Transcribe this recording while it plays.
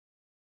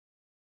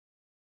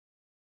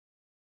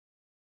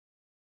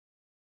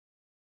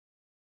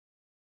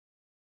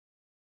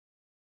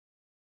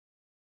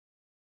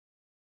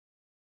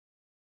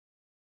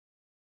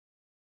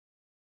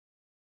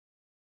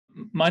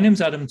My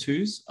name's Adam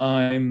Tooze.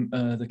 I'm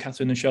the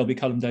Catherine and Shelby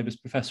Cullum Davis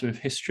Professor of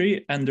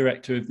History and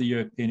Director of the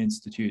European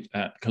Institute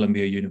at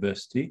Columbia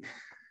University.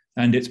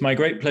 And it's my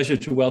great pleasure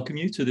to welcome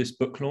you to this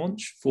book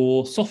launch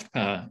for Soft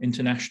Power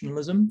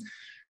Internationalism,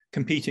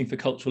 Competing for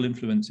Cultural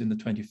Influence in the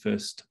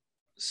 21st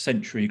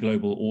Century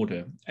Global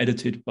Order,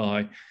 edited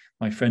by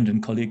my friend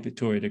and colleague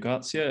Victoria de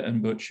Grazia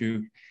and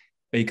Burcu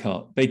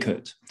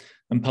Baykurt,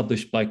 and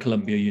published by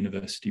Columbia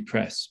University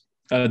Press.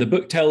 The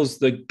book tells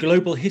the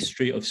global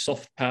history of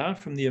soft power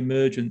from the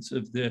emergence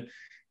of the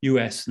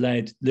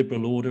US-led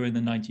liberal order in the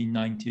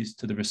 1990s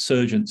to the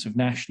resurgence of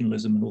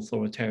nationalism and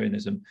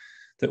authoritarianism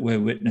that we're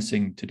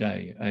witnessing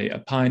today, a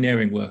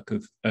pioneering work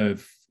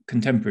of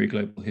contemporary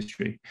global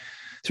history.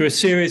 Through a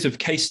series of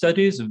case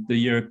studies of the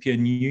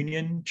European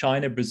Union,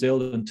 China,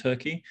 Brazil, and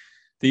Turkey,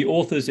 the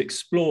authors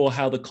explore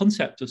how the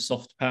concept of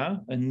soft power,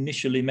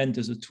 initially meant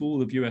as a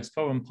tool of US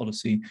foreign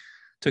policy,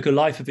 took a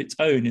life of its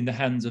own in the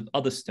hands of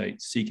other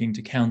states seeking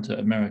to counter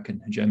American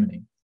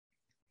hegemony.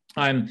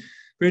 I'm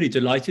really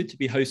delighted to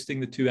be hosting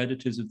the two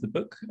editors of the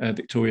book,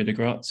 Victoria de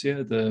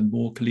Grazia, the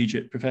more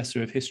collegiate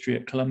professor of history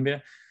at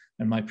Columbia,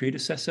 and my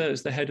predecessor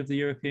as the head of the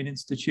European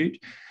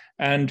Institute,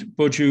 and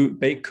Burcu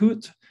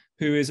Baykurt,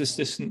 who is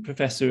assistant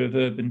professor of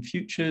urban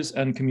futures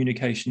and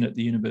communication at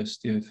the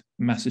University of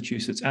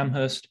Massachusetts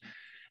Amherst,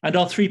 and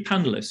our three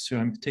panelists, who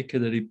I'm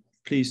particularly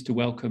pleased to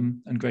welcome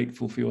and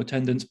grateful for your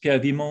attendance: Pierre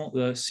Vimont,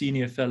 the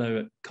Senior Fellow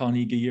at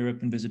Carnegie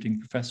Europe and Visiting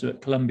Professor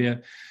at Columbia;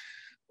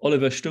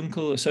 Oliver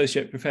Stunkel,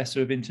 Associate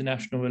Professor of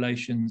International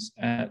Relations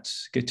at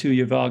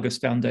Getúlio Vargas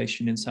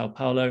Foundation in Sao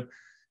Paulo,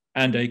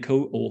 and a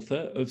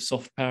co-author of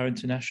Soft Power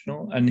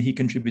International, and he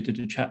contributed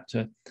a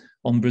chapter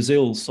on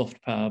Brazil's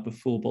soft power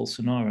before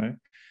Bolsonaro;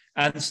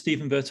 and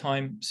Stephen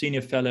Wertheim,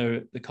 Senior Fellow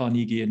at the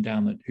Carnegie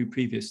Endowment, who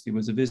previously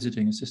was a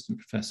Visiting Assistant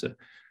Professor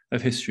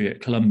of History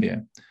at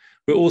Columbia.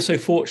 We're also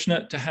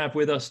fortunate to have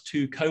with us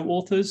two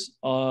co-authors,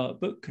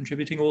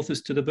 contributing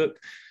authors to the book: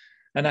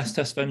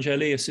 Anastas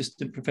Vangeli,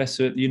 Assistant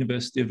Professor at the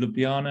University of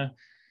Ljubljana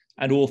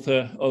and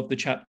author of the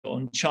chapter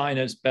on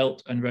China's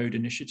Belt and Road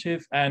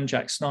Initiative, and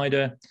Jack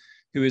Snyder,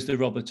 who is the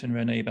Robert and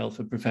Renee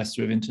Belford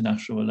Professor of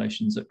International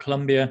Relations at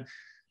Columbia,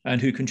 and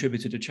who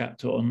contributed a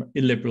chapter on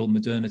illiberal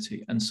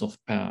modernity and soft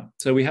power.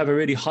 So we have a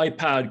really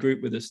high-powered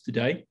group with us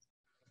today.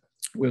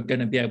 We're going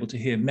to be able to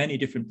hear many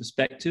different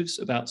perspectives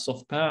about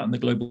soft power and the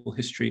global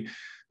history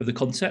of the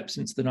concept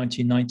since the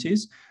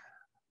 1990s.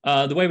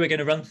 The way we're going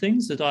to run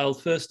things is that I'll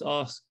first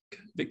ask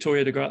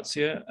Victoria de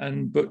Grazia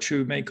and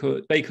Burcu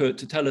Baykurt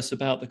to tell us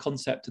about the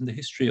concept and the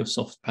history of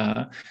soft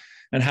power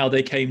and how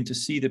they came to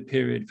see the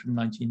period from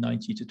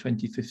 1990 to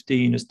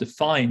 2015 as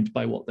defined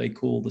by what they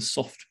call the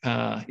soft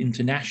power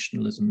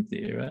internationalism of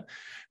the era.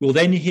 We'll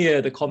then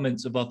hear the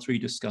comments of our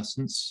three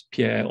discussants,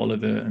 Pierre,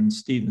 Oliver, and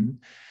Stephen.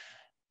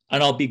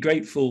 And I'll be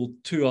grateful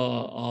to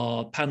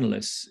our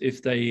panelists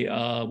if they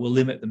will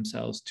limit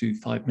themselves to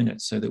 5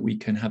 minutes so that we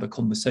can have a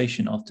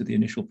conversation after the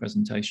initial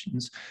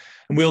presentations.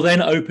 And we'll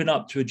then open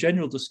up to a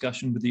general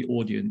discussion with the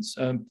audience.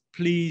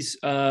 Please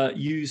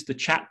use the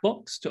chat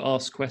box to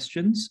ask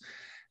questions,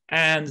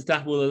 and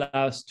that will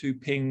allow us to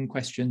ping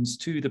questions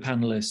to the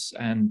panelists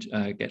and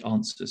get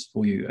answers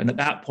for you. And at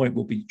that point,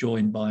 we'll be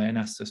joined by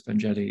Anastas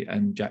Vangeli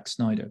and Jack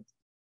Snyder.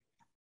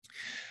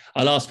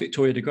 I'll ask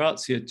Victoria de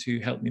Grazia to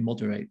help me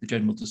moderate the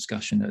general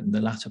discussion in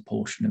the latter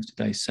portion of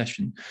today's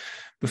session.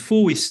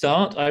 Before we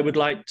start, I would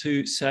like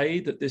to say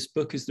that this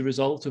book is the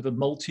result of a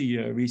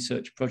multi-year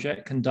research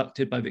project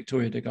conducted by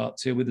Victoria de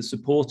Grazia with the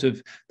support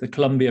of the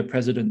Columbia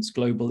President's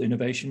Global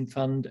Innovation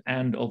Fund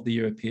and of the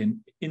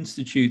European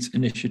Institute's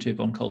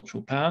Initiative on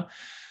Cultural Power.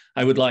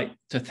 I would like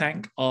to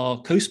thank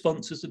our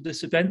co-sponsors of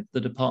this event,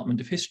 the Department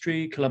of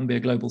History,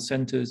 Columbia Global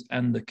Centers,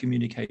 and the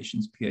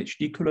Communications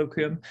PhD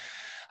Colloquium.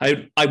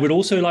 I would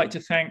also like to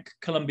thank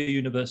Columbia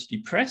University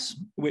Press,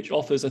 which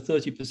offers a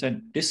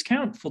 30%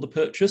 discount for the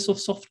purchase of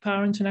Soft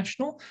Power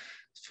International,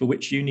 for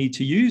which you need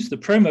to use the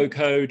promo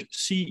code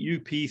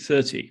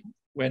CUP30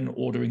 when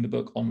ordering the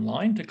book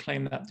online to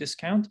claim that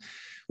discount.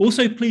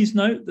 Also, please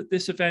note that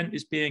this event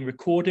is being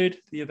recorded.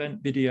 The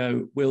event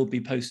video will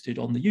be posted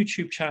on the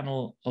YouTube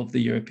channel of the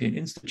European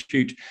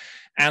Institute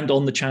and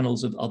on the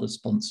channels of other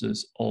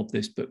sponsors of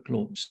this book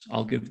launch.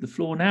 I'll give the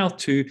floor now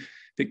to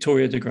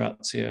Victoria de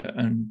Grazia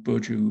and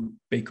Burcu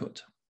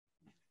Baykurt.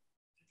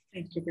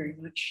 Thank you very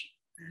much,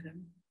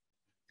 Adam.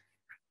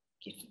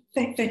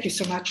 Thank you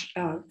so much,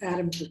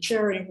 Adam, for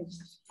chairing,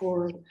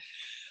 for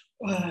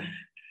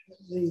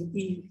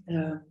the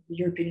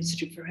European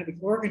Institute for having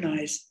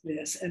organized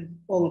this, and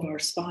all of our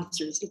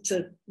sponsors. It's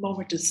a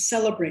moment to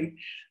celebrate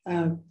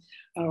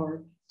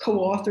our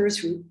co-authors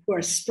who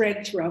are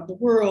spread throughout the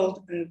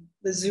world.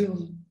 The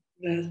Zoom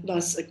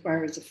thus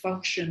acquires a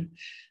function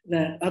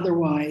that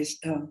otherwise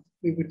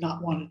we would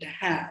not want it to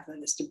have,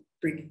 that is to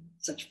bring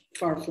such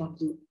far-flung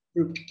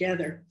group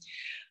together.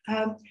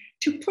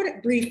 To put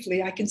it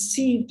briefly, I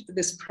conceived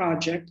this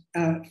project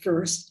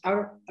first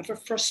out of a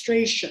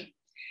frustration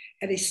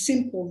at a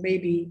simple,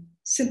 maybe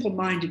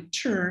simple-minded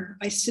term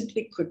I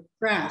simply couldn't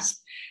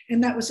grasp,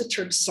 and that was the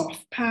term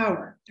soft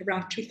power.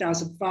 Around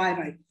 2005,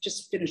 I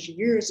just finished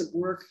years of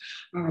work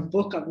on a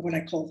book on what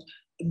I called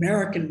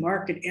American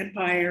market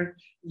empire,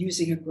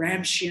 using a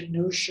Gramscian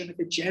notion of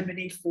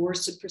hegemony,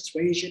 force, and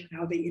persuasion, and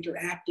how they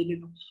interacted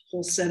in a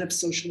whole set of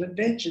social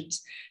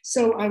inventions.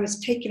 So I was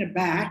taken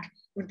aback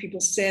when people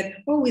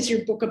said, oh, is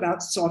your book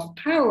about soft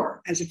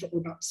power? As if it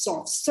were about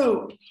soft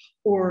soap,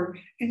 or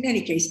in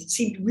any case, it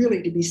seemed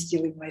really to be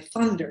stealing my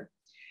thunder.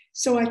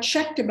 So I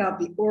checked about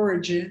the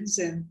origins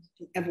and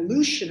the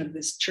evolution of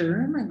this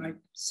term, and I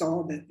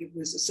saw that it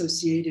was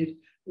associated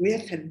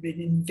with, had been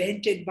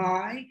invented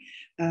by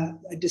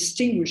a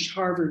distinguished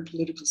Harvard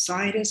political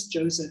scientist,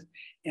 Joseph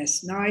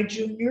S. Nye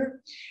Jr.,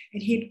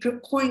 and he had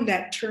coined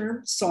that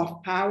term,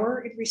 soft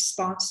power, in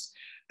response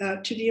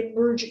to the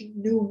emerging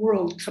new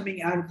world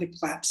coming out of the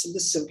collapse of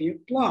the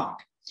Soviet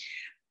bloc,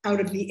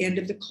 out of the end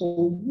of the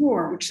Cold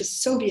War, which the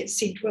Soviets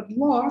seemed to have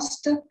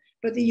lost,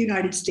 but the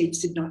United States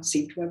did not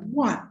seem to have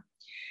won.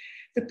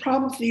 The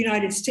problem for the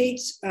United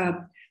States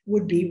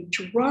would be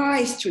to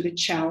rise to the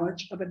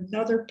challenge of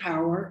another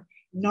power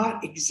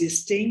not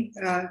existing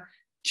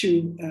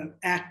to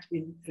act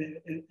in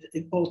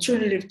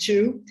alternative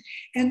to,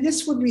 and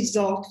this would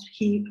result,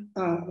 he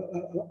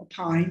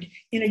opined,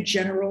 in a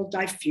general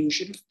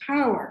diffusion of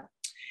power.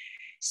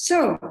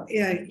 So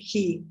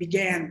he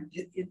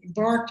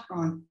embarked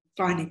on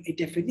finding a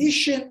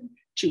definition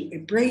to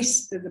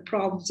embrace the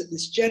problems that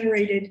this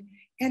generated,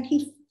 and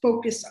he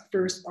focused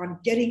first on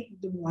getting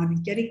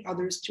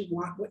others to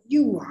want what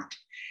you want.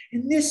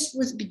 And this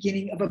was the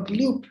beginning of a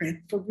blueprint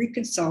for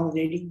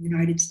reconsolidating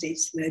United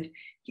States-led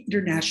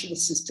international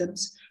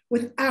systems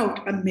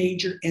without a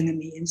major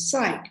enemy in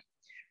sight.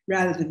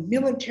 Rather than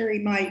military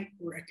might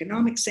or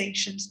economic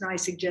sanctions, Nye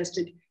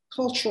suggested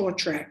cultural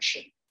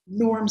attraction,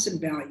 norms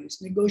and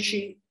values,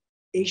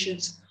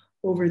 negotiations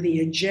over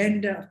the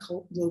agenda of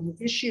global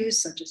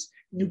issues such as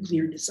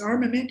nuclear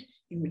disarmament,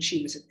 in which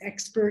he was an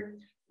expert,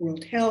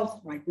 world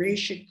health,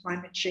 migration,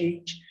 climate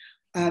change,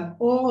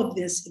 all of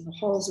this in the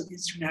halls of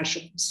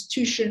international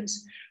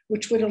institutions,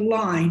 which would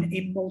align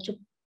a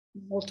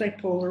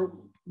multipolar,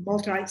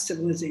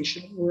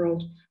 multi-civilizational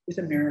world with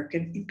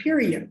American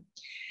imperium.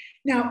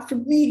 Now, for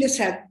me, this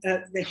had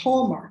the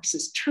hallmarks,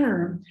 this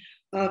term,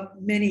 of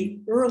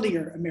many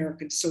earlier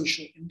American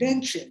social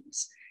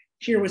inventions.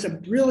 Here was a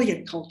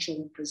brilliant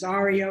cultural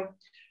impresario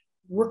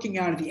working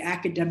out of the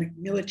academic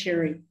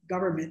military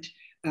government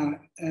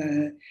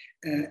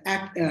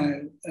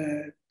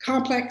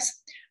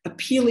complex,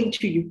 appealing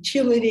to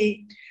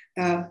utility,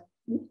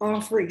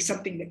 offering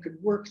something that could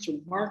work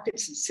through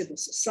markets and civil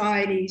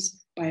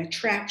societies by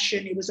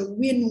attraction. It was a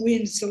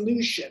win-win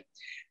solution,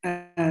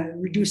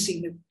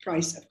 reducing the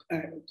price of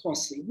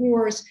costly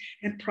wars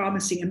and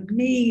promising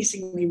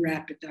amazingly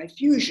rapid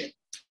diffusion.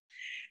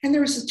 And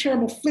there was a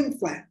terrible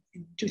flim-flam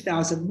in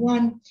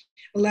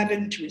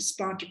 2011 to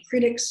respond to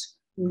critics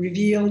who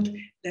revealed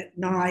that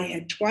Nye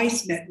had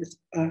twice met with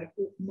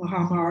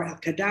Muammar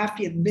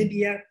al-Gaddafi in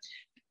Libya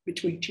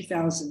between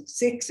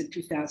 2006 and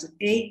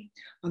 2008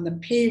 on the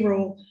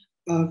payroll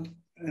of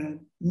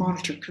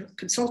Monitor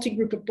Consulting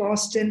Group of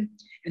Boston,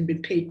 and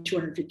been paid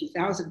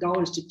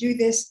 $250,000 to do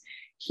this.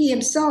 He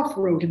himself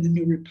wrote in the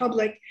New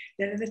Republic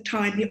that at the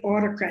time the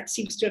autocrat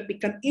seems to have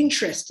become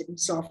interested in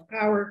soft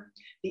power,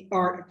 the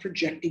art of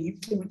projecting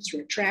influence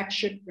through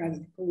attraction rather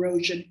than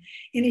corrosion.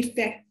 In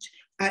effect,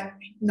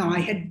 Nye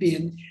had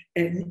been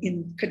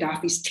in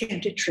Gaddafi's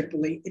tent at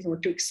Tripoli in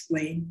order to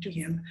explain to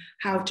him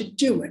how to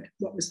do it,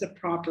 what was the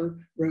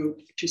proper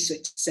road to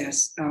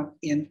success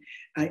in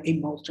a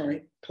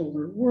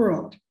multipolar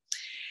world.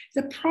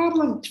 The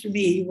problem for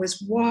me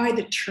was why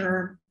the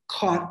term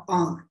caught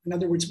on. In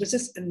other words, was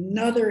this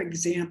another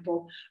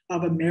example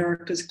of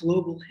America's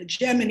global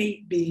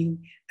hegemony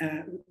being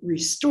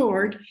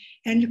restored?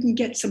 And you can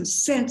get some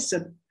sense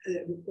of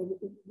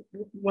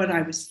what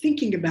I was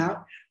thinking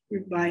about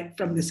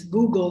from this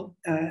Google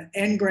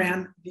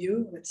engram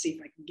view. Let's see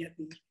if I can get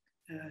the,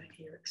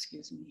 here,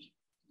 excuse me,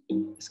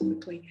 this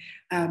quickly.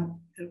 Oh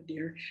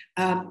dear,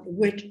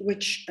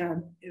 which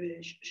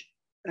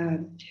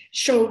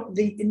showed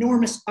the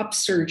enormous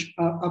upsurge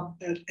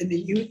in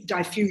the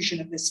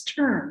diffusion of these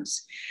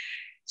terms.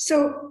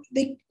 So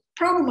the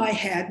problem I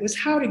had was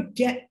how to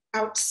get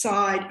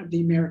outside of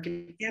the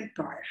American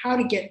empire, how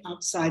to get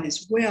outside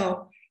as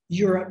well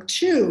Europe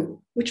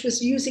too, which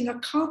was using a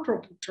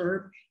comparable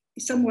term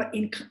somewhat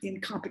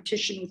in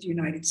competition with the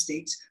United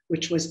States,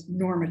 which was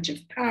normative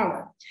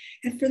power.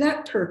 And for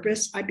that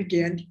purpose, we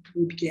began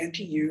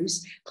to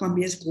use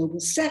Columbia's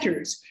global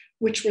centers,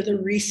 which were the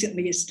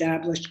recently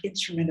established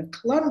instrument of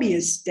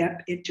Columbia's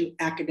step into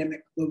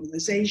academic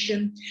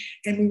globalization.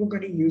 And we were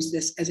going to use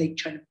this as a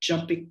kind of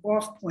jumping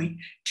off point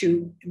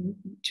to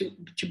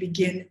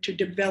begin to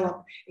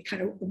develop a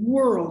kind of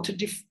world, to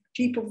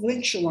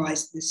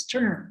deprovincialize this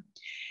term.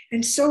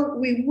 And so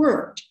we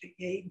worked,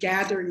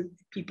 gathering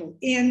people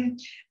in,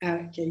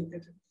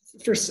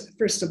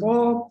 First of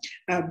all,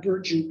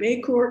 Burcu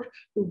Baykurt,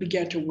 who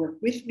began to work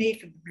with me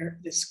from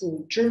the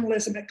School of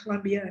Journalism at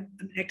Columbia,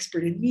 an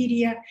expert in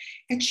media,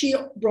 and she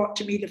brought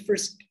to me the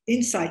first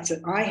insights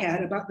that I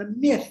had about the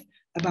myth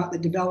about the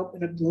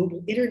development of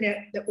global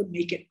internet that would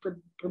make it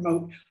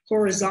promote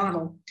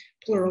horizontal,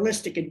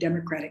 pluralistic, and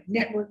democratic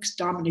networks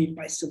dominated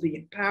by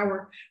civilian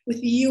power, with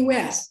the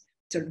US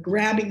sort of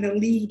grabbing the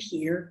lead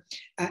here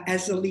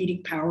as the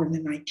leading power in the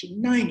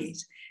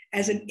 1990s,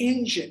 as an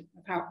engine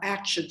of how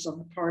actions on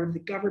the part of the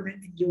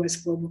government and US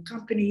global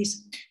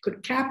companies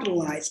could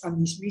capitalize on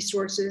these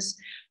resources.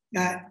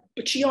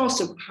 But she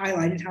also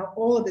highlighted how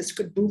all of this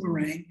could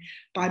boomerang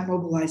by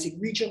mobilizing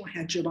regional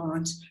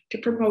hegemons to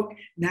promote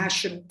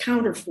national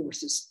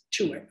counterforces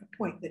to it, a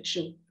point that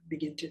she'll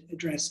begin to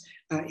address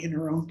in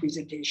her own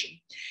presentation.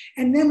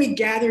 And then we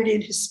gathered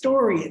in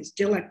historians,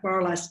 Dilek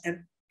Barlas and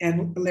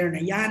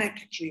Lerna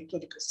Yanik, actually a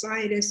political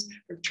scientist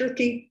from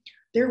Turkey.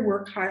 Their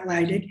work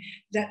highlighted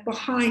that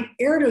behind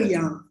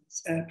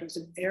Erdogan's,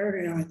 President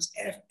Erdogan's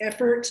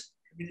efforts,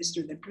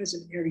 Minister then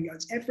President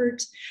Erdogan's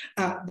efforts,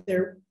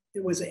 there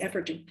was an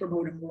effort to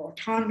promote a more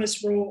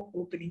autonomous role,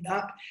 opening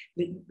up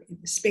the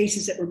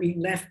spaces that were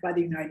being left by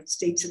the United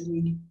States in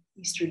the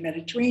Eastern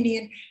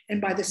Mediterranean and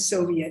by the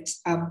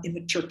Soviets in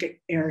the Turkic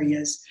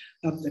areas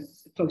of the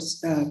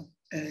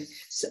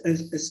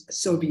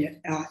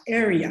post-Soviet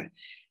area.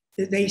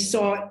 They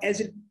saw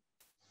as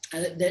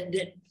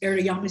that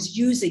Erdogan was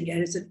using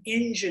it as an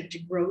engine to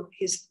grow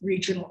his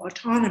regional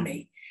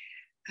autonomy.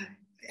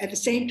 At the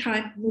same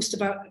time,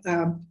 Mustafa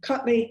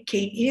Kutlay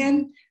came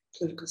in,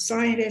 political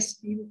scientist.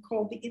 He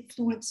recalled the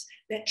influence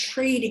that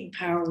trading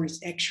powers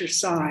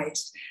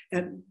exercised,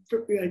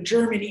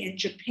 Germany and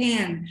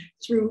Japan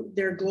through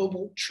their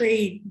global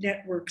trade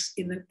networks,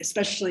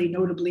 especially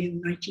notably in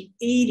the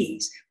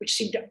 1980s, which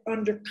seemed to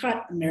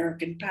undercut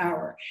American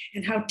power,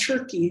 and how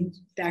Turkey, in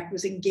fact,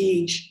 was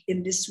engaged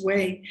in this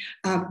way,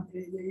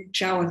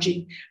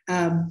 challenging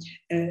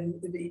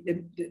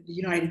the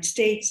United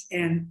States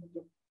and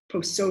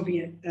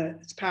post-Soviet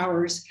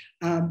powers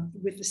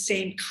with the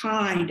same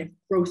kind of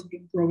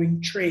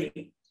growing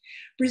trade.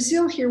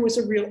 Brazil here was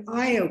a real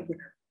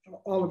eye-opener.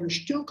 Oliver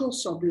Stunkel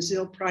saw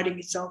Brazil priding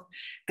itself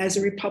as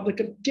a republic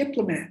of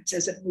diplomats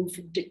as it moved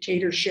from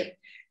dictatorship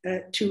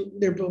to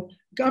liberal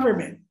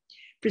government,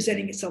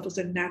 presenting itself as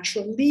a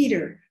natural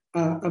leader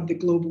of the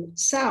global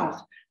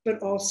South,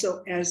 but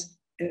also as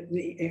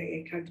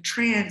a kind of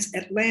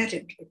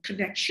transatlantic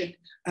connection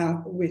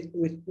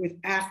with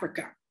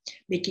Africa,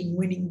 making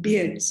winning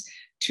bids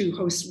to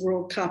host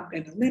World Cup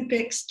and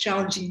Olympics,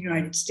 challenging the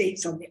United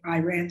States on the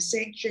Iran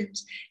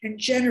sanctions, and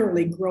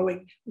generally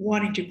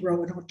wanting to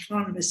grow an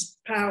autonomous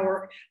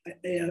power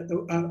in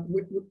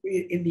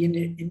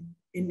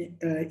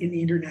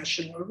the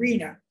international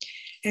arena.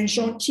 And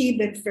Jean-Tibes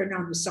and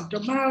Fernando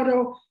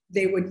Santomauro,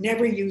 they would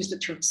never use the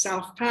term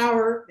South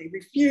power. They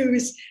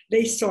refused.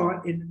 They saw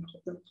it in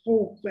the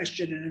whole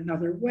question in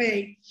another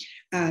way,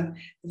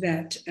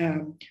 that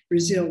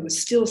Brazil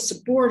was still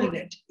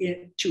subordinate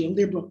to a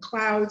liberal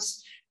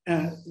clouds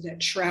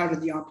that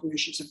shrouded the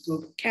operations of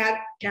global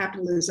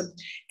capitalism.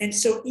 And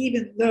so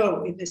even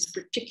though in this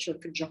particular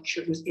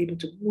conjuncture it was able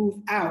to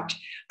move out,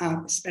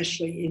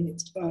 especially in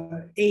its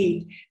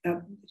aid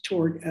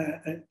toward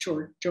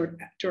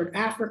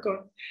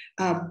Africa,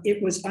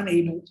 it was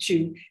unable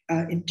to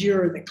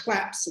endure the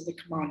collapse of the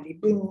commodity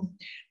boom,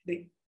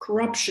 the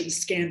corruption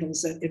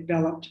scandals that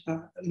enveloped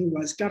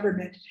Lula's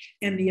government,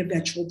 and the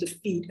eventual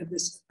defeat of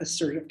this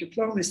assertive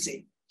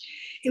diplomacy.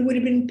 It would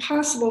have been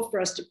impossible for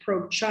us to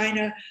probe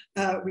China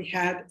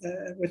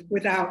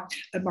without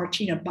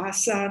Martina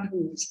Bassan,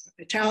 who was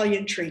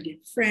Italian, trained in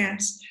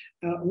France,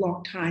 a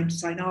longtime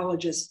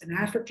sinologist and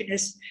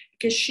Africanist,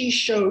 because she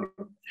showed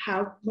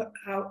how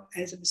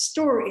as a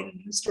historian, in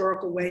a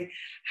historical way,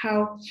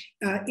 how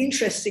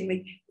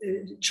interestingly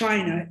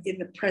China in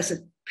the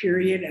present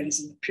period, and as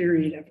in the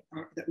period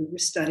that we were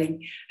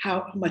studying,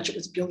 how much it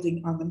was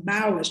building on the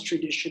Maoist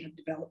tradition of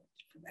development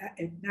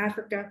in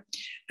Africa.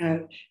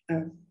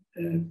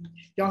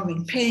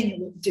 Yongling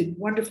Peng did a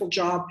wonderful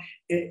job,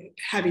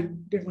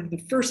 having been one of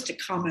the first to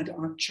comment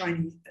on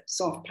Chinese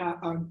soft power,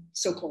 on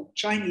so-called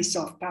Chinese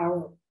soft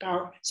power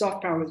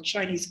with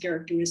Chinese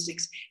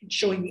characteristics, and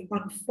showing the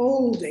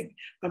unfolding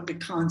of the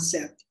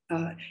concept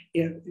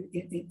in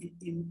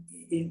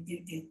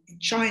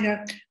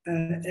China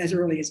as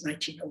early as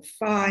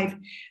 1905.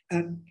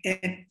 And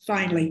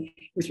finally,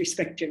 with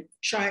respect to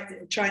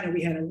China,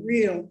 we had a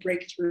real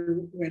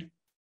breakthrough when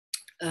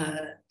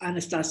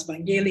Anastas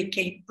Vangeli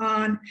came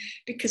on,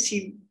 because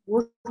he,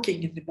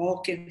 working in the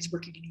Balkans,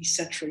 working in East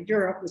Central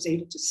Europe, was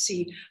able to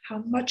see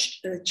how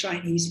much the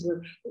Chinese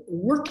were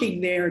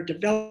working there,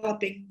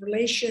 developing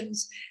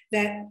relations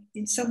that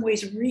in some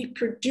ways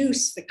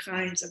reproduce the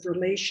kinds of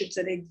relations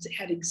that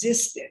had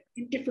existed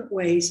in different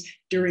ways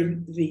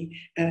during the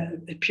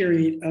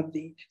period of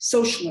the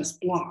socialist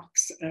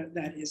blocs.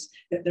 That is,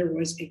 that there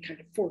was a kind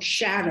of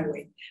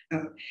foreshadowing.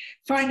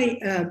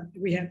 Finally,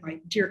 we have my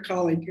dear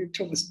colleague,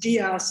 Thomas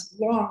Dias,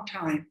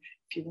 longtime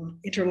if you want,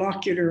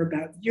 interlocutor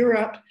about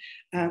Europe,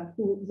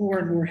 who more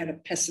and more had a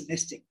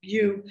pessimistic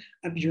view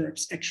of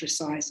Europe's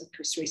exercise of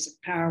persuasive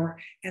power.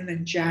 And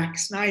then Jack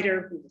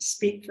Snyder, who will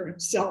speak for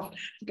himself,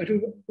 but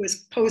who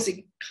was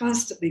posing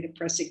constantly the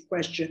pressing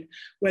question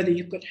whether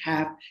you could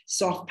have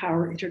soft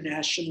power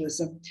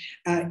internationalism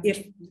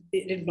if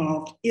it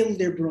involved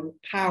illiberal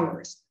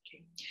powers.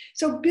 Okay.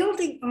 So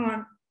building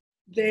on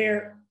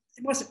their,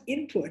 it wasn't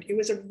input, it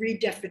was a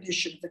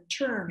redefinition of the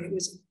term. It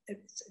was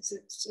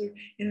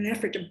in an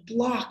effort to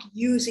block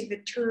using the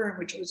term,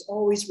 which was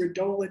always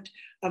redolent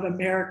of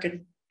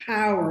American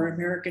power,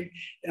 American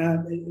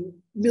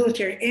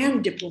military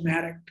and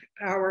diplomatic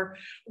power.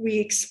 We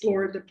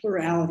explored the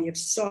plurality of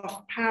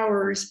soft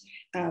powers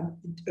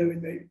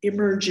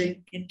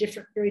emerging in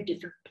very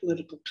different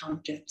political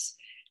contexts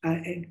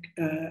and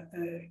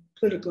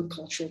political and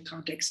cultural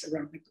contexts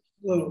around the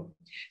globe.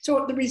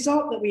 So the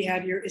result that we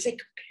have here is a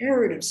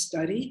comparative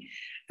study,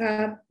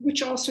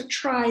 which also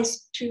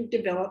tries to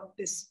develop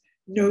this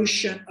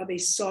notion of a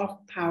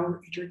soft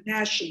power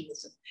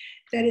internationalism.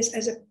 That is,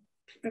 as a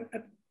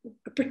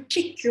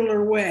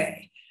particular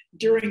way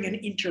during an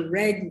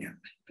interregnum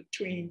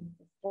between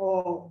the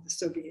fall of the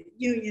Soviet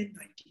Union,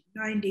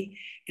 1990,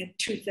 and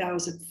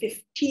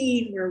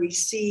 2015, where we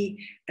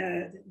see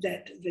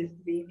that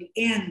the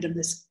end of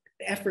this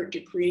effort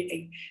to create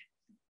a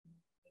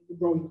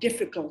growing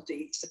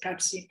difficulties,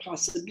 perhaps the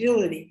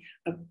impossibility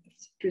of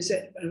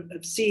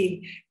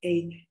seeing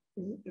a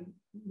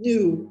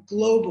new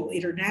global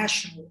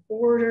international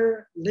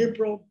order,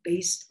 liberal,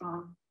 based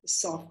on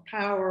soft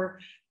power,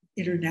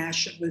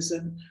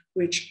 internationalism,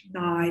 which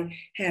Nye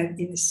had,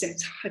 in a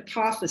sense,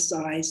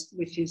 hypothesized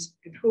with his,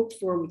 and hoped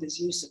for with his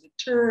use of the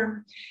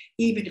term,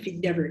 even if he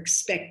never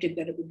expected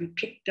that it would be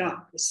picked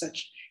up with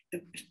such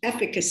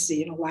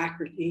efficacy and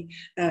alacrity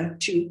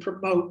to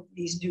promote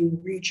these new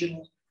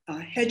regional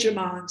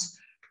hegemons,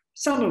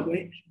 some of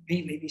which,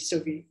 mainly the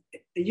Soviet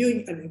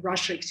Union,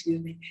 Russia,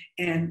 excuse me,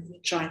 and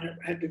China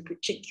have been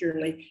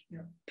particularly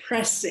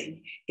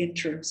pressing in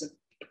terms of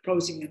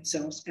proposing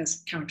themselves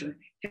as counter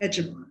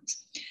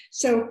hegemons.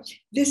 So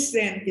this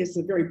then is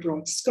the very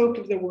broad scope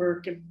of the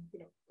work, and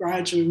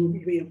gradually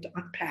we'll be able to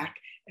unpack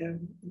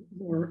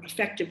more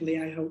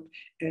effectively, I hope,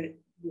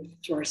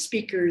 to our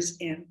speakers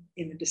and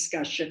in the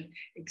discussion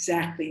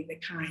exactly the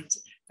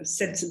kinds of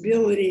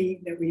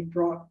sensibility that we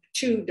brought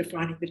to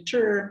defining the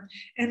term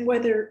and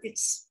whether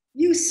it's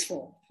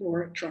useful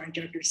for trying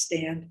to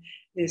understand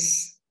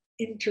this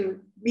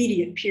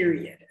intermediate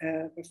period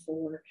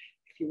before,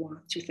 if you want,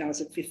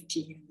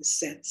 2015, in the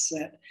sense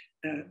that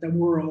the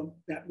world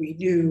that we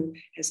knew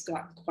has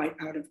gotten quite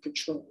out of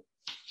control.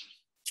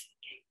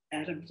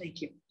 Okay, Adam,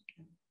 thank you.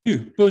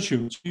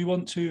 Burcu, do you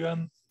want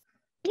to?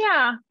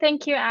 Yeah,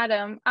 thank you,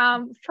 Adam.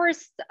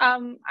 First,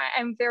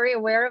 I'm very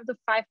aware of the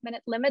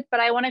 5-minute limit, but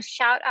I want to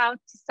shout out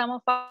to some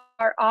of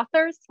our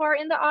authors who are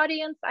in the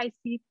audience. I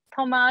see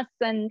Thomas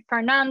and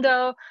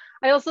Fernando.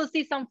 I also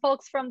see some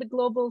folks from the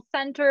global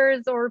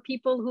centers or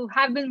people who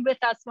have been with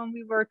us when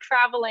we were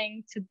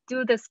traveling to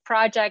do this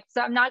project.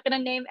 So I'm not going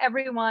to name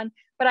everyone,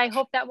 but I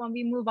hope that when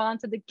we move on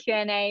to the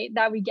Q&A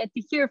that we get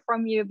to hear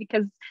from you,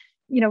 because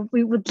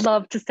we would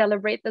love to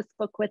celebrate this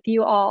book with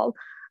you all.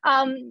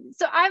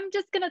 So I'm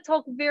just going to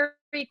talk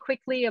very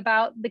quickly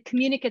about the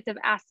communicative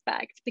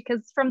aspect,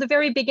 because from the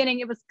very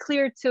beginning, it was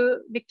clear to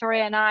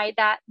Victoria and I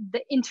that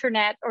the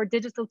internet or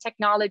digital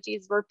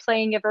technologies were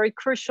playing a very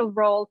crucial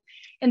role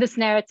in this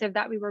narrative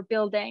that we were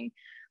building.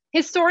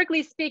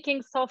 Historically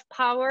speaking, soft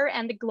power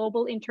and the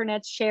global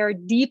internet share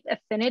deep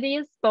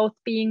affinities, both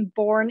being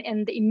born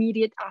in the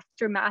immediate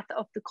aftermath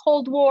of the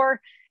Cold War,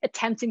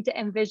 attempting to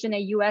envision a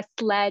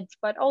US-led,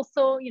 but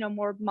also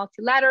more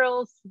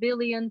multilateral,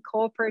 civilian,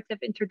 cooperative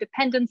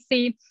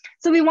interdependency.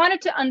 So we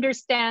wanted to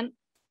understand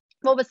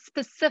what was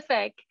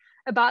specific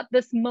about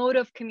this mode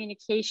of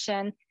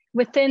communication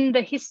within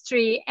the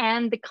history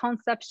and the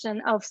conception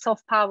of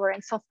soft power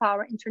and soft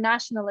power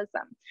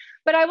internationalism.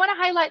 But I want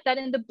to highlight that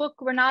in the book,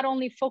 we're not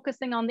only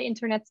focusing on the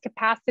internet's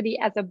capacity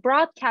as a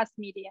broadcast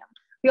medium,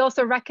 we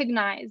also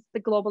recognize the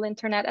global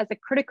internet as a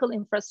critical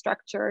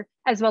infrastructure,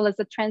 as well as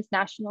a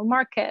transnational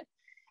market.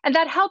 And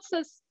that helps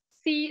us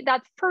see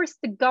that first,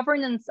 the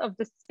governance of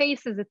the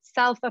space is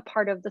itself a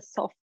part of the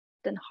soft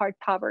and hard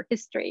power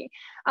history,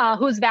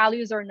 whose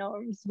values or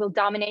norms will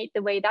dominate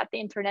the way that the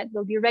internet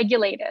will be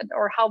regulated,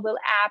 or how will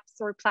apps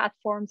or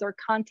platforms or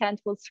content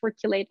will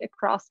circulate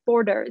across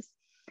borders.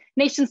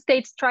 Nation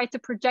states try to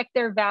project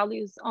their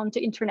values onto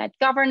internet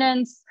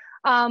governance,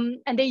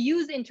 and they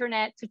use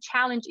internet to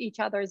challenge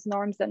each other's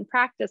norms and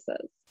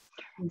practices.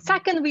 Mm-hmm.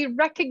 Second, we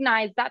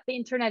recognize that the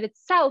internet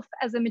itself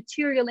as a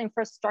material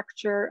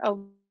infrastructure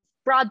of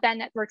broadband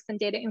networks and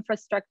data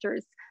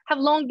infrastructures have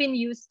long been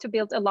used to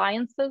build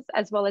alliances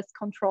as well as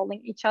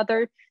controlling each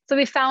other. So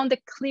we found a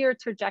clear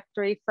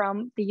trajectory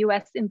from the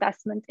US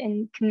investment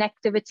in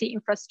connectivity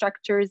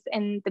infrastructures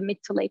in the mid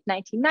to late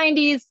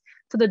 1990s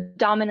to the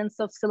dominance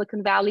of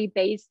Silicon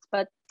Valley-based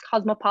but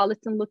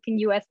cosmopolitan-looking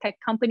US tech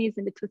companies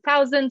in the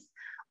 2000s,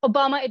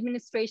 Obama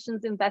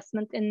administration's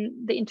investment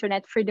in the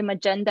internet freedom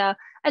agenda,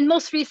 and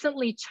most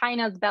recently,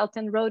 China's Belt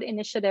and Road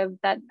Initiative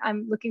that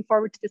I'm looking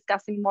forward to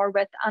discussing more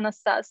with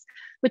Anastas,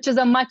 which is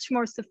a much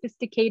more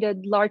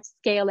sophisticated, large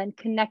scale and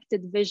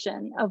connected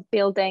vision of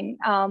building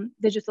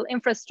digital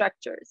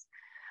infrastructures.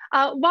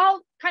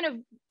 While kind of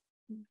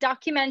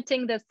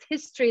documenting this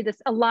history,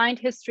 this aligned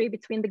history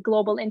between the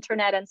global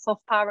internet and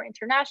soft power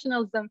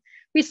internationalism,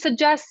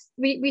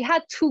 we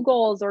had two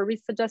goals, or we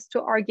suggest two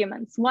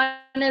arguments. One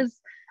is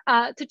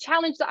to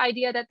challenge the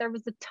idea that there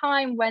was a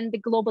time when the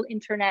global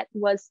internet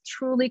was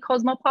truly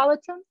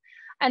cosmopolitan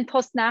and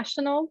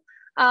post-national.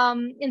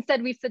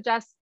 Instead, we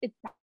suggest it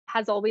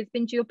has always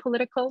been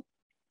geopolitical.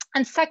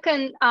 And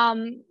second,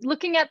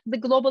 looking at the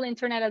global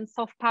internet and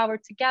soft power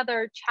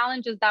together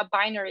challenges that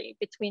binary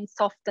between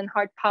soft and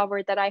hard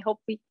power that I hope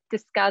we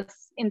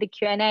discuss in the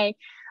Q&A.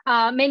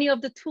 Many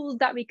of the tools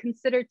that we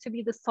consider to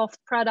be the soft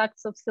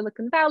products of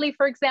Silicon Valley,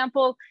 for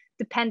example,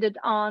 depended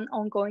on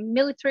ongoing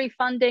military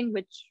funding,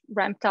 which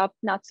ramped up,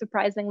 not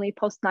surprisingly,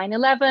 post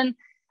 9/11.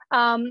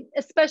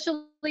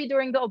 Especially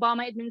during the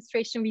Obama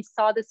administration, we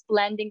saw this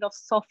blending of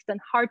soft and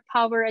hard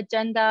power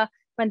agenda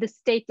when the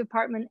State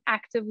Department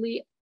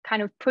actively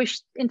kind of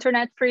pushed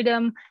internet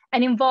freedom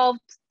and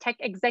involved tech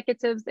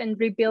executives in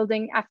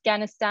rebuilding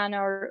Afghanistan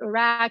or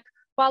Iraq,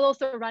 while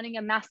also running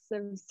a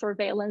massive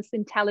surveillance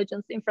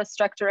intelligence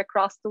infrastructure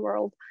across the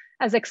world,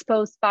 as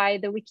exposed by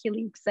the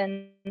WikiLeaks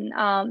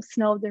and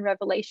Snowden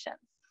revelations.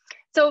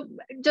 So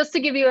just to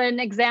give you an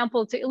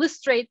example to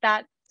illustrate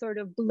that sort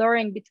of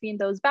blurring between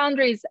those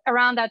boundaries,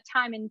 around that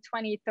time in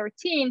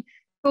 2013,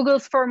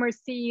 Google's former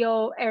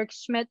CEO, Eric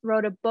Schmidt,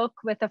 wrote a book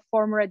with a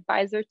former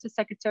advisor to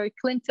Secretary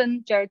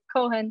Clinton, Jared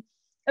Cohen,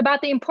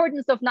 about the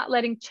importance of not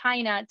letting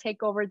China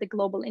take over the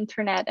global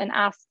internet, and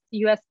asked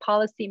US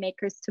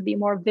policymakers to be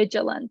more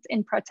vigilant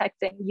in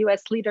protecting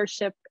US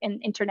leadership in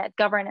internet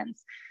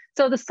governance.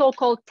 So the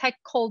so-called tech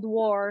Cold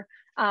War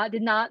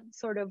did not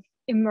sort of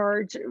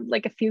emerge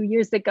like a few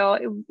years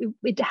ago.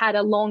 It had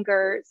a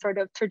longer sort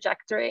of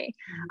trajectory.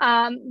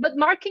 But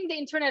marking the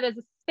internet as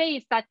a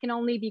space that can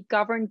only be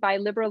governed by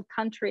liberal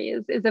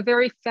countries is a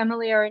very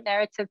familiar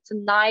narrative to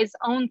Nye's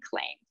own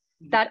claim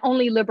that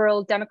only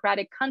liberal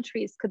democratic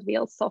countries could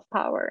wield soft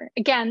power.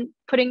 Again,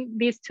 putting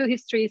these two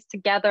histories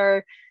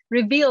together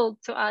revealed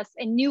to us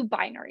a new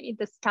binary,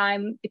 this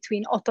time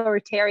between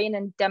authoritarian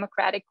and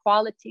democratic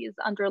qualities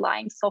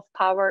underlying soft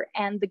power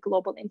and the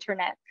global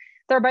internet,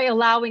 thereby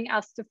allowing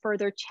us to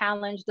further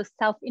challenge the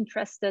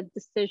self-interested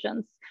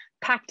decisions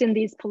packed in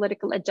these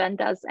political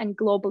agendas and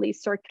globally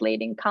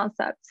circulating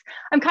concepts.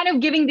 I'm kind of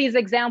giving these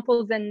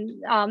examples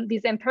and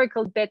these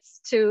empirical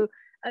bits to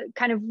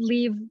kind of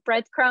leave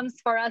breadcrumbs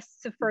for us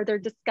to further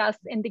discuss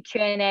in the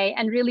Q&A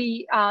and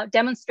really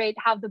demonstrate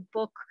how the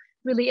book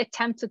really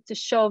attempted to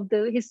show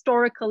the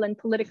historical and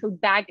political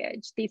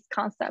baggage these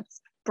concepts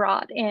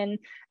brought in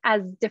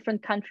as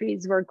different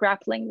countries were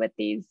grappling with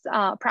these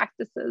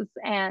practices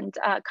and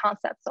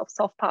concepts of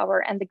soft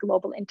power and the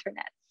global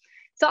internet.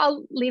 So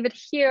I'll leave it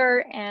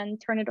here and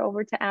turn it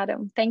over to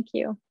Adam. Thank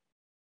you.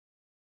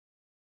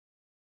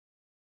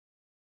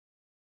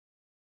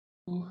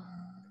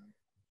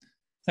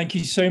 Thank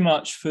you so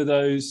much for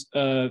those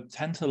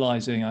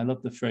tantalizing, I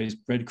love the phrase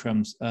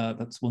breadcrumbs,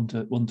 that's one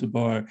to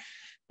borrow.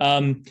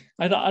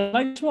 I'd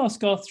like to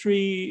ask our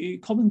three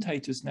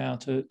commentators now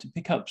to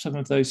pick up some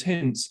of those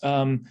hints.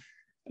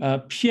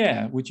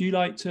 Pierre, would you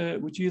like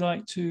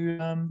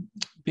to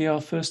be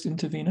our first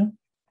intervener?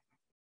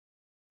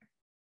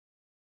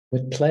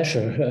 With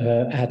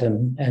pleasure,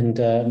 Adam, and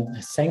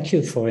thank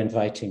you for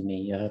inviting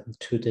me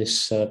to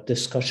this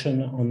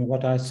discussion on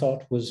what I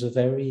thought was a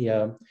very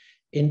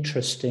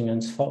interesting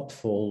and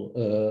thoughtful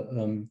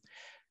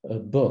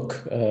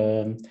book,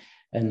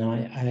 and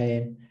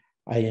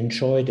I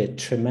enjoyed it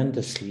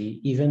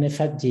tremendously, even if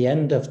at the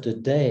end of the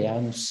day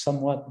I'm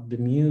somewhat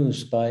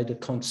bemused by the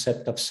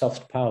concept of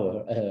soft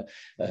power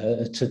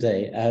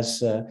today.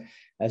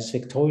 As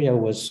Victoria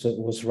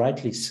was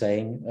rightly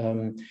saying,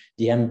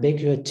 the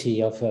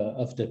ambiguity of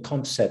the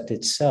concept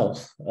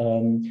itself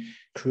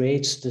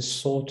creates this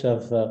sort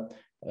of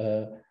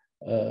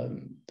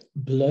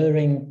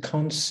blurring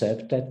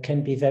concept that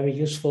can be very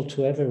useful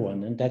to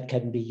everyone and that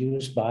can be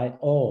used by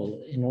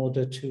all in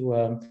order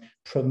to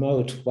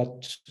promote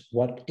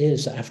what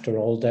is, after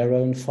all, their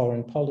own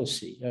foreign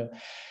policy.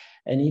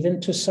 And even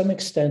to some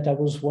extent, I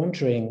was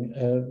wondering,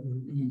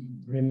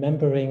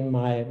 remembering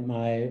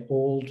my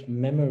old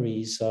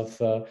memories of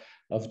the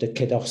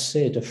Quai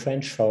d'Orsay, the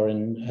French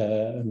foreign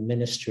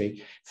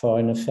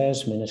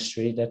affairs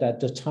ministry, that at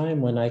the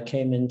time when I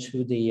came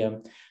into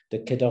the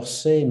Quai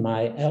d'Orsay,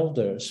 my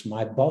elders,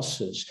 my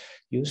bosses,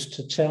 used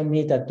to tell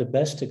me that the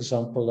best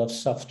example of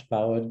soft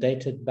power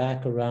dated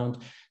back around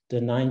the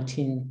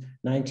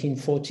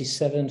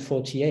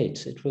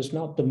 1947-48. It was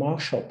not the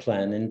Marshall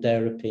Plan, in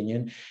their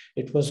opinion.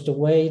 It was the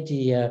way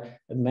the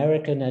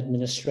American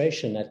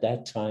administration at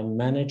that time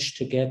managed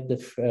to get the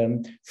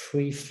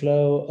free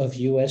flow of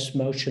US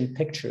motion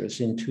pictures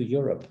into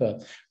Europe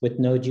with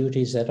no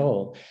duties at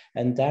all.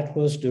 And that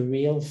was the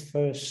real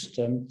first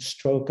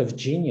stroke of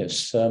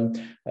genius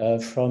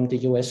from the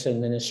US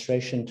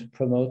administration to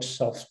promote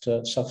soft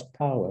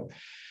power.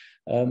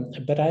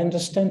 But I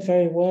understand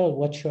very well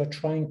what you're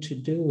trying to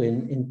do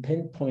in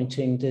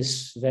pinpointing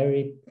this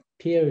very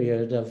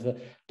period of the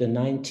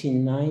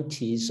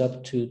 1990s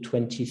up to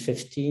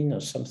 2015 or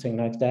something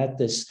like that,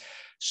 this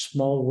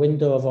small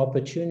window of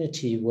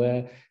opportunity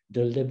where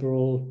the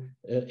liberal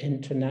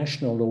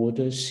international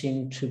order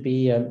seemed to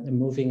be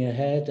moving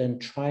ahead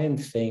and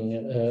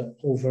triumphing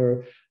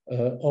over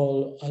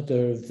all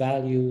other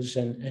values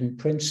and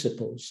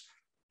principles.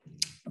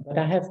 But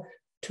I have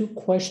two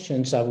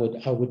questions I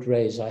would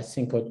raise, I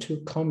think, or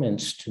two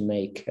comments to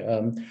make.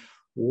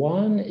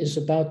 One is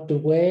about the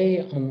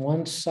way, on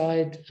one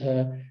side,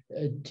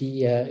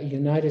 the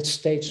United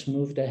States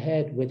moved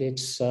ahead with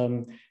its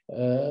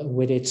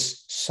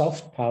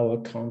soft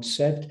power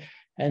concept,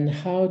 and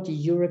how the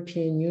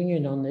European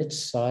Union, on its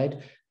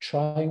side,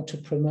 trying to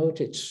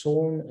promote its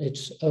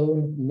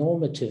own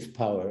normative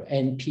power,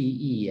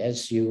 NPE,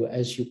 as you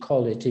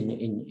call it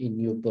in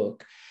your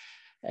book.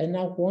 And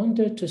I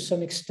wonder to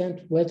some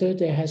extent whether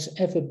there has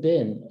ever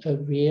been a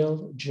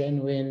real,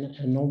 genuine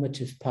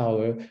normative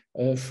power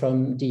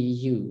from the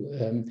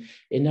EU.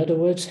 In other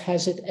words,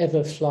 has it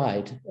ever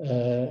flied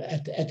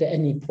at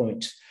any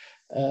point?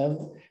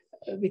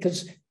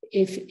 Because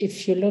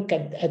if you look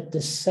at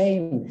the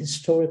same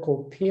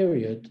historical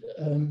period,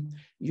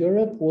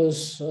 Europe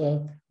was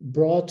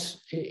brought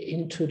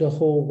into the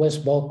whole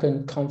West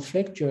Balkan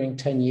conflict during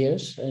 10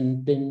 years,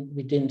 and then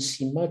we didn't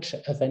see much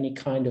of any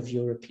kind of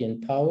European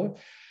power.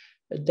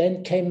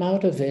 Then came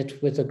out of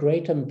it with a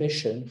great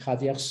ambition.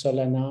 Javier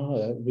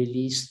Solana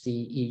released the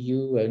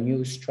EU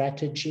new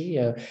strategy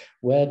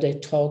where they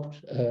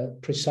talked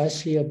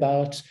precisely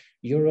about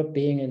Europe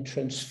being a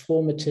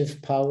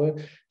transformative power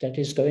that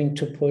is going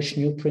to push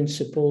new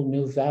principles,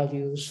 new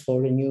values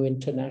for a new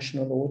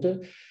international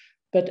order.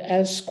 But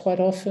as quite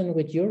often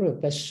with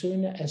Europe, as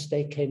soon as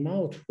they came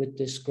out with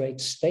this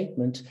great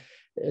statement,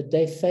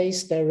 they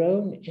faced their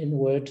own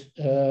inward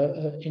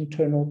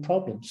internal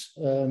problems.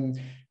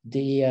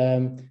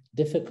 The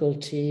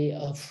difficulty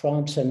of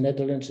France and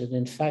Netherlands, and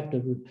in fact,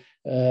 the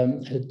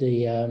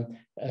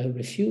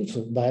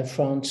refusal by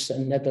France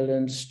and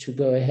Netherlands to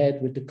go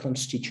ahead with the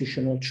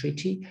constitutional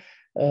treaty,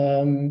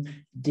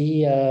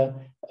 the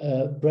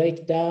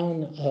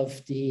breakdown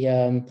of the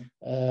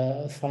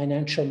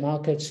financial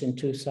markets in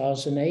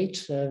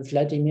 2008,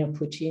 Vladimir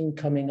Putin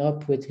coming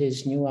up with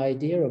his new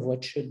idea of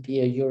what should be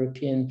a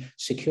European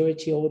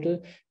security order,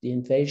 the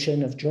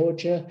invasion of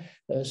Georgia,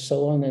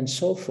 so on and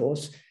so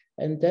forth.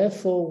 And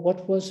therefore,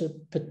 what was a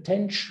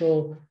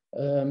potential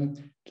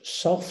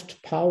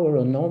soft power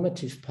or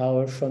normative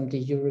power from the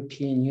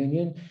European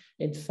Union,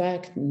 in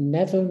fact,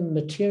 never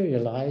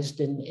materialized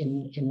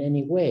in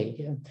any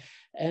way.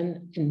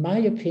 And in my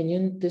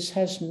opinion, this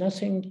has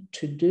nothing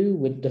to do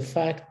with the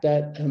fact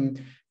that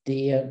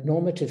the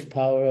normative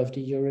power of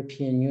the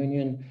European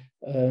Union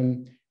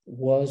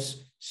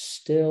was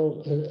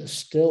still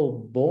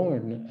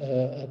born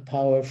a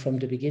power from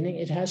the beginning.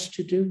 It has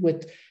to do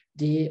with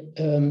the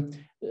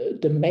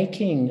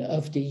making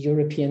of the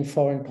European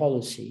foreign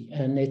policy,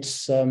 and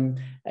it's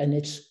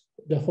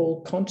the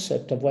whole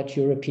concept of what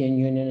European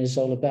Union is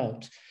all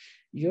about.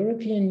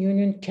 European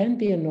Union can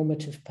be a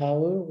normative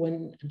power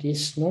when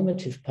this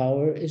normative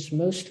power is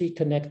mostly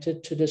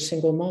connected to the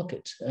single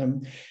market.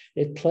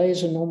 It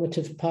plays a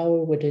normative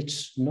power with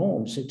its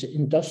norms, its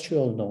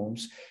industrial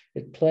norms.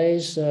 It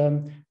plays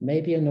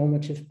maybe a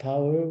normative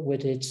power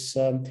with its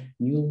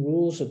new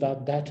rules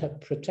about data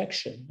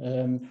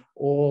protection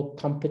or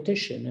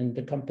competition and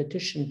the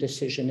competition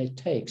decision it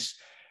takes.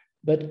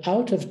 But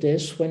out of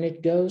this, when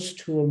it goes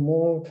to a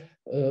more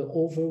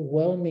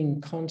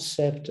overwhelming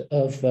concept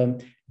of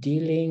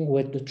dealing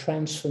with the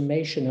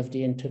transformation of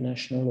the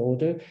international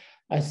order,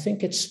 I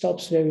think it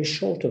stops very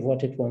short of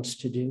what it wants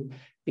to do,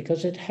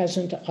 because it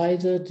hasn't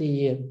either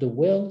the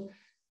will,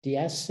 the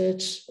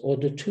assets, or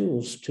the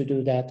tools to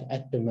do that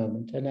at the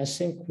moment. And I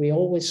think we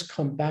always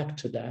come back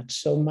to that.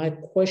 So my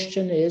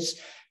question is,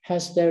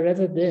 has there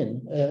ever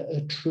been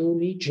a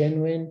truly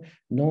genuine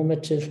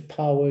normative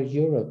power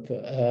Europe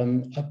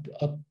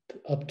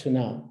up to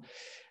now?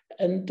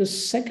 And the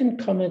second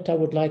comment I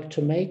would like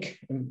to make,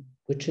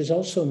 which is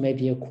also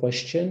maybe a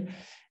question,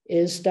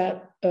 is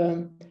that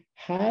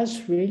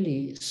has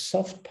really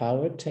soft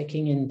power,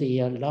 taking in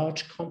the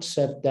large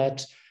concept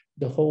that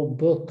the whole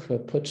book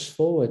puts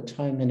forward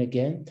time and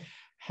again,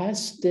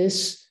 has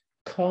this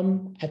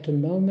come at a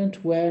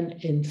moment when,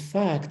 in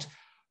fact,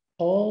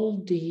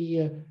 all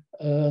the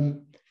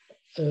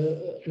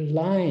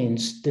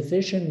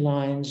division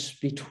lines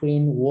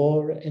between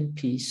war and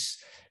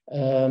peace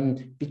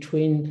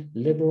between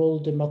liberal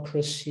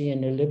democracy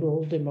and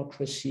illiberal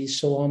democracy,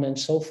 so on and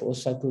so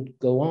forth. I could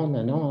go on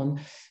and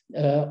on.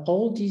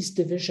 All these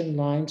division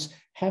lines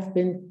have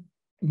been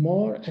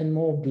more and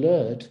more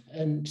blurred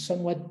and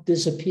somewhat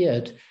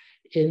disappeared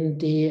in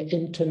the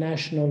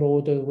international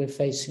order we're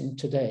facing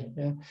today.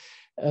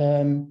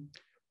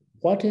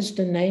 What is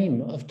the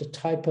name of the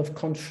type of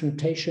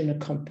confrontation or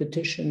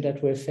competition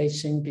that we're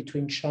facing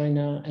between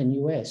China and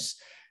US,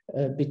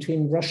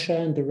 between Russia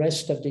and the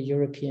rest of the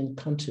European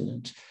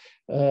continent?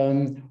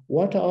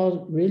 What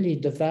are really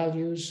the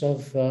values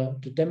of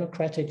the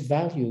democratic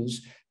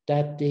values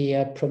that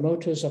the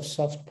promoters of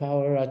soft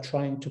power are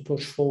trying to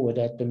push forward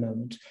at the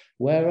moment?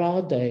 Where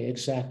are they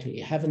exactly?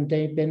 Haven't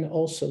they been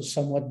also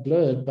somewhat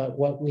blurred by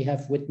what we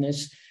have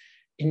witnessed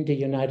in the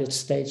United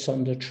States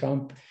under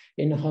Trump,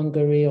 in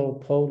Hungary or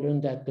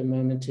Poland at the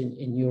moment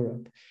in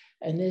Europe?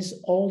 And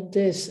is all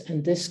this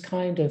and this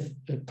kind of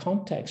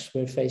context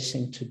we're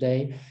facing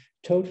today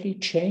totally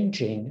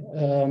changing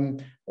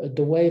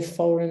the way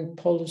foreign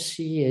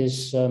policy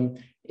is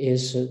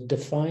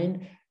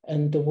defined,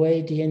 and the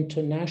way the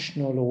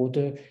international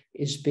order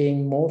is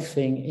being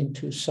morphing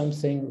into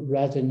something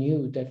rather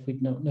new that we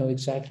don't know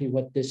exactly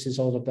what this is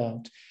all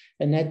about?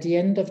 And at the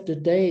end of the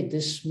day,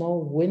 this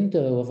small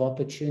window of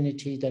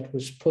opportunity that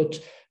was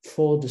put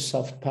for the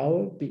soft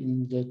power,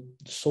 in the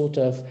sort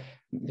of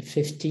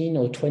 15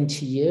 or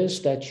 20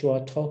 years that you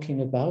are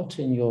talking about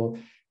in your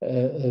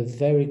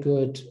very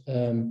good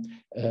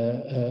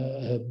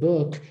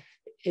book,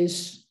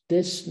 is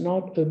this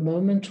not a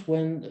moment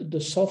when the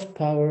soft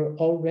power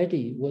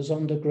already was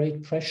under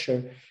great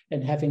pressure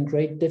and having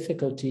great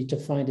difficulty to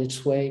find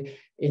its way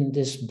in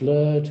this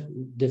blurred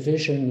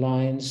division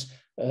lines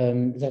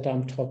that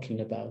I'm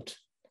talking about?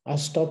 I'll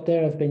stop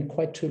there. I've been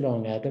quite too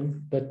long,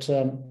 Adam, but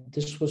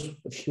this was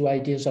a few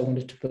ideas I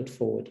wanted to put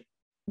forward.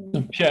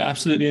 Yeah,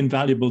 absolutely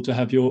invaluable to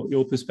have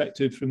your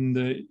perspective from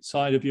the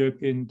side of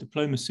European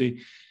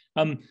diplomacy.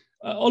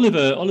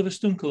 Oliver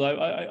Stunkel,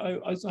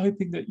 I was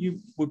hoping that you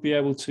would be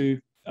able to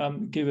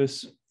give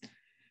us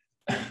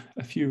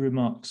a few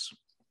remarks.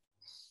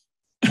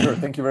 Sure,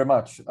 thank you very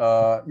much.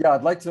 Yeah,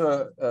 I'd like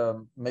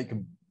to make a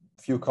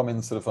few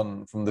comments sort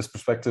of from this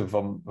perspective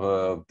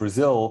of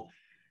Brazil,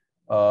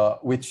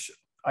 which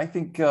I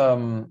think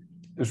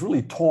is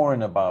really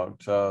torn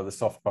about the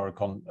soft power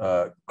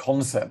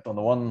concept. On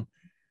the one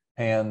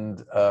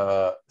hand,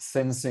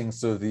 sensing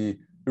sort of the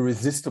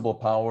irresistible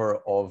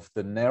power of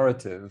the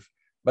narrative,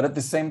 but at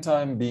the same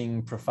time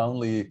being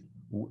profoundly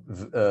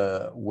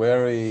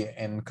wary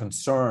and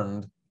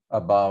concerned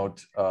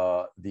about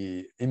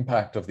the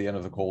impact of the end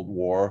of the Cold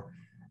War,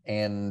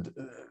 and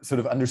sort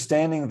of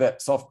understanding that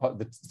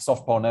the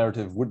soft power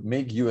narrative would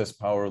make US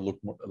power look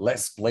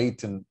less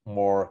blatant,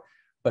 more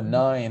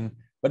benign.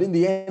 But in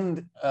the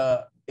end,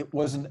 it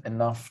wasn't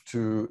enough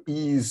to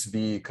ease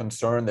the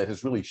concern that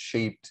has really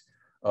shaped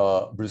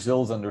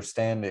Brazil's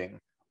understanding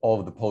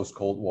of the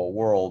post-Cold War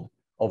world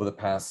over the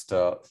past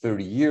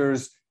 30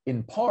 years,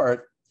 in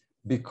part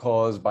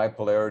because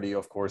bipolarity,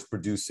 of course,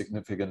 produced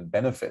significant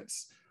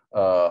benefits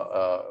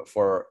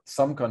for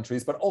some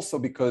countries, but also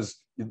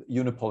because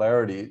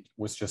unipolarity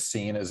was just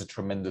seen as a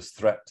tremendous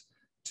threat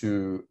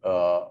to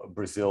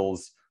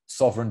Brazil's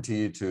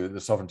sovereignty, to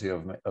the sovereignty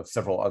of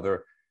several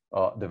other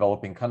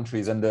developing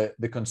countries. And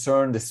the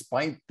concern,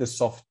 despite the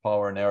soft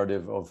power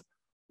narrative of,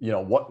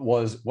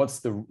 what's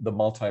the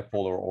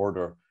multipolar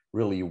order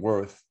really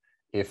worth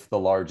if the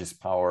largest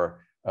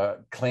power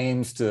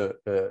claims to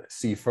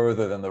see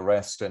further than the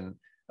rest, and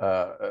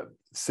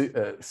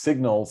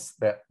signals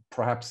that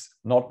perhaps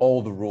not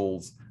all the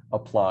rules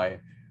apply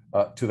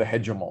to the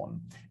hegemon.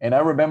 And I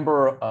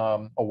remember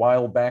a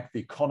while back, The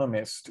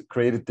Economist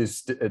created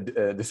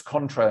this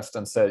contrast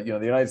and said,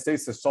 the United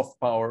States has soft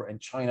power and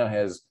China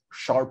has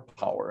sharp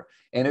power.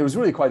 And it was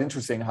really quite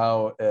interesting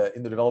how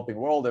in the developing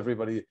world,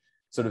 everybody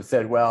sort of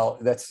said, well,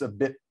 that's a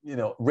bit,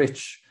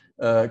 rich,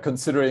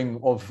 considering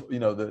of,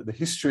 the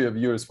history of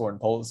US foreign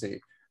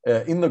policy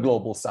in the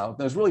global South.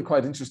 And it was really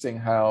quite interesting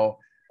how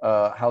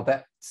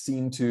that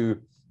seemed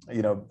to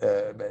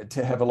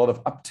have a lot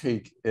of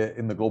uptake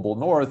in the global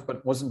North,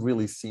 but wasn't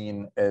really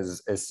seen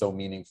as so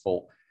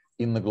meaningful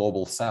in the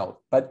global South.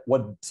 But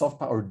what soft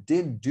power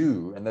did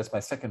do, and that's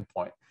my second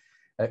point,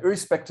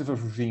 irrespective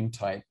of regime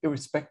type,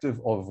 irrespective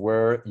of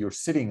where you're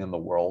sitting in the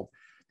world,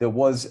 there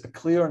was a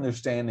clear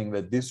understanding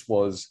that this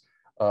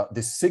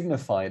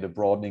signified a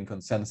broadening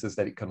consensus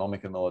that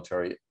economic and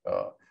military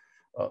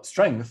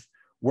strength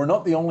were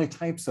not the only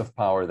types of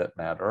power that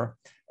matter,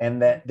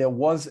 and that there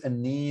was a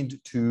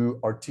need to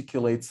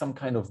articulate some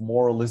kind of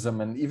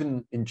moralism. And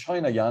even in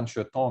China, Yan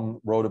Xuetong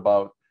wrote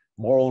about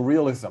moral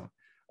realism,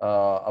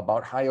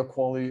 about higher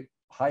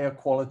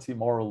quality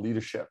moral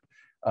leadership.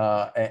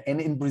 And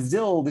in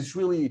Brazil, this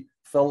really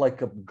felt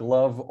like a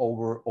glove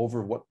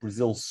over what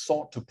Brazil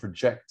sought to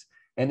project,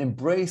 and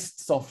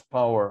embraced soft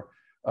power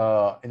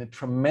in a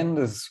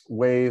tremendous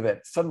way,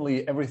 that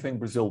suddenly everything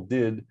Brazil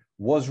did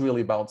was really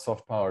about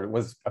soft power. It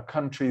was a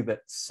country that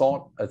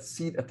sought a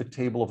seat at the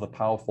table of the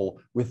powerful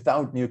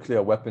without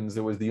nuclear weapons.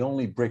 It was the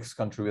only BRICS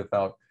country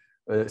without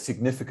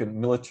significant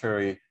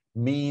military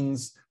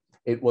means.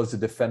 It was a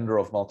defender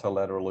of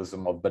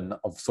multilateralism,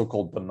 of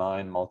so-called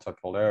benign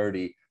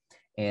multipolarity,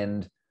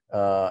 and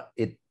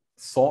it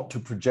sought to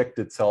project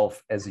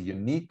itself as a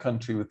unique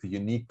country with a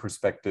unique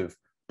perspective,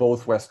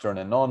 both Western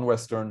and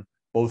non-Western,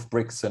 both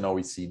BRICS and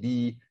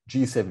OECD,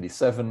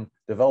 G77,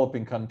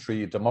 developing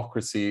country,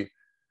 democracy,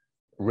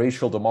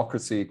 racial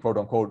democracy, quote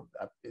unquote,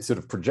 sort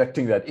of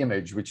projecting that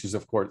image, which is,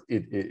 of course,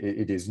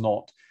 it is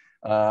not.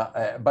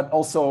 But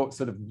also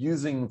sort of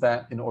using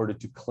that in order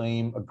to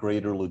claim a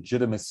greater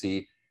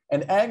legitimacy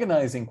and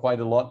agonizing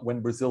quite a lot when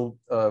Brazil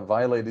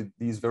violated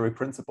these very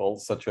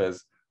principles, such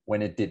as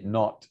when it did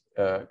not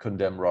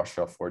condemn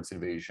Russia for its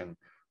invasion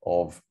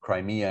of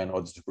Crimea in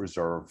order to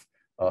preserve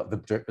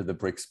the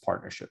BRICS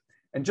partnership.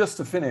 And just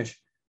to finish,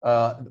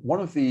 one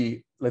of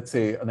the, let's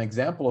say, an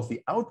example of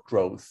the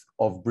outgrowth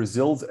of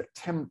Brazil's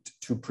attempt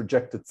to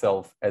project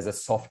itself as a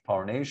soft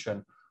power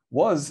nation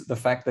was the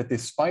fact that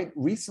despite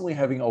recently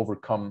having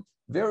overcome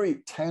very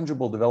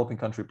tangible developing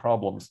country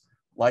problems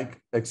like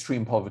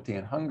extreme poverty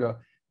and hunger,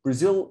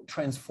 Brazil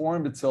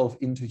transformed itself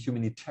into a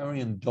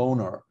humanitarian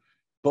donor,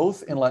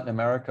 both in Latin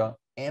America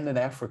and in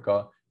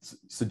Africa,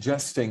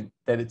 suggesting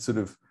that it sort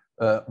of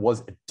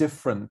was a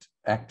different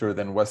actor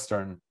than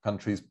Western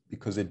countries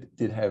because it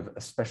did have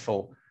a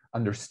special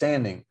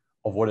understanding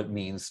of what it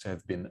means to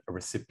have been a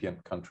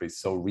recipient country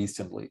so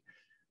recently.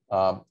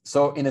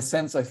 So in a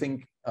sense, I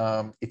think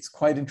it's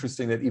quite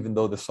interesting that even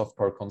though the soft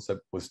power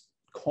concept was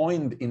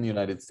coined in the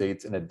United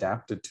States and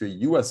adapted to a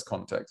US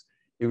context,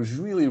 it was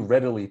really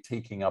readily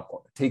taken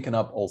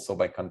up also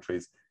by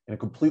countries in a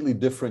completely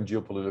different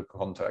geopolitical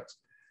context,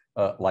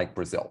 like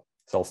Brazil.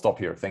 So I'll stop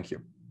here. Thank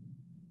you.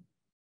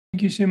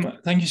 Thank you so much.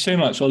 Thank you so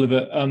much,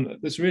 Oliver.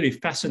 There's a really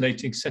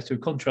fascinating set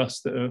of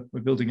contrasts that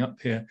we're building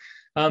up here.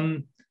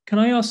 Can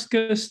I ask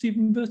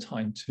Stephen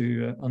Wertheim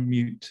to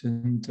unmute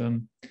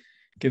and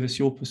give us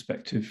your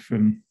perspective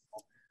from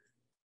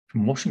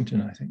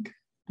Washington, I think.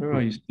 Where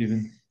are you,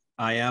 Stephen?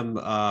 I am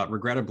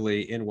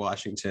regrettably in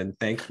Washington.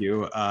 Thank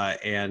you. I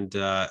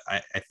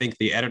think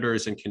the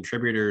editors and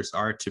contributors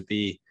are to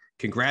be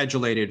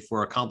congratulated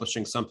for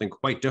accomplishing something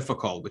quite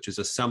difficult, which is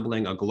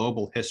assembling a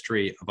global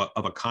history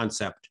of a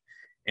concept,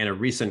 and a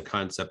recent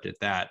concept at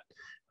that.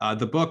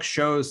 The book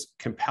shows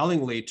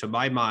compellingly, to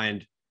my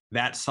mind,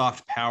 that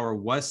soft power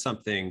was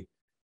something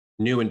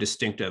new and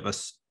distinctive, a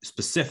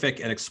specific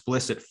and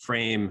explicit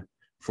frame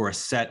for a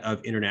set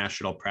of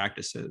international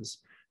practices.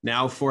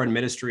 Now foreign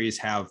ministries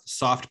have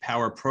soft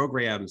power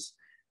programs,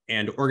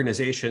 and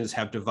organizations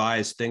have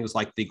devised things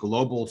like the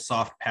Global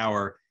Soft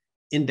Power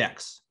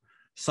Index.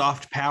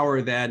 Soft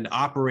power then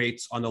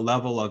operates on the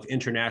level of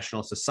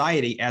international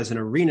society as an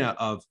arena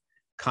of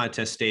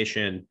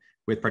contestation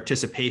with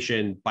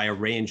participation by a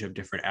range of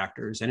different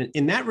actors. And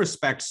in that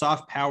respect,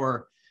 soft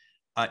power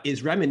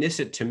is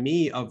reminiscent to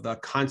me of the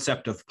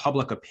concept of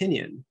public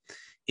opinion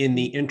in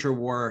the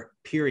interwar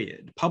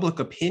period. Public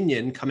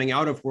opinion coming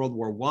out of World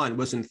War I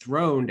was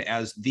enthroned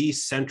as the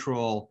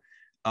central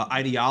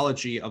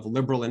ideology of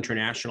liberal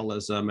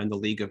internationalism and the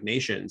League of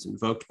Nations,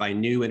 invoked by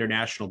new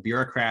international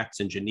bureaucrats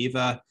in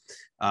Geneva,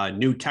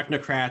 new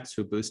technocrats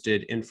who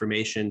boosted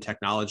information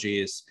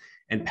technologies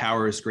and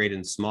powers great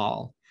and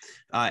small.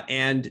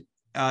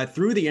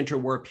 Through the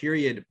interwar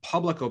period,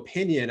 public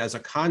opinion as a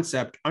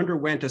concept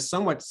underwent a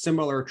somewhat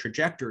similar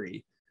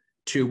trajectory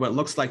to what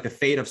looks like the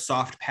fate of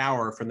soft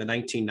power from the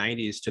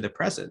 1990s to the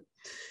present.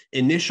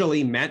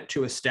 Initially meant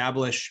to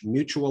establish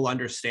mutual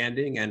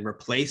understanding and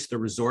replace the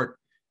resort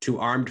to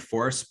armed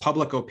force,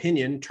 public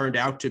opinion turned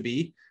out to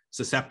be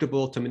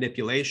susceptible to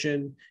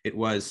manipulation. It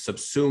was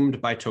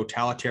subsumed by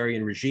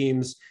totalitarian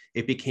regimes.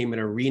 It became an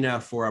arena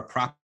for a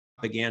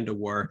propaganda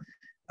war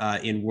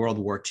in World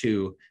War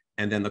II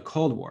and then the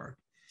Cold War.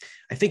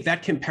 I think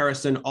that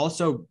comparison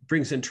also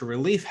brings into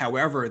relief,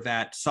 however,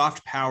 that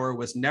soft power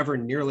was never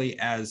nearly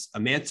as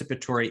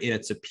emancipatory in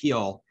its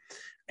appeal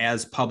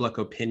as public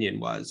opinion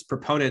was.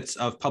 Proponents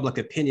of public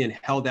opinion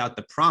held out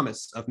the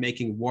promise of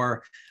making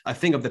war a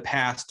thing of the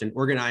past and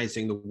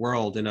organizing the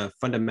world in a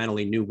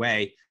fundamentally new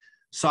way.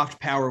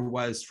 Soft power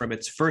was, from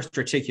its first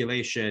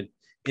articulation,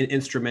 an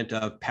instrument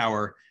of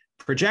power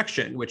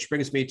projection, which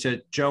brings me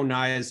to Joe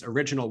Nye's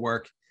original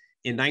work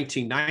in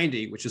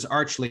 1990, which is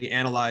archly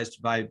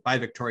analyzed by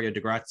Victoria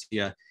de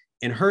Grazia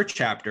in her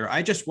chapter.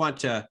 I just want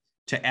to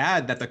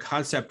add that the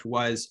concept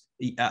was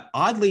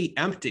oddly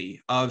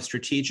empty of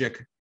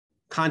strategic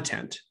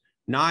content.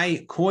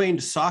 Nye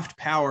coined soft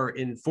power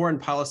in Foreign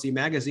Policy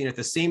magazine at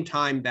the same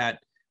time that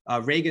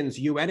Reagan's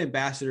UN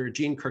ambassador,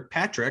 Jeane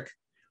Kirkpatrick,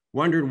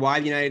 wondered why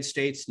the United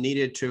States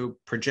needed to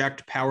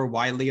project power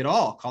widely at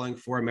all, calling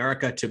for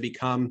America to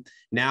become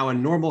now a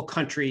normal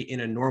country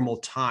in a normal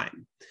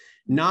time.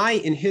 Nye,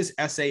 in his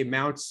essay,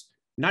 mounts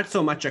not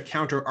so much a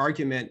counter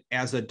argument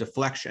as a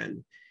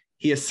deflection.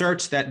 He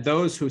asserts that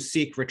those who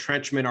seek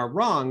retrenchment are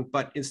wrong,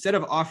 but instead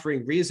of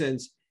offering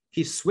reasons,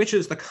 he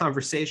switches the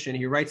conversation.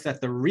 He writes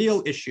that the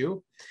real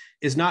issue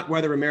is not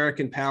whether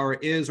American power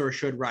is or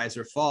should rise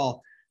or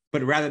fall,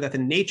 but rather that the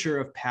nature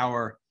of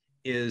power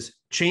is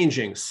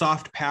changing.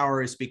 Soft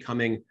power is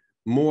becoming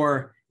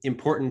more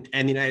important,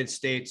 and the United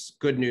States,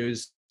 good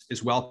news,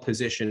 is well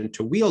positioned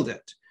to wield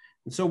it.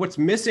 And so what's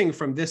missing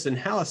from this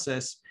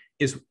analysis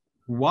is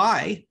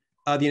why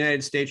the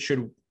United States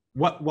should,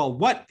 what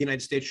the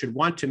United States should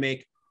want to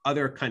make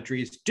other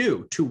countries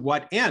do, to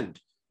what end.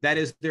 That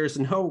is, there's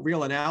no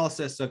real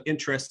analysis of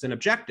interests and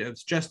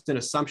objectives, just an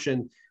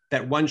assumption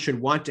that one should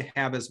want to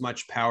have as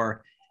much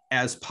power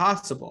as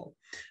possible.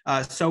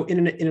 So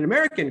in an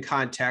American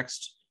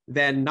context,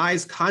 then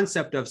Nye's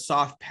concept of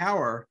soft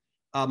power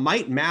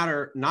might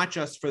matter not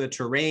just for the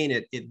terrain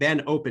it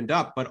then opened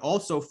up, but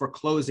also for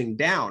closing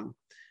down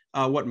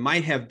what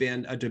might have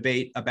been a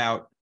debate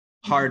about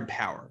hard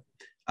power.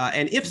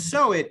 And if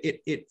so,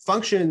 it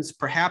functions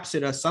perhaps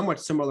in a somewhat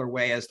similar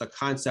way as the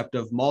concept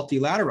of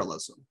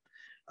multilateralism,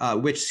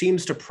 which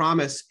seems to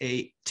promise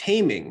a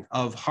taming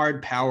of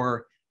hard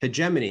power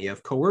hegemony,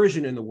 of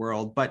coercion in the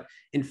world, but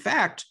in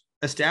fact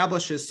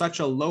establishes such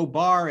a low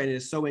bar and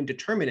is so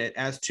indeterminate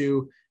as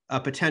to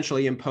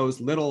potentially impose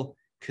little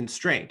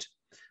constraint.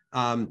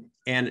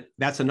 And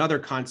that's another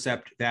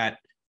concept that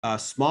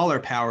smaller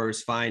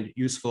powers find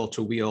useful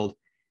to wield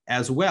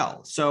as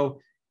well. So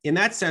in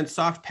that sense,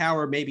 soft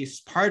power may be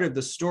part of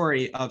the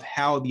story of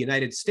how the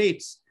United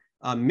States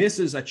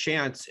misses a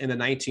chance in the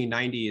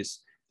 1990s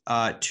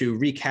to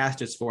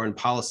recast its foreign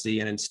policy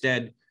and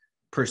instead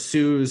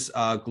pursues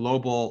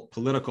global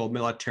political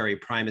military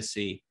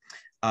primacy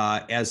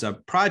as a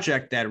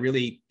project that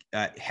really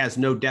has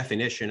no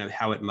definition of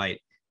how it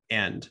might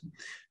end.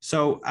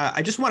 So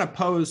I just want to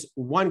pose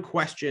one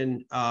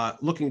question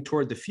looking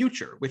toward the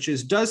future, which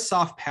is, does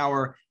soft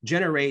power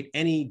generate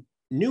any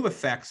new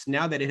effects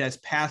now that it has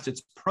passed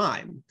its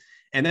prime,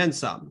 and then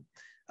some,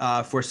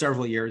 for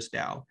several years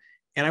now?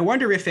 And I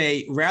wonder if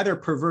a rather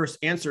perverse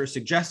answer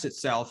suggests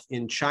itself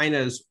in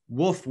China's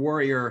wolf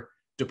warrior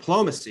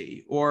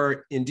diplomacy,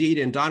 or indeed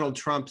in Donald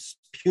Trump's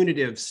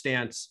punitive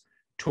stance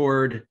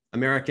toward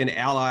American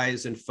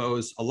allies and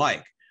foes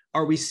alike.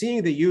 Are we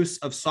seeing the use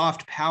of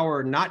soft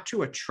power not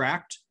to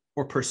attract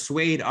or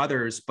persuade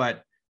others,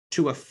 but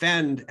to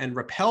offend and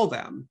repel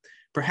them,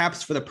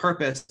 perhaps for the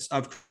purpose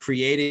of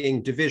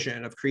creating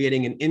division, of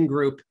creating an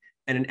in-group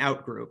and an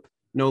out-group,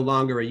 no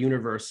longer a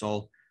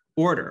universal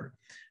order?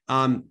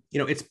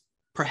 It's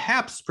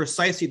perhaps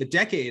precisely the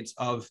decades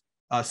of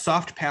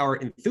soft power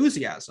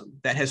enthusiasm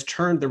that has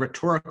turned the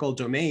rhetorical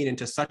domain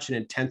into such an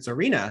intense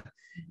arena,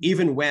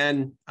 even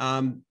when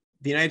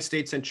the United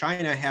States and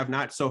China have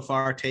not so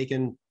far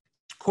taken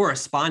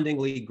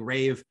correspondingly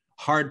grave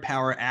hard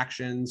power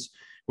actions,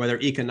 whether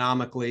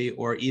economically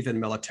or even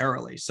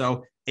militarily.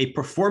 So a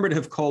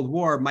performative Cold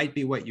War might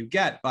be what you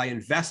get by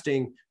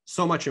investing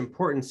so much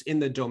importance in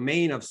the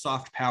domain of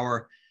soft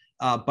power,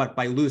 but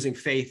by losing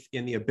faith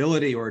in the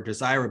ability or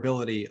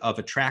desirability of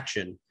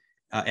attraction,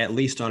 at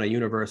least on a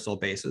universal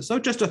basis. So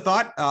just a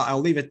thought,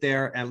 I'll leave it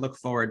there and look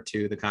forward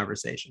to the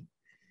conversation.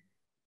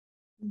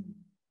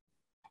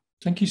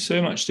 Thank you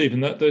so much, Stephen.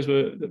 Those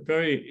were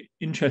very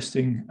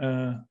interesting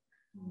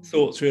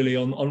thoughts, really,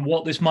 on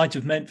what this might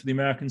have meant for the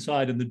American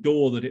side and the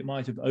door that it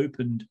might have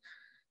opened.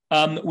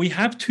 We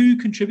have two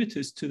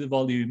contributors to the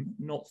volume,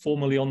 not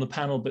formally on the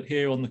panel, but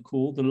here on the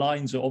call. The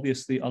lines are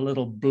obviously a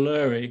little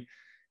blurry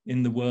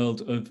in the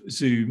world of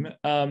Zoom.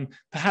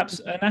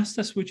 Perhaps,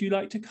 Anastas, would you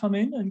like to come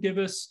in and give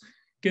us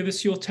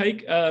your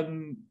take?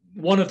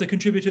 One of the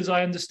contributors,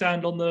 I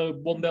understand, on the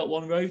One Belt,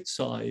 One Road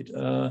side.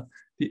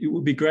 It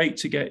would be great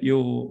to get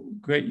your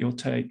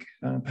take,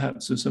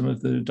 perhaps, of some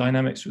of the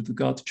dynamics with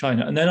regard to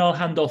China. And then I'll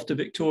hand off to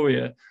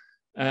Victoria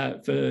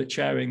for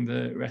chairing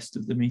the rest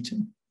of the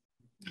meeting.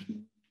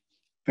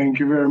 Thank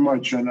you very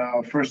much. And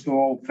first of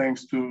all,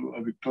 thanks to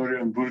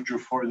Victoria and Burcu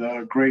for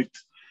the great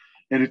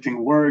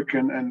editing work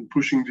and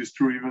pushing this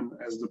through even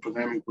as the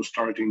pandemic was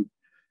starting.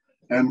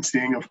 And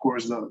seeing, of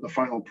course, the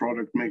final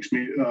product makes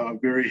me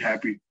very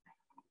happy.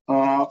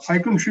 I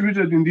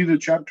contributed indeed a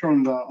chapter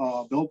on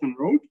the Belt and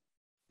Road.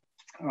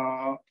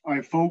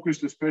 I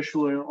focused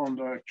especially on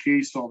the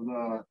case of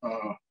the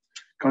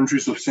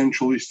countries of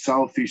Central East,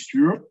 Southeast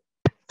Europe.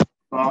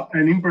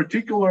 And in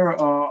particular,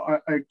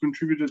 I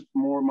contributed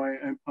more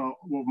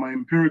my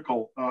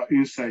empirical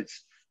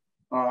insights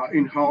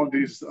in how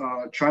these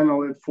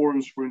China-led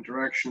forums for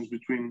interactions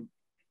between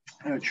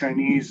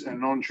Chinese and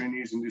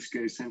non-Chinese, in this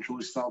case, Central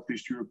East,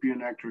 Southeast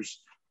European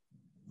actors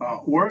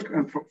work.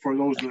 And for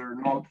those that are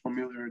not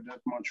familiar that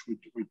much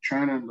with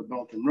China and the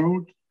Belt and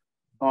Road,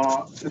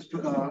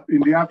 in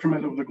the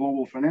aftermath of the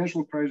global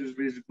financial crisis,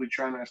 basically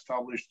China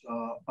established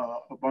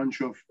a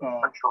bunch of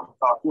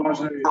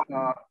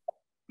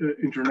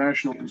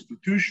international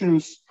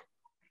institutions,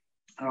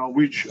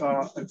 which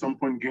at some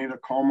point gained a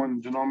common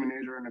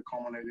denominator and a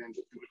common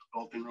identity with the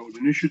Belt and Road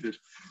Initiative.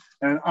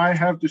 And I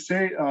have to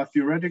say,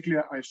 theoretically,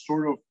 I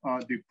sort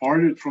of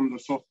departed from the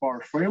soft power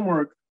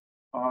framework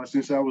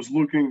since I was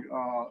looking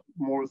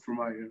more through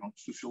my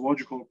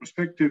sociological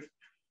perspective.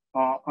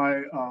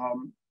 I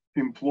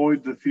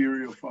employed the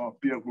theory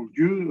of Pierre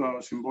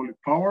Bourdieu, symbolic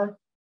power,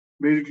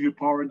 basically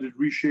power that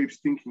reshapes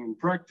thinking and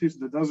practice,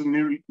 that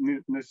doesn't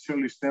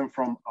necessarily stem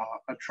from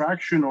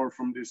attraction or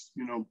from this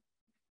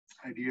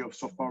idea of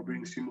soft power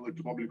being similar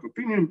to public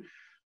opinion,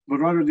 but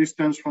rather this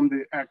stems from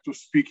the act of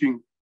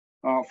speaking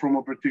from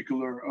a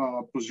particular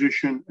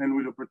position and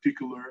with a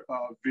particular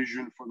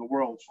vision for the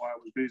world. So I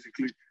was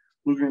basically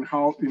looking at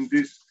how in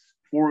these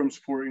forums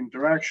for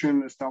interaction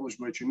established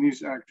by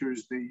Chinese actors,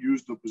 they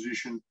use the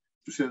position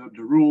to set up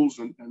the rules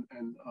and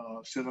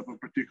set up a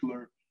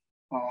particular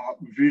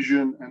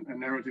vision and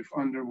narrative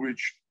under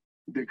which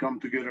they come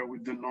together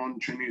with the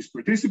non-Chinese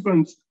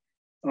participants.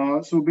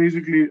 So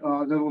basically,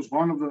 that was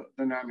one of the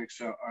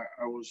dynamics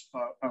I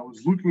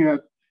was looking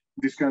at,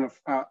 this kind of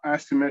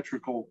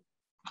asymmetrical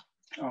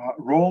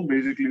role.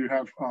 Basically, you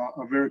have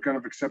a very kind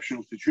of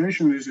exceptional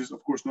situation. This is, of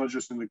course, not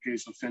just in the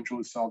case of Central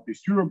and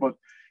Southeast Europe, but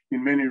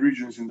in many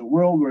regions in the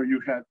world where you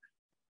had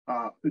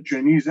the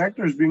Chinese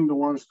actors being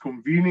the ones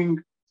convening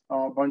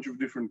a bunch of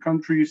different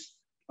countries,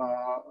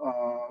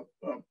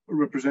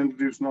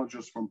 representatives not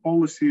just from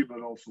policy,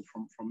 but also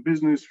from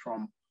business, from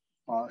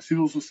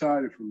civil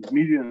society, from the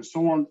media, and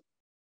so on.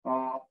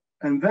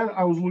 And then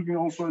I was looking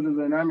also at the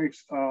dynamics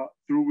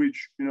through which,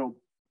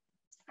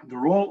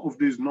 the role of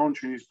these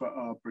non-Chinese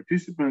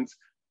participants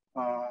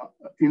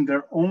in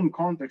their own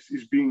context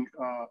is being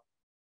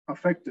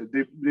affected.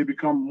 They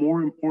become more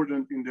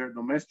important in their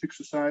domestic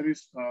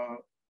societies,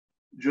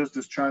 just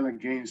as China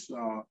gains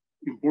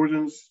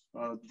importance,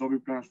 the topic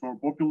becomes more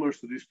popular.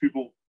 So these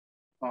people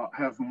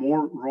have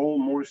more role,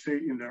 more say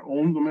in their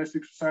own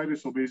domestic society.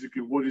 So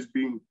basically what is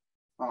being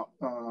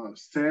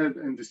said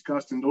and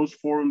discussed in those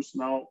forums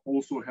now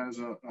also has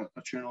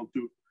a channel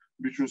to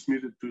be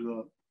transmitted to the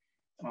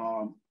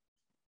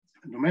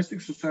domestic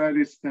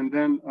societies. And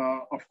then,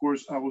 of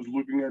course, I was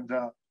looking at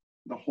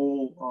the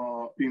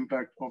whole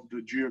impact of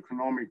the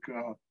geoeconomic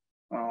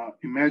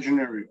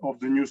imaginary of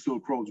the new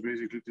Silk Roads,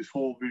 basically this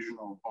whole vision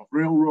of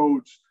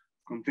railroads,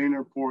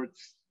 container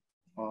ports,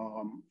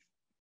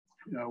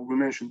 we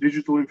mentioned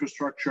digital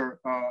infrastructure,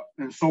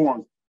 and so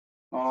on.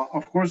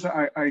 Of course,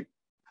 I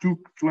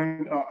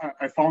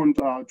found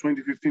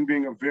 2015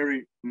 being a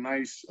very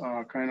nice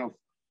kind of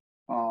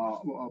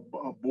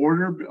a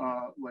border,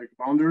 like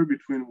boundary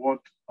between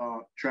what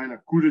China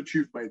could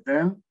achieve by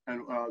then and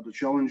the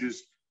challenges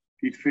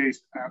it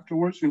faced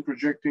afterwards in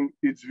projecting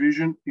its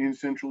vision in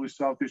Central and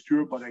Southeast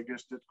Europe, but I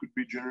guess that could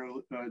be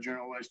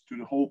generalized to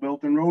the whole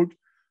Belt and Road.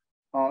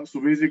 So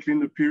basically in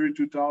the period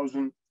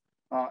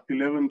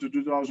 2011 to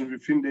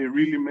 2015, they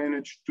really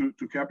managed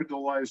to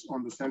capitalize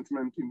on the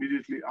sentiment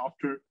immediately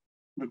after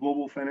the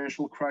global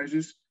financial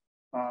crisis.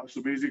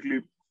 So basically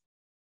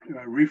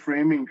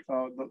reframing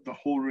the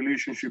whole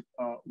relationship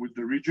with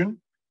the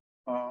region.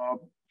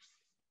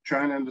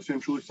 China and the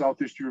Central and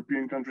Southeast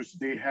European countries,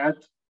 they had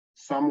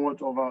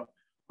somewhat of a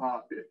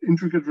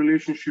intricate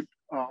relationship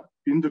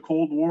in the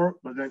Cold War,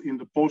 but then in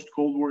the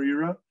post-Cold War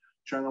era,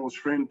 China was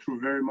framed through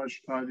very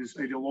much this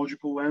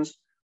ideological lens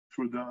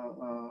through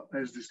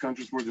as these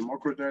countries were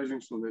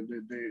democratizing. So that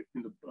they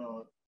in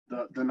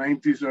the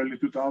 90s, early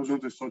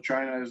 2000s, they saw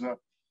China as a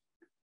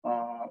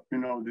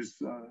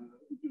this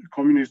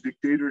communist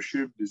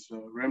dictatorship, this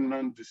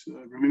remnant, this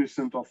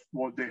reminiscent of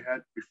what they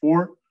had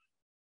before.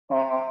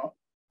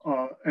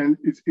 And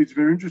it's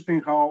very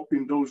interesting how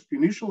in those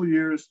initial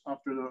years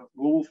after the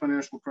global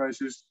financial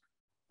crisis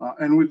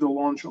and with the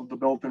launch of the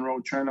Belt and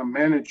Road, China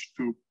managed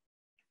to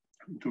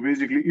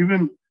basically,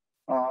 even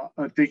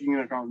taking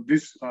into account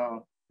this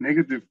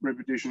negative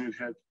reputation it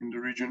had in the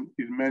region,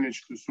 it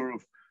managed to sort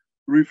of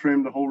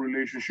reframe the whole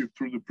relationship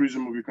through the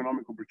prism of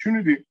economic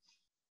opportunity.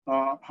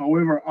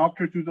 However,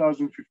 after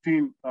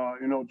 2015,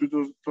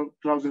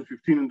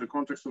 2015 in the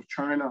context of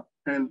China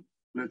and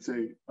let's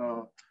say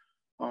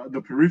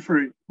the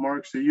periphery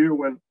marks a year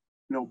when,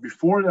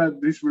 before that,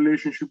 this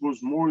relationship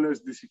was more or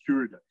less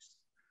desecuritized.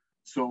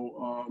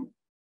 So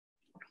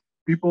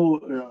people,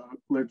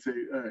 let's say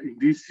in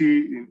DC,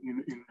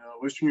 in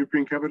Western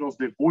European capitals,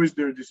 they voiced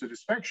their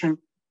dissatisfaction,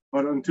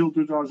 but until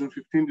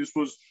 2015, this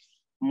was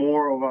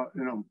more of a,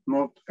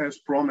 not as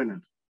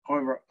prominent.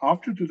 However,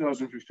 after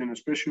 2015,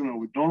 especially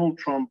with Donald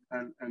Trump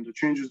and the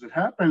changes that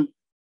happened,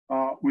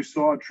 we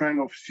saw a trend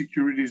of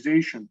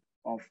securitization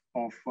of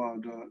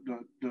the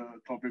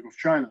topic of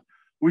China,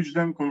 which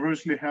then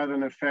conversely had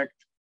an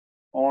effect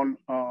on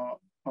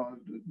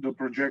the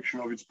projection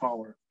of its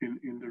power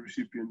in the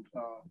recipient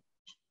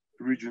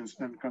regions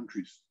and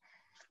countries.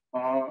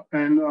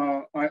 And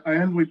I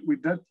end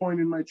with that point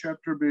in my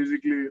chapter,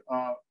 basically,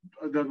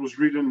 that was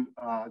written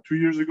 2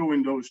 years ago.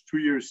 In those 2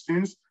 years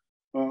since,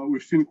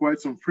 we've seen quite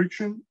some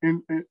friction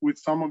with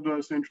some of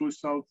the Central and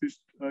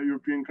Southeast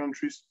European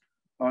countries.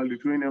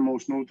 Lithuania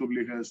most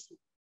notably has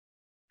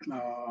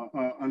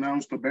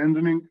announced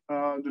abandoning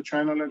the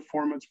China-led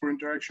formats for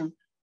interaction.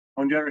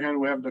 On the other hand,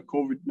 we have the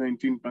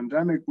COVID-19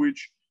 pandemic,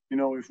 which,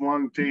 if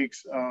one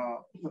takes,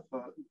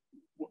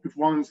 if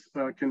one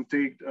can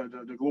take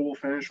the global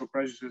financial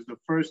crisis as the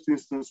first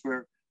instance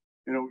where,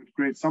 it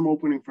creates some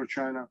opening for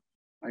China,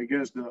 I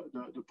guess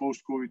the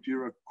post-COVID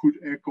era could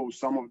echo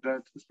some of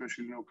that,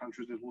 especially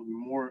countries that will be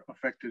more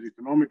affected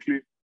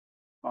economically.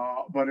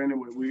 But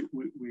anyway, we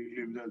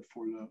leave that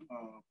for the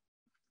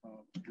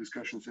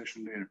discussion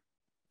session later.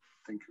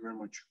 Thank you very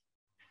much.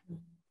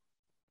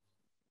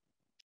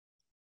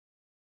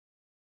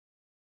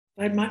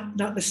 I'm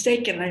not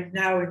mistaken, I'm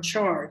now in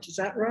charge. Is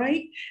that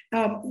right?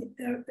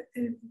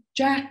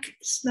 Jack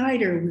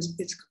Snyder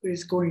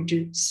is going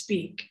to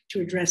speak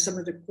to address some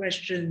of the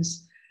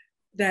questions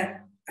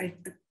that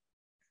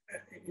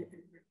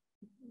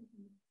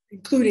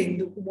including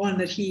the one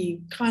that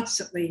he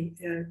constantly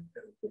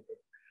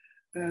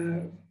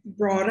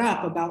brought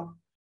up about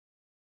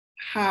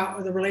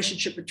how the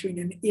relationship between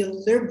an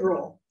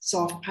illiberal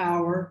soft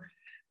power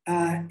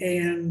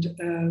and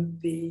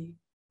the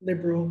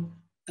liberal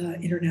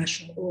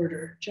international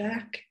order.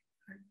 Jack?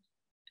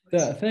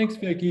 Yeah, thanks,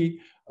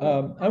 Vicki.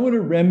 I want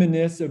to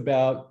reminisce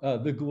about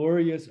the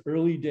glorious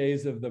early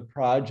days of the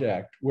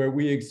project, where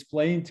we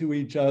explained to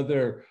each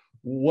other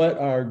what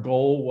our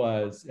goal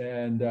was.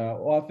 And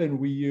often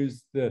we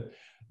use the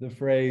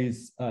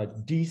phrase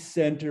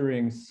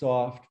decentering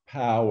soft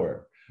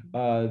power.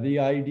 The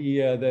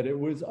idea that it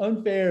was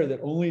unfair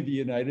that only the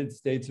United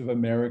States of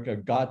America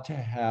got to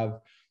have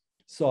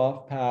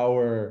soft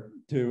power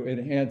to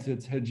enhance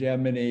its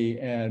hegemony,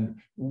 and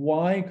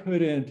why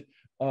couldn't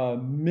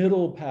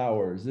middle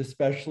powers,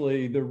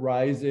 especially the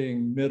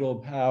rising middle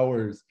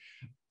powers,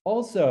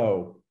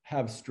 also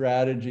have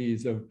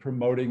strategies of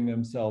promoting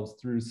themselves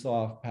through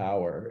soft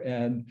power.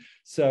 And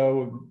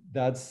so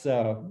that's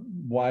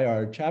why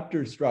our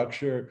chapter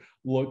structure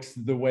looks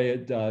the way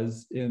it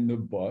does in the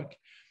book.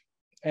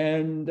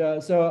 And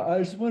so I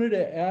just wanted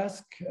to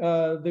ask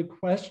the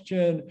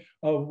question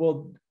of,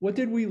 well, what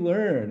did we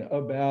learn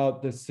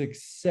about the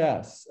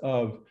success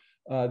of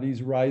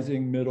these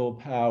rising middle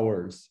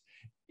powers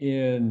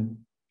in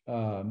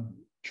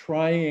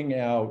trying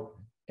out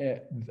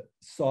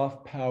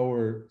soft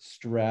power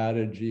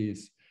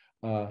strategies?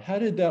 How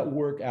did that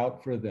work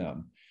out for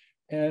them?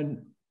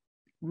 And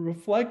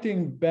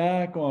reflecting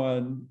back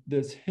on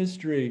this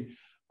history,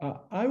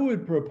 I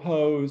would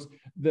propose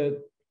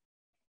that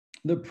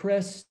the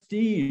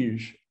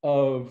prestige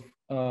of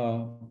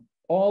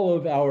all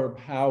of our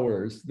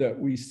powers that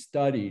we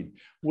studied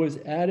was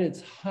at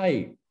its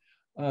height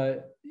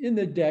in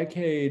the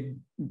decade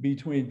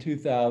between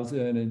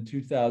 2000 and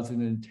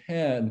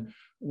 2010,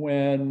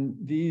 when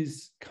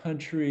these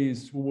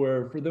countries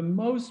were, for the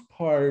most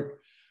part,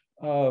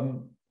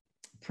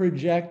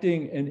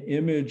 projecting an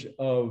image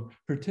of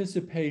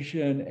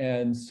participation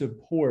and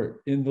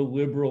support in the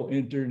liberal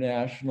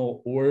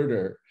international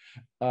order,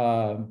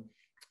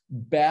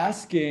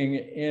 basking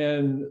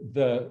in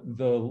the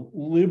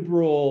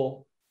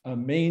liberal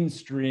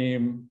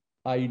mainstream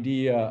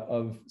idea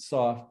of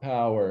soft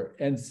power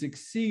and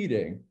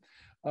succeeding.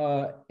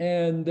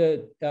 And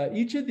that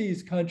each of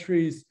these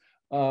countries'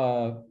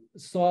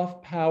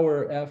 soft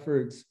power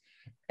efforts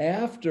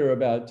after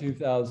about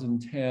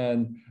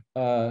 2010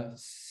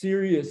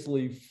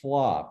 seriously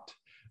flopped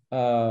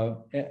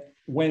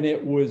when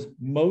it was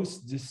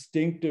most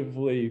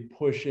distinctively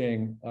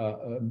pushing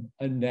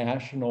a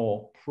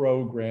national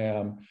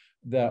program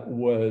that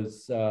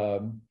was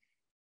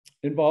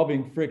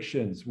involving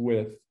frictions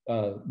with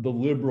the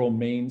liberal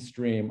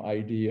mainstream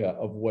idea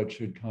of what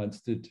should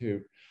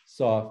constitute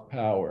soft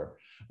power.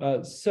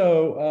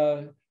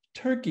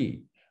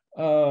 Turkey,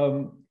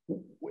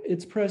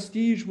 its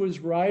prestige was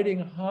riding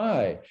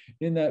high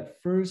in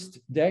that first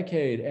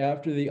decade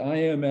after the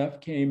IMF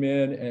came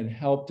in and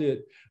helped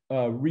it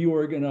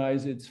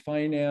reorganize its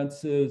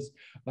finances.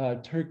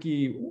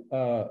 Turkey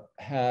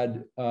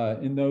had,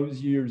 in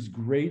those years,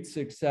 great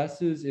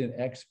successes in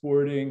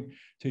exporting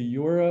to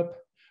Europe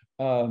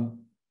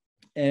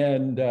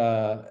and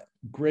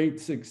great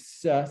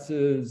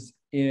successes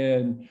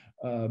in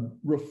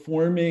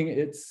reforming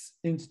its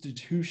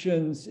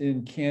institutions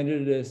in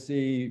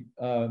candidacy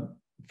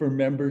for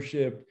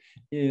membership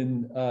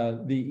in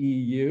the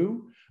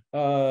EU.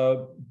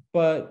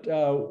 But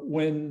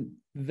when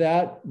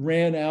that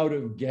ran out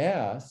of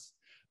gas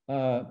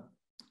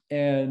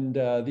and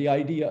the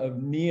idea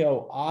of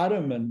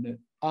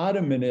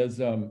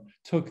neo-Ottomanism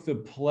took the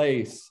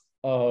place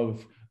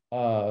of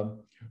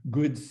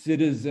good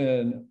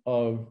citizen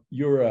of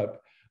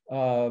Europe,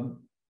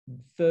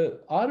 the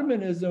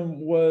Ottomanism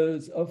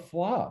was a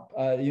flop.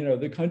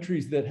 The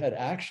countries that had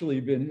actually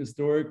been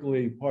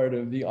historically part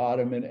of the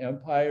Ottoman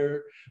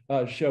Empire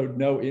showed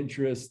no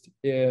interest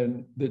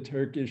in the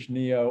Turkish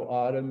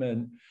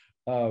neo-Ottoman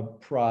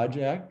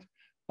project.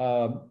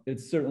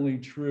 It's certainly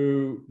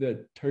true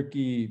that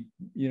Turkey,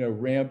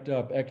 ramped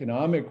up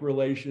economic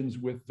relations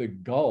with the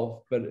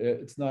Gulf, but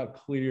it's not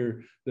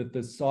clear that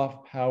the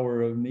soft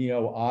power of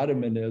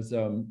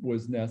neo-Ottomanism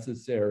was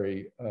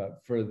necessary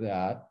for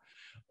that.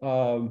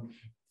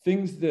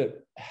 Things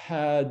that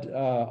had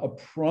a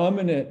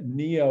prominent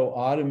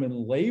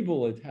neo-Ottoman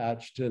label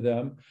attached to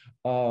them,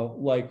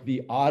 like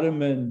the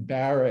Ottoman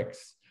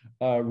barracks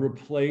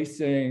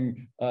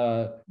replacing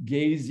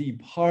Gezi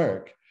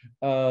Park,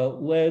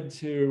 led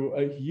to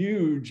a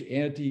huge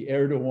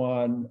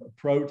anti-Erdogan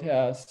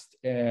protest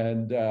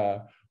and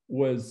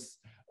was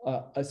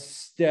a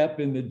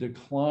step in the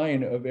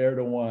decline of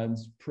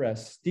Erdogan's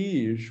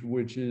prestige,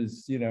 which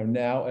is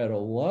now at a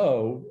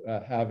low,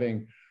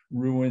 having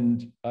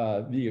ruined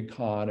the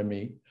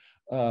economy.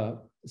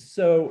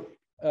 So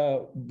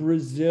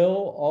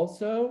Brazil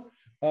also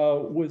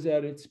was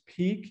at its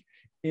peak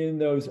in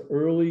those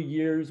early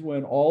years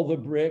when all the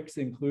BRICS,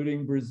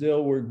 including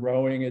Brazil, were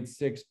growing at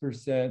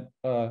 6%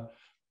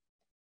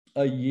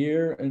 a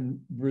year.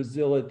 And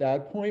Brazil at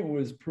that point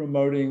was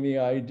promoting the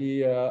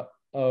idea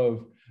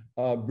of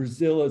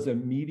Brazil as a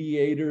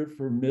mediator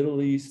for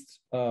Middle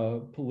East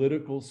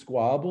political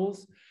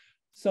squabbles,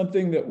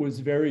 something that was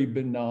very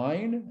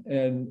benign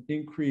and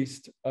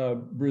increased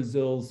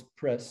Brazil's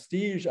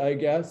prestige, I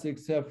guess,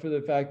 except for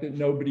the fact that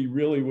nobody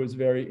really was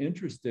very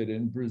interested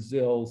in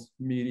Brazil's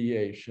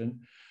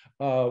mediation.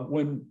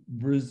 When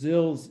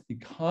Brazil's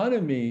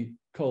economy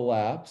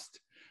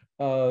collapsed,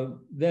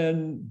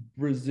 then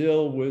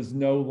Brazil was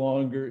no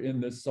longer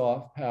in the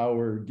soft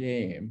power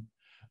game.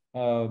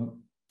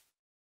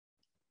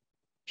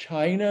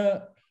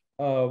 China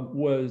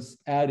was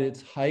at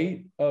its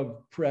height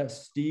of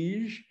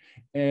prestige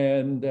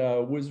and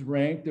was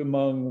ranked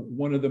among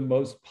one of the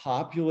most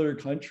popular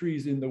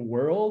countries in the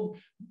world,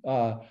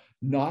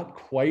 not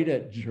quite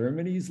at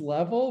Germany's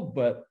level,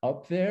 but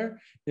up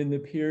there in the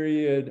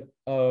period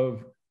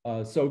of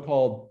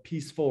so-called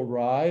peaceful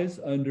rise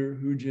under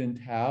Hu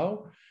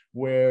Jintao,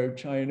 where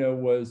China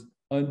was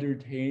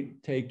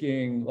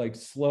undertaking like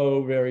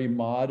slow, very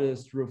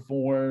modest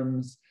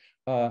reforms,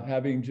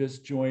 having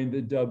just joined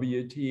the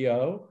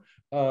WTO.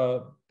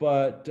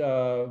 But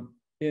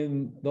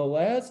in the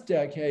last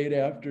decade,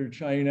 after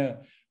China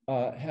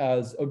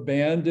has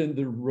abandoned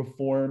the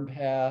reform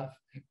path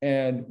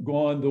and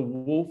gone the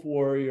wolf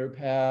warrior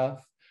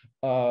path,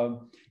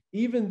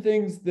 even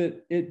things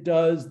that it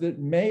does that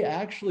may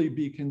actually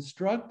be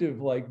constructive,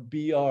 like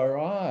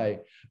BRI,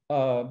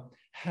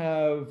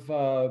 have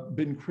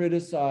been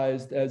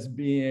criticized as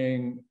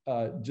being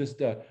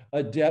just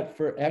a debt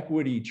for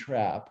equity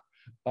trap,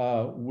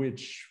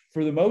 which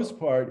for the most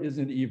part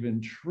isn't even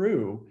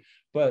true.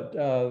 But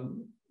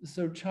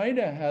so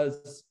China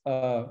has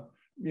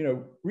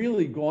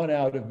really gone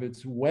out of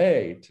its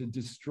way to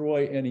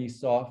destroy any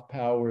soft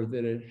power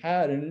that it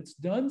had. And it's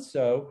done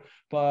so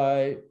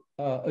by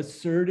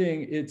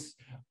asserting its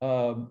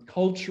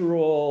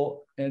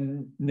cultural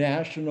and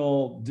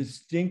national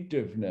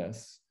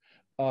distinctiveness,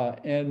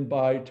 and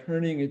by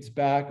turning its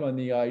back on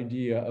the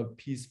idea of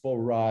peaceful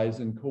rise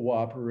and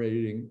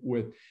cooperating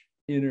with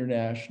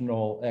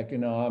international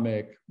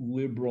economic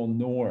liberal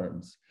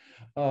norms.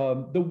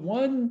 The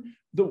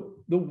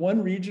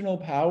one regional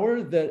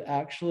power that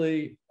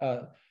actually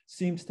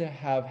seems to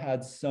have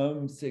had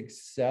some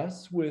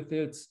success with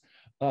its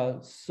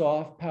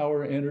soft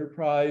power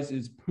enterprise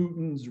is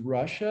Putin's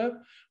Russia,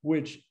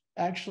 which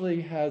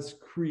actually has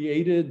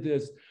created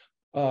this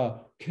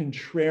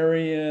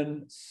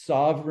contrarian,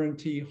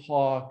 sovereignty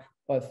hawk,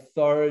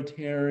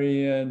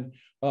 authoritarian,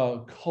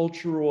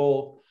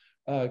 cultural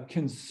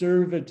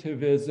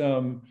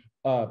conservatism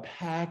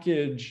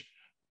package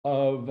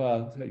of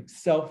like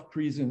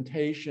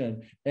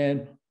self-presentation,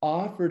 and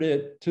offered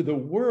it to the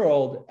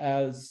world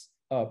as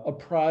a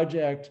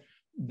project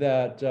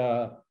that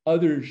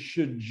others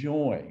should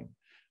join.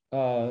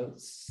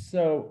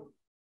 So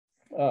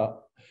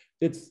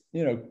it's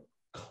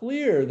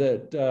clear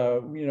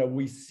that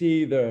we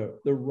see the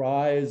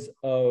rise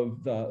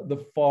of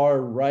the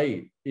far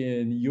right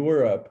in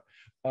Europe,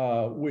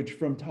 which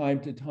from time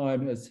to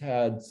time has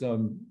had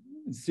some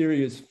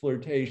serious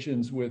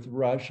flirtations with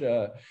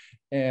Russia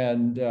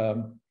and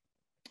the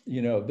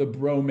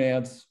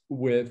bromance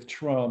with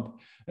Trump.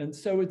 And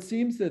so it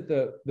seems that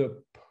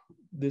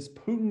this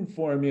Putin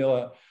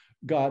formula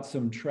got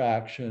some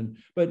traction.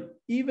 But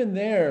even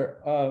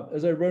there,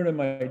 as I wrote in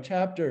my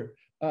chapter,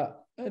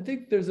 I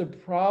think there's a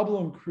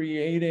problem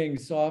creating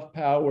soft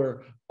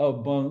power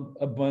among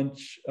a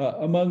bunch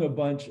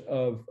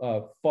of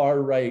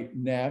far-right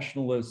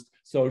nationalist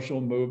social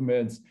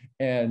movements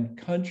and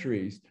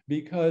countries,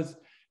 because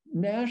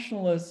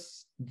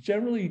nationalists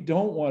generally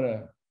don't want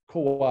to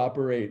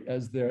cooperate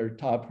as their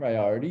top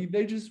priority.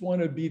 They just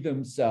want to be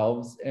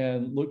themselves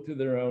and look to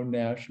their own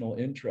national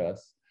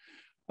interests.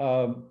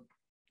 A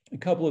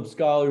couple of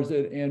scholars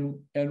at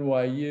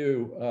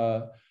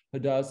NYU,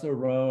 Hadassah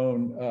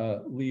Rohn,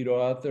 lead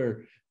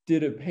author,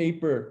 did a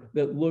paper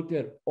that looked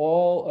at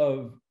all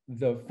of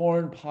the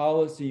foreign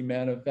policy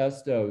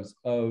manifestos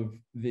of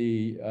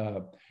the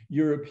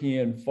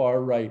European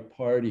far-right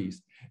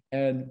parties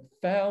and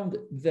found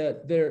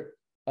that their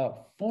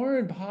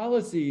foreign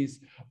policies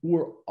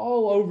were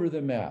all over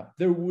the map.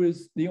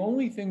 The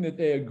only thing that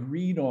they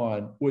agreed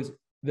on was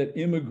that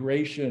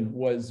immigration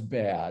was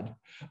bad.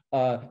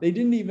 They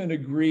didn't even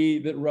agree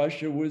that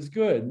Russia was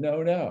good.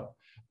 No.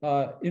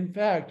 In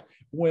fact,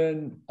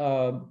 when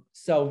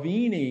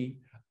Salvini,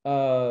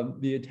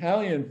 the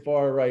Italian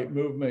far-right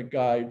movement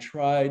guy,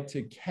 tried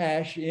to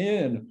cash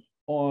in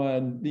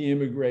on the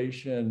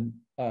immigration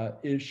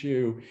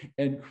issue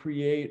and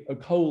create a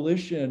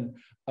coalition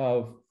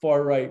of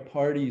far-right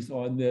parties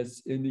on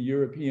this in the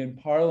European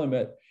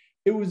Parliament,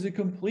 it was a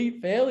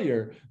complete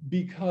failure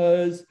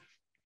because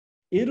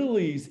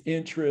Italy's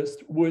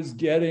interest was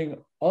getting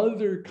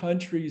other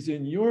countries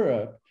in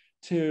Europe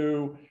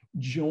to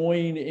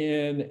join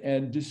in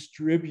and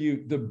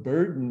distribute the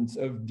burdens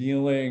of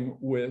dealing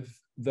with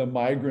the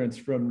migrants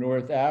from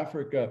North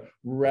Africa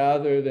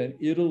rather than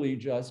Italy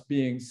just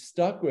being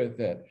stuck with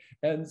it.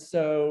 And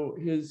so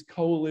his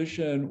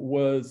coalition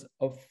was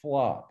a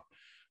flop.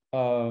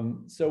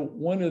 So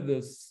one of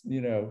the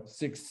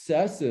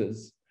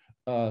successes,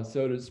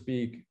 so to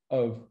speak,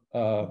 of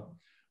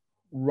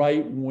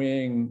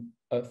right-wing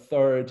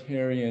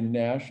authoritarian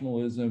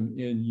nationalism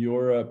in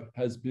Europe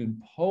has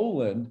been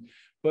Poland.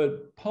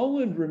 But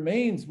Poland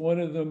remains one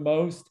of the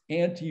most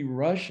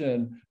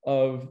anti-Russian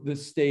of the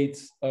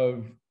states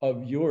of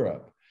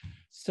Europe.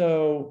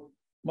 So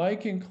my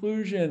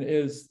conclusion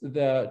is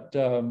that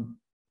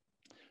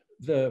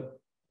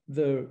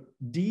the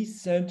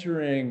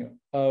decentering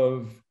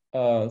of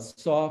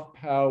soft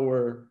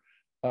power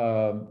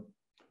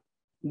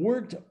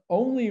worked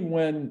only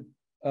when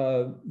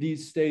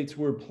these states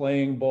were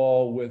playing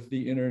ball with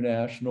the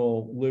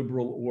international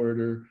liberal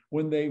order.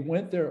 When they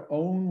went their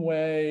own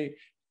way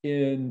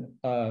in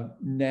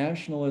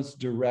nationalist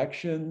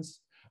directions,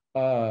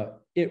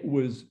 it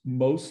was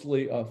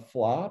mostly a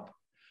flop.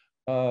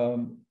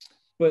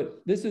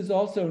 But this is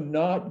also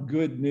not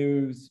good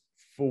news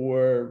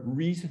for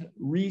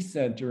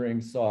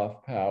recentering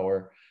soft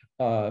power.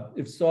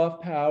 If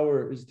soft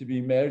power is to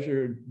be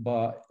measured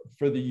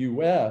for the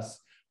US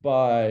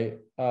by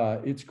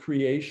its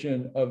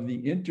creation of the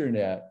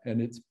internet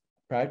and its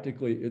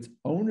practically its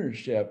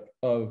ownership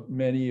of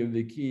many of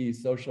the key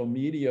social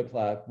media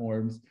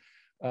platforms,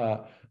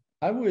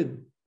 I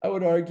would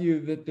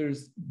argue that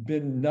there's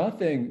been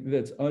nothing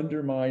that's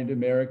undermined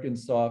American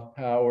soft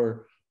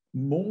power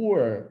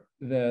more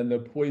than the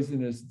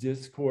poisonous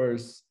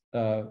discourse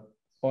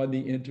on the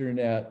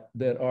internet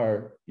that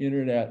our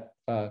internet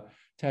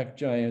tech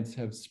giants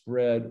have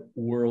spread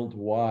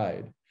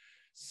worldwide.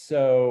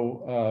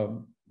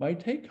 So my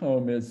take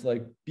home is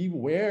like,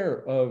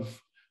 beware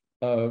of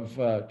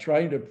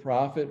trying to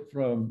profit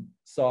from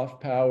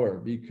soft power,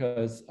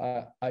 because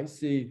I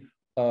see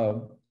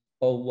a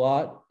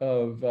lot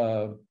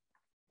of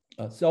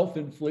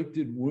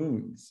self-inflicted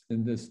wounds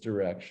in this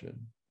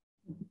direction.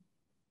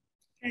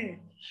 Okay,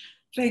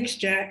 thanks,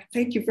 Jack.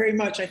 Thank you very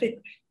much. I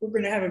think we're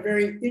going to have a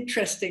very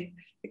interesting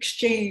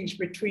exchange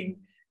between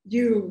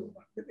you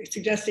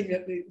suggesting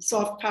that the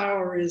soft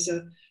power is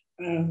a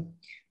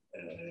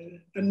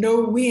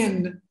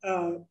no-win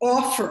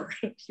offer,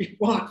 if you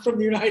want, from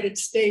the United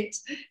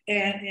States,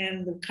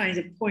 and the kinds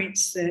of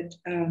points that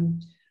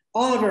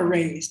Oliver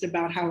raised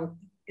about how,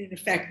 in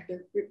effect,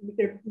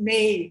 there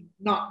may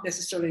not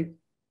necessarily,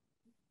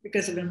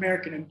 because of an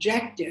American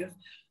objective,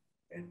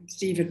 and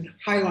Stephen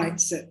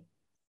highlights that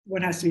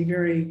one has to be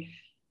very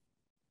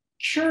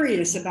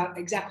curious about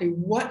exactly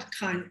what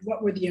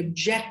were the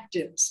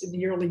objectives in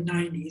the early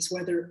 90s,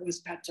 whether it was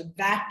perhaps a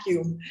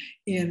vacuum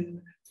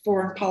in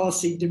foreign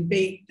policy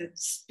debate that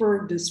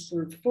spurred this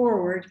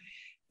forward.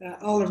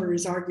 Oliver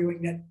is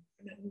arguing that,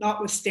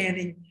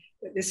 notwithstanding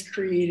that this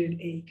created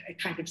a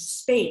kind of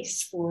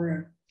space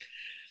for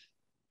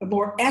a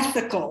more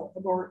ethical,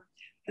 a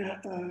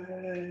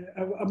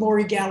more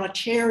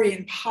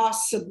egalitarian,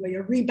 possibly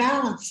a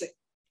rebalancing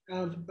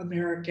of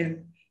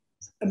American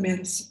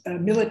immense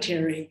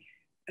military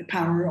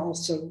power,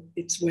 also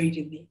its weight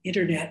in the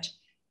internet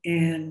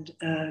and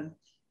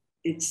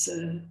its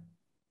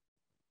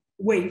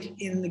weight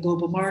in the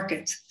global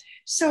markets.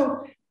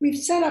 So we've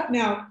set up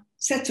now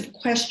sets of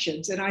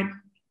questions, and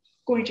I'm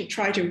going to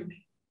try to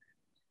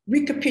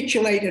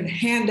recapitulate and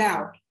hand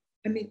out.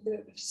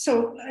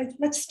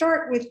 Let's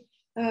start with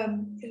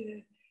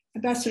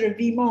Ambassador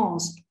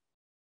Vimon's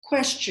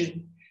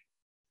question,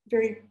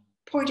 very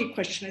pointed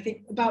question, I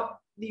think, about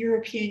the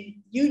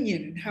European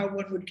Union and how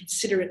one would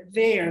consider it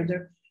there.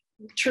 The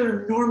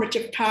term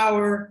normative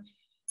power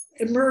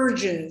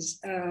emerges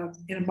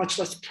in a much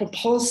less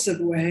propulsive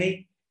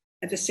way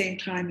at the same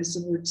time as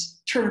the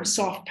term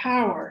soft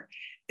power.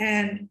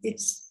 And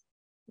it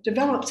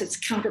develops, it's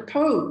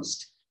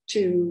counterposed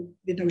to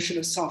the notion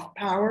of soft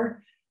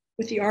power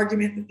with the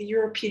argument that the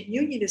European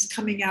Union is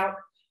coming out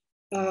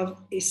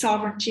of a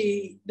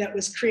sovereignty that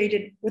was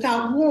created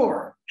without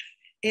war.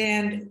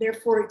 And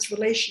therefore its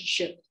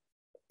relationship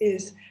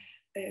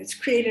it's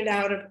created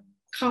out of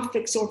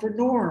conflicts over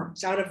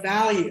norms, out of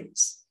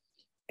values.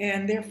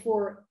 And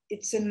therefore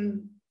it's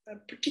in a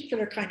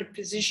particular kind of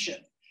position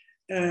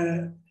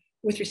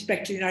with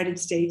respect to the United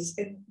States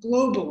and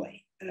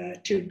globally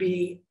to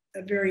be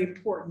a very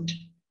important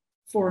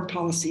foreign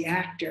policy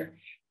actor.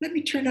 Let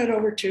me turn that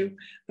over to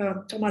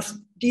Tomas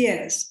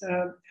Diaz,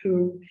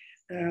 who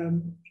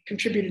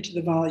contributed to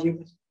the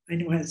volume, I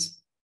know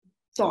has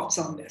thoughts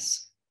on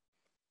this.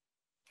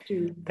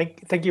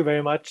 Thank you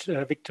very much,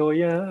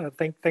 Victoria.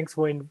 Thanks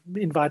for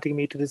inviting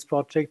me to this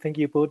project. Thank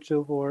you,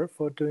 Burcu,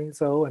 for doing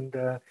so. And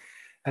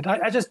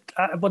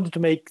I wanted to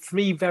make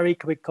three very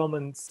quick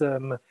comments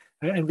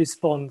in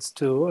response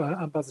to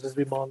Ambassador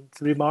Vimon's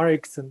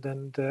remarks and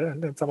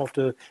some of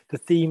the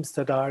themes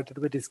that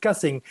we're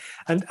discussing.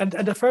 And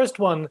the first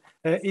one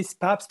is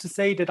perhaps to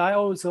say that I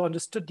also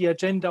understood the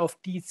agenda of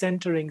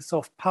decentering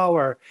soft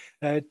power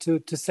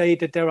to say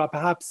that there are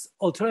perhaps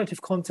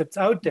alternative concepts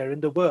out there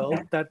in the world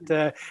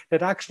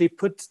that actually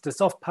put the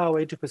soft power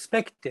into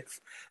perspective.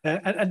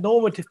 And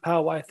normative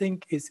power, I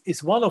think,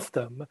 is one of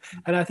them.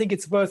 And I think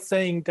it's worth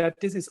saying that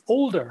this is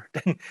older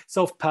than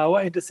soft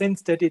power in the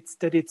sense that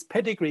its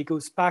pedigree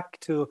goes back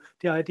to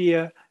the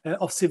idea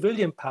of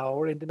civilian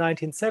power in the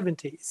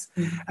 1970s.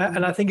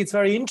 And I think it's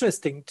very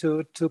interesting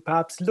to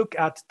perhaps look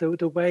at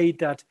the way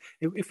that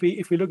if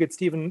we look at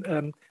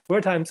Stephen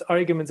Wertheim's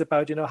arguments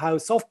about how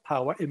soft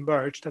power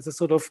emerged as a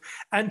sort of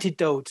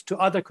antidote to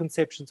other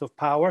conceptions of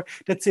power,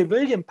 that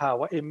civilian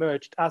power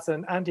emerged as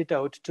an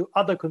antidote to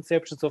other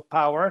conceptions of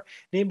power,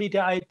 namely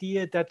the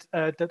idea that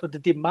the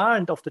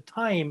demand of the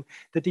time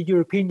that the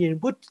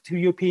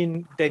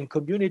European then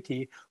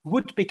community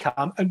would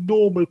become a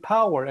normal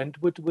power and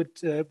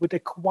would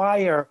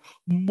acquire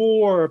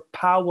more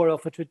power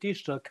of a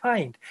traditional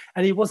kind.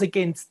 And it was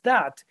against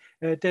that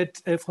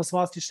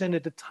Françoise Duchesne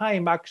at the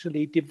time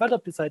actually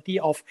developed this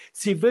idea of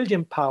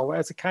civilian power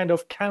as a kind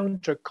of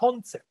counter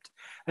concept.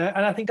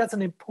 And I think that's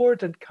an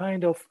important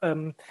kind of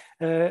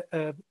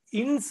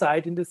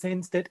insight in the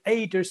sense that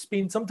there's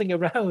been something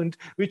around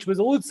which was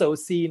also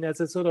seen as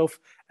a sort of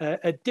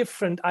a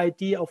different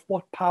idea of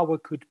what power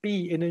could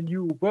be in a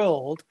new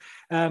world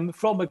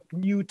from a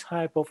new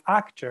type of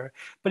actor.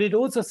 But it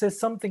also says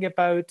something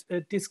about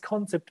this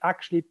concept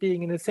actually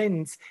being, in a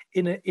sense,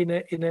 in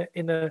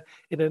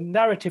a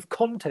narrative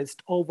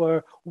contest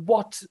over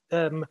what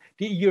the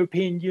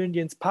European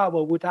Union's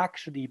power would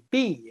actually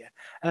be,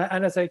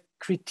 and as a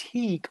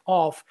critique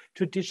of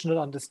traditional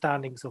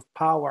understandings of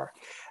power.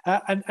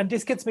 And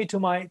this gets me to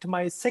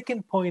my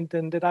second point,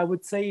 and that I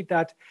would say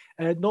that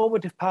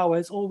normative power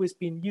has always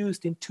been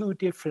used in two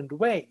different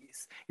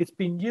ways. It's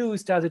been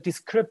used as a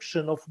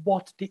description of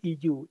what the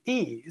EU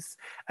is,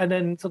 and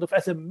then sort of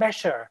as a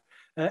measure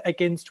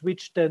against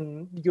which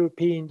then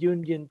European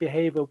Union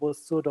behavior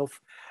was sort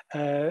of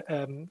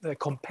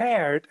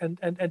compared.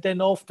 And then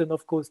often,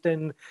 of course,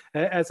 then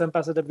as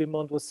Ambassador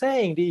Vimont was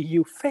saying, the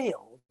EU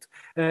failed.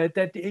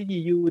 That the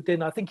EU,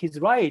 then I think he's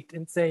right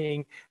in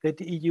saying that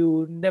the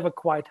EU never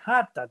quite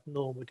had that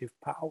normative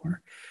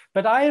power.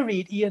 But I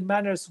read Ian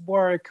Manner's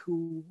work,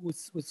 who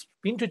was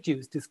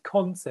introduced this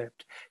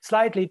concept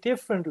slightly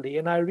differently,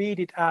 and I read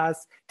it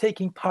as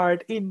taking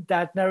part in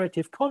that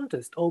narrative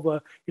contest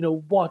over,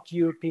 what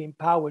European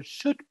power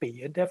should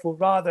be, and therefore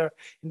rather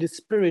in the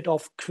spirit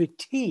of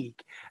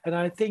critique. And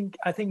I think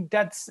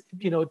that's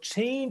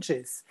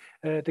changes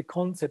the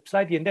concept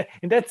slightly. And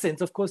in that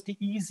sense, of course, the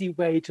easy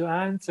way to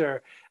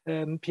answer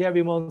Pierre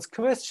Vimont's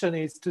question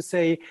is to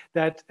say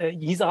that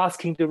he's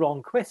asking the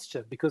wrong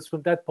question, because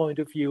from that point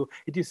of view,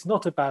 it is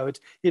not about,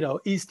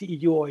 is the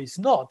EU or is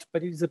not,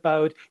 but it is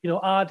about,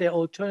 are there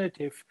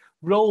alternative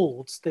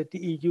roles that the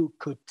EU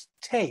could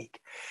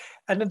take?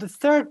 And then the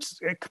third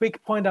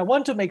quick point I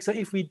want to make, so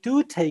if we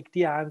do take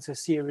the answer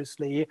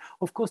seriously,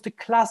 of course, the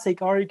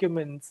classic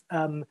arguments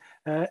of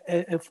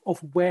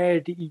where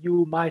the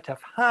EU might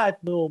have had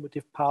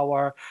normative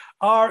power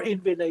are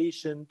in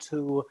relation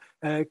to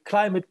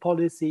climate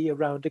policy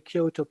around the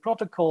Kyoto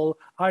Protocol,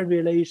 are in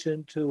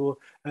relation to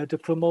the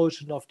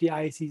promotion of the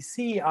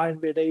ICC, are in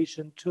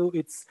relation to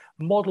its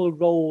model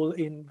role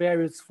in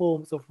various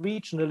forms of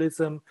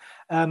regionalism.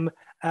 And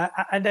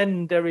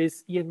then there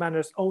is Ian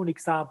Manner's own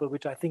example,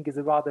 which I think is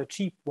a rather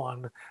cheap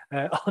one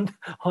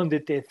on the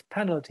death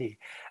penalty.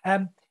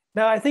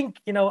 Now, I think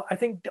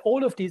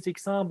all of these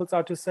examples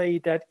are to say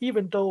that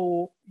even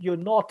though you're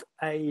not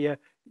a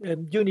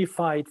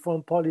unified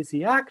foreign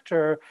policy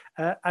actor,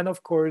 and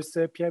of course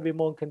Pierre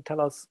Vimont can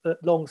tell us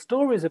long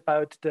stories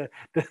about the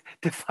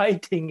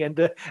fighting and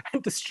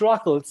the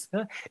struggles.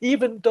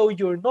 Even though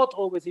you're not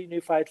always a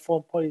unified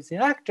foreign policy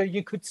actor,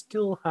 you could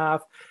still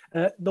have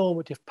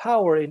normative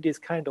power in these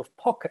kind of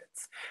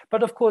pockets.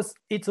 But of course,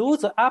 it's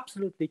also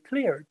absolutely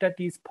clear that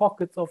these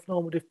pockets of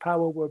normative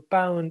power were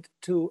bound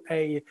to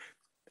a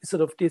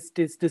sort of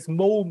this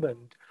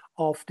moment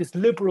of this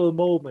liberal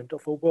moment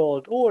of a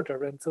world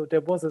order. And so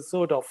there was a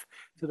sort of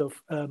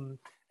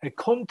a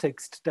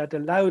context that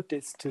allowed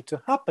this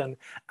to happen.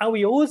 And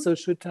we also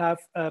should have,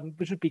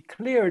 we should be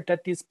clear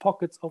that these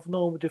pockets of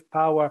normative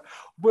power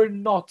were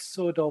not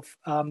sort of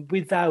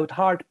without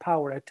hard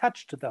power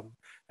attached to them.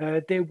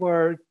 They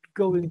were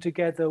going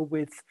together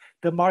with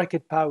the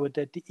market power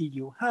that the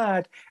EU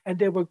had, and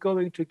they were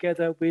going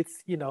together with,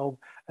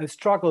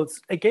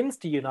 struggles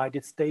against the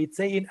United States,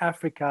 say in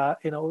Africa,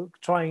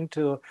 trying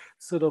to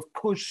sort of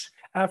push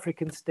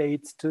African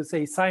states to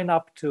say sign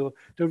up to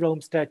the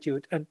Rome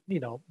Statute, and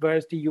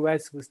whereas the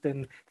US was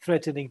then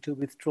threatening to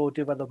withdraw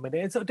development.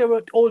 And so there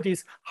were all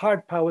these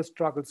hard power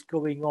struggles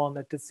going on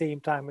at the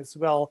same time as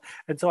well.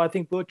 And so I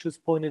think Burcu's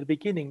point at the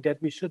beginning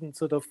that we shouldn't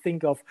sort of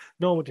think of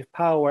normative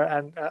power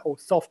and or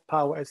soft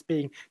power as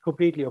being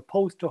completely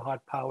opposed to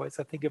hard power is,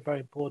 I think, a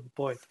very important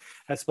point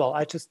as well.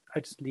 I just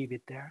leave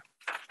it there.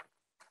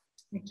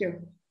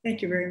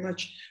 Thank you very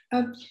much.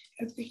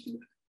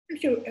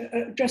 To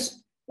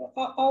address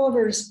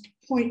Oliver's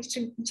point,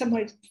 in some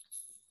ways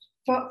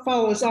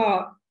follows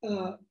up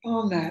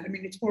on that. I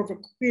mean, it's more of a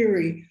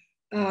query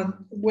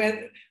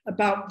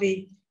about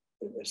the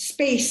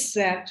space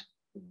that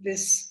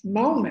this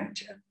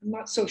moment, I'm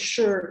not so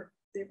sure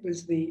it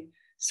was the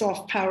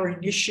soft power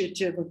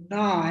initiative of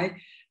Nye,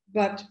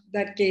 but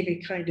that gave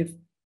a kind of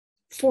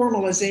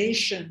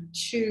formalization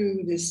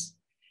to this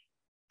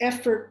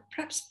effort,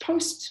 perhaps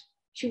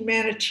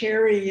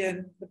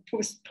post-humanitarian, the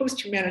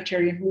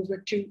post-humanitarian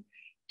movement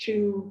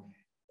to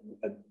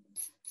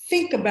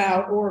think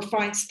about or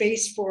find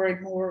space for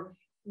a more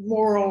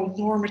moral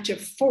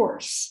normative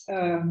force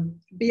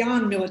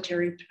beyond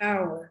military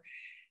power.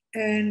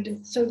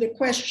 And so the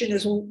question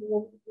is,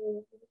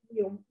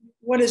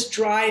 what is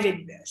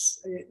driving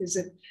this? Is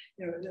it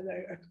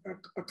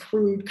a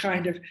crude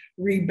kind of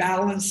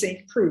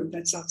rebalancing? Crude,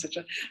 that's not such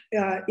a,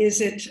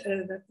 is it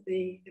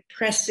the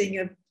pressing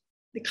of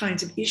the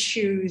kinds of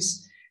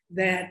issues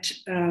that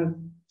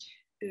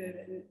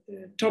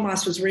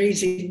Thomas was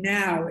raising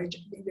now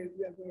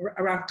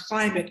around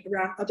climate,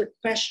 around other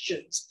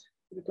questions,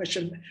 the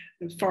question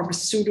of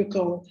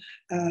pharmaceutical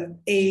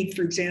aid,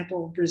 for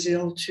example,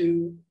 Brazil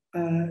to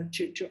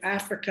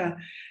Africa,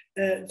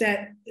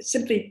 that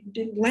simply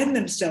didn't lend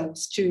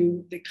themselves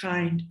to the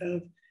kind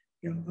of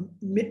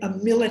a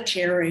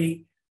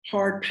military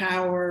hard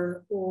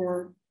power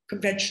or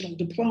conventional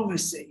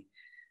diplomacy.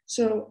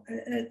 So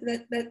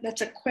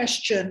that's a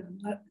question.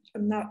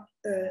 I'm not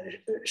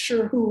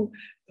sure who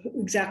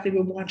exactly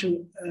would want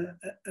to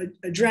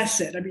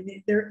address it. I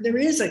mean, there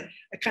is a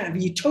kind of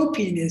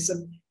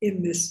utopianism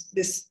in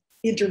this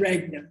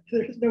interregnum.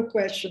 There's no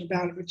question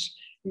about it, which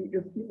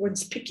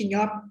one's picking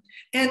up.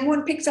 And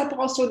one picks up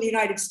also in the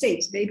United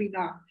States, maybe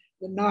not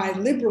the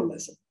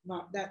Nye-liberalism,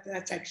 not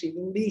that's actually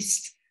the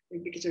least,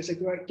 because there's a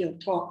great deal of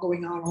talk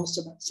going on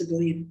also about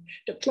civilian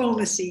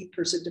diplomacy,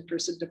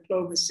 person-to-person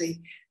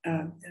diplomacy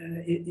from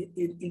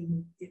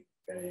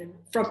the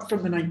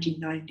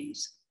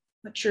 1990s.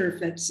 Not sure if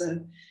that's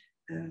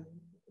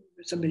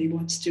somebody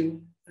wants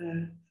to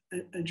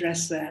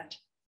address that.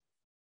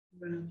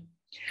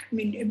 I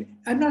mean,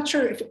 I'm not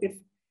sure if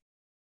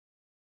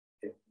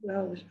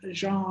well,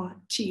 Jean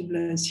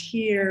Tible is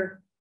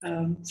here,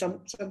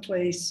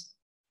 someplace.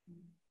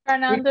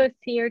 Fernando is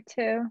here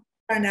too.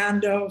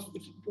 Fernando,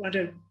 if you want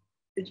to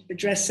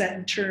address that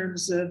in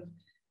terms of.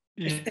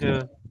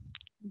 Yeah.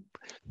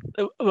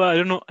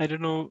 Well, I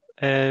don't know,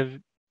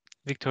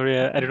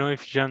 Victoria. I don't know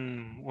if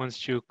Jean wants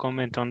to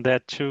comment on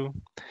that too,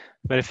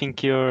 but I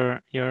think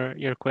your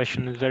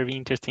question is very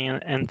interesting,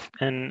 and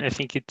I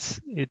think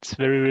it's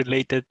very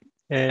related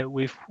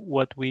with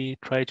what we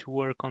try to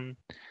work on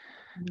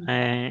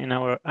in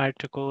our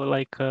article,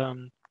 like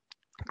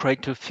try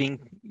to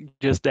think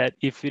just that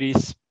if it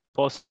is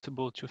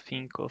possible to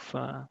think of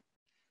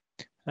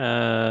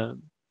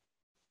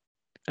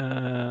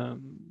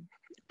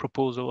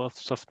proposal of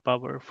soft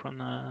power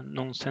from a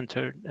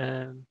non-centered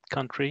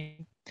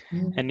country,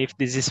 and if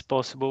this is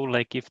possible,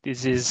 like if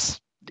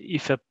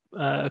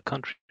a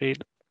country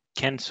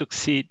can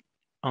succeed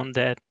on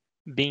that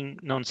being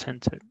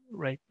non-centered,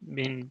 right,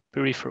 being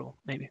peripheral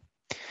maybe.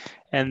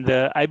 And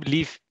I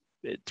believe,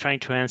 trying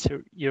to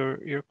answer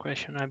your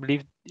question, I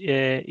believe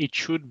it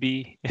should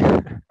be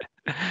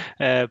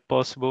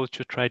possible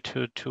to try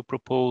to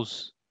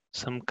propose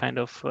some kind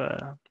of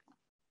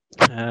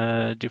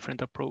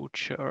different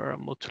approach or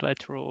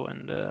multilateral,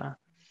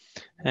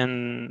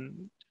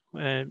 and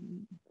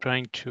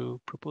trying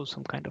to propose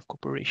some kind of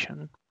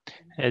cooperation,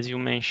 as you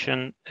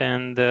mentioned.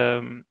 And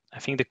I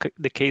think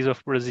the case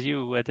of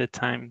Brazil at the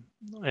time,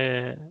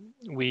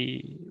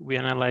 we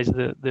analyzed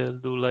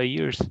the Lula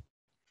years,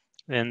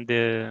 and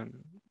the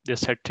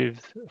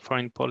assertive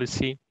foreign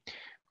policy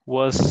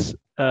was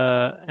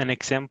an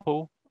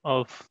example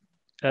of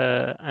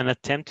an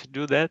attempt to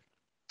do that.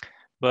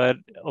 But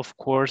of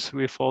course,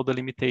 with all the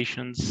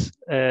limitations,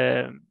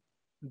 the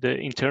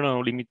internal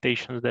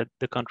limitations that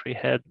the country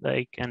had,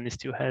 like, and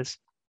still has,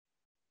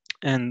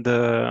 and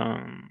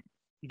the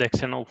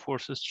external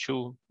forces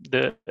too.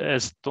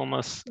 As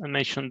Thomas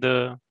mentioned,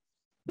 the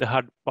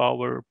hard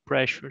power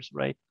pressures,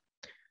 right?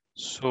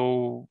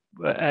 So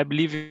I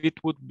believe it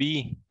would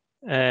be,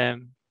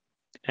 and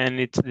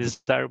it's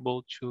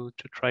desirable to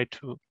try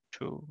to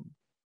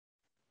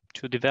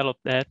develop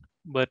that.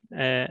 But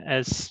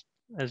as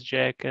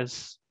Jack,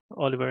 as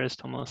Oliver, as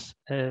Thomas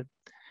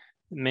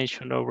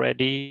mentioned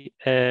already,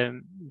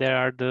 there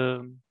are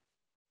the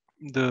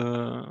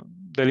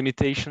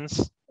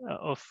limitations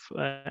of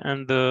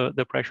and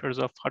the pressures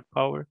of hard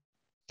power,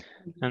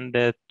 and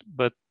that.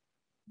 But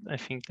I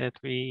think that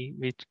we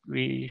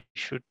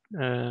should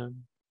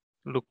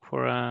look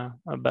for a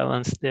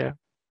balance there.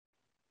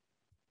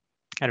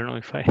 I don't know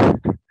if I.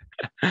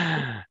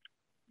 I'm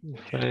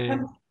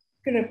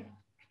going to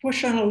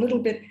push on a little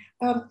bit.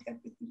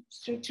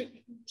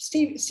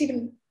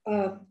 Stephen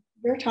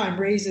Wertheim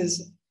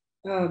raises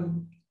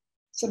some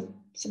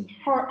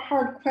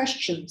hard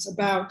questions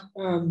about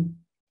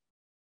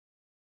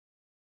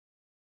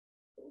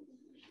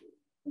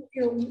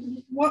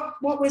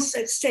what was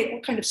at stake,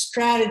 what kind of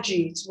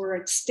strategies were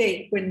at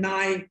stake when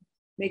Nye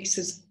makes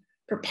his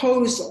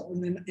proposal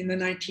in the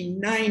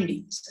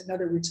 1990s. In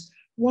other words,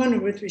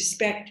 one with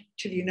respect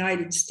to the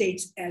United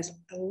States as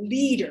a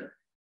leader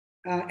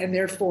and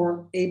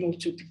therefore able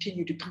to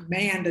continue to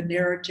command a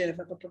narrative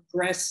of a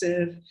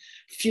progressive,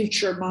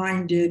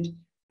 future-minded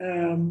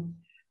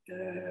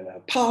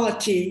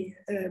polity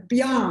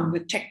beyond the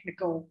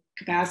technical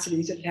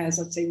capacities it has,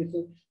 let's say, with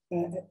the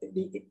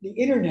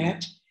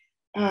internet.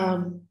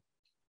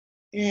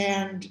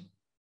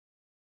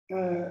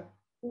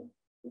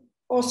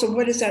 Also,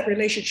 what is that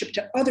relationship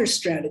to other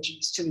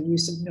strategies, to the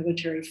use of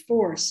military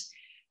force?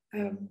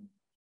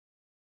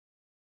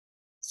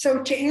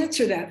 So to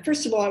answer that,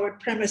 first of all, I would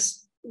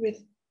premise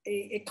with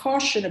a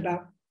caution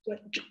about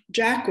what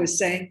Jack was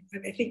saying.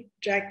 I think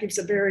Jack gives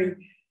a very,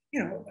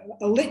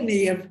 a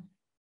litany of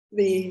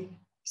the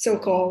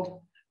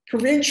so-called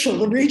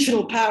provincial and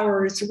regional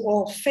powers who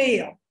all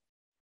fail,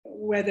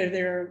 whether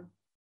they're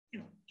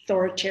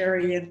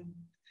authoritarian,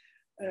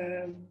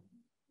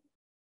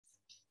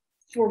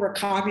 former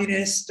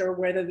communist, or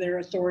whether they're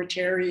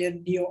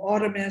authoritarian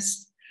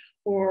neo-Ottomanist,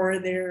 or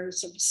they're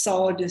some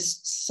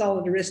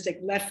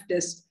solidaristic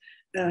leftist,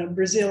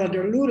 Brazil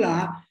under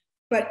Lula.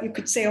 But you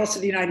could say also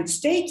the United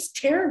States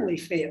terribly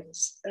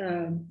fails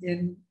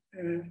in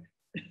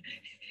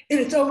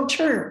its own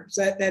terms.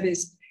 That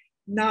is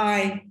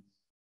nigh,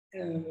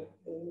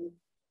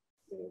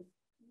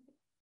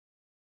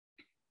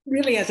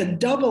 really as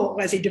it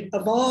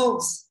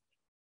evolves,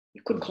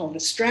 you couldn't call it a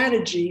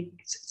strategy,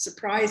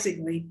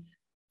 surprisingly,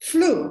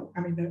 flew. I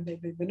mean,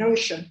 the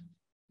notion,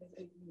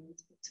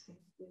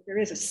 there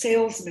is a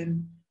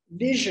salesman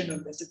vision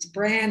of this. It's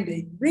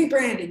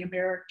rebranding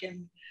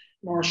American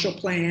Marshall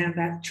Plan,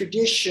 that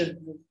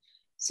tradition of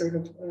sort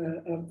of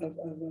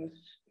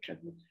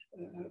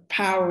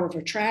power of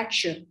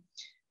attraction.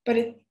 But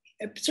at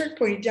a certain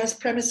point, it does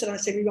premise it on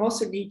saying we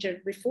also need to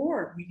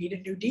reform. We need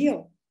a New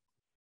Deal.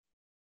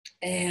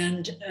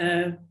 And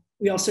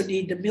we also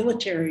need the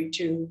military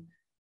to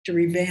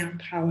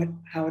revamp how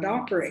it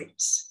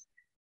operates.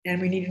 And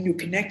we need a new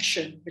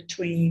connection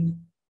between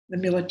the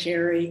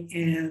military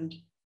and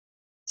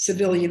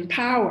civilian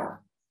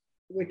power,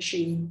 which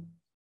he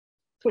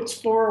puts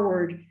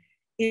forward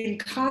in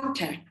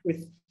contact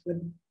with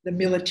the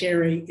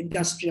military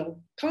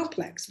industrial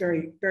complex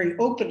very, very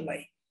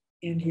openly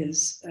in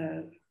his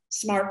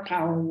Smart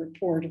Power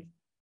report of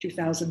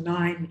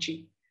 2009, which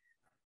he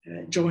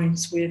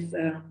joins with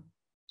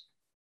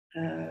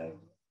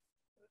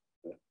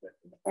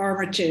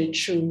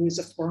Armitage, who is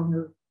a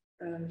former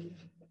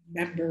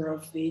member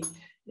of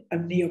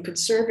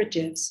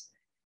neoconservatives.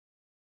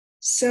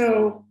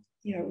 So,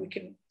 we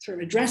can sort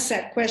of address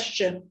that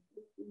question.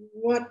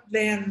 What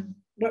then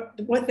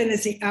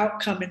is the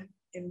outcome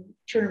in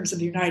terms of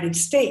the United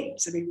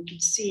States? I mean, we can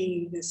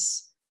see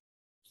this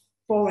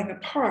falling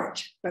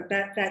apart, but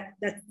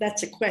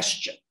that's a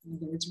question. In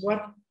other words,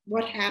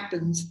 what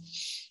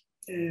happens?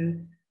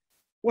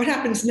 What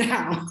happens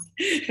now?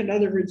 In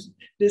other words,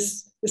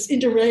 this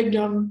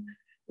interregnum.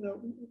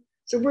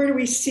 So where do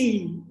we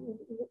see?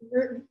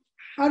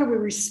 How do we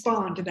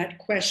respond to that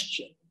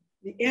question?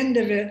 The end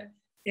of it,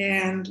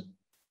 and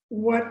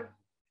what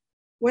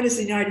has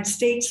the United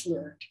States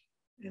learned?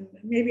 And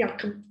maybe I'll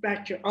come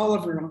back to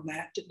Oliver on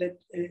that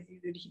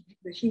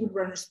he would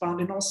respond,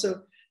 and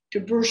also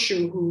to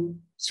Burcu, who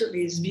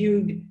certainly has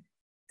viewed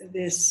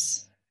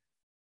this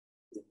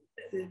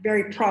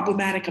very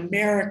problematic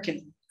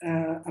American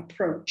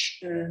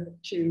approach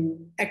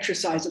to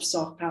exercise of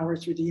soft power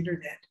through the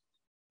internet.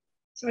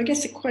 So I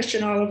guess the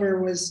question,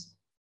 Oliver, was,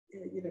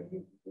 if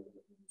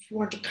you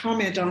want to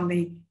comment on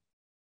the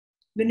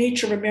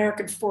nature of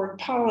American foreign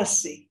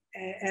policy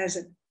as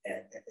a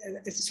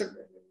sort of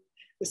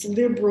this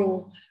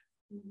liberal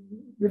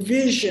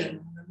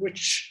revision,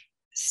 which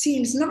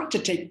seems not to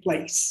take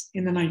place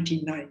in the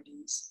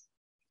 1990s,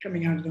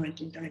 coming out of the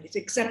 1990s,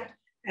 except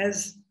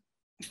as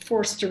a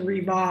force to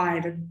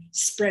revive and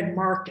spread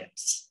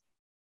markets,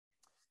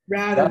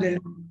 rather than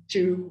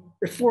to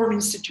reform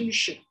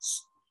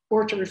institutions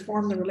or to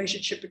reform the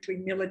relationship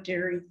between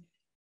military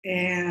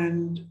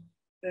and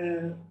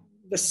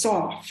the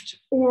soft,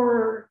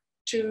 or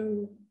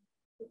to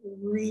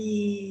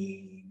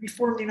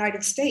reform the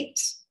United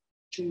States,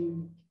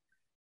 to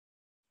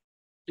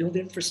build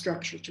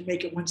infrastructure, to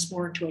make it once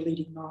more into a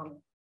leading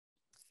model.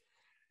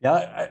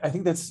 Yeah, I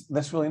think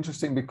that's really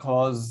interesting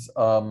because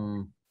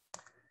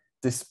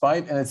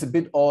despite, and it's a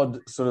bit odd,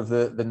 sort of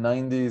the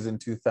 90s and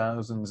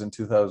 2000s and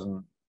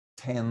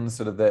 2010s,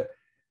 sort of that,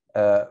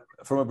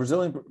 from a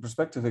Brazilian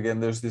perspective, again,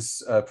 there's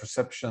this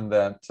perception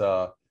that,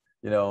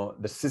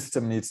 the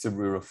system needs to be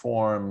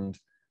reformed.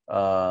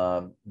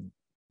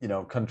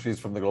 Countries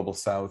from the global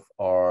South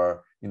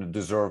are,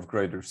 deserve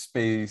greater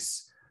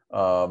space.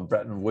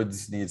 Bretton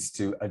Woods needs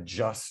to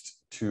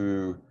adjust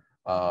to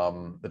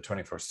the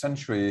 21st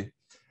century.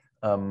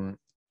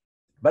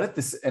 But at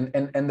this,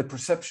 and the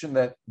perception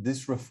that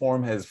this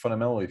reform has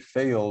fundamentally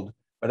failed,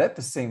 but at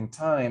the same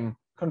time,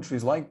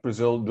 countries like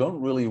Brazil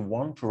don't really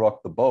want to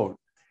rock the boat.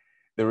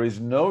 There is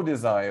no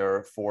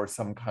desire for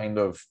some kind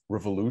of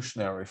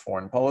revolutionary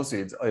foreign policy.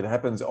 It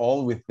happens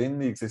all within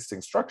the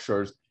existing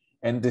structures.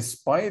 And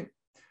despite,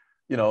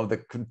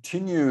 the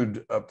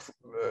continued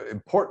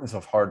importance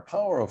of hard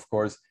power, of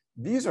course,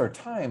 these are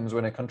times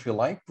when a country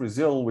like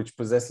Brazil, which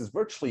possesses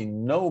virtually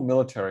no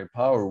military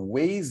power,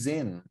 weighs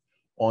in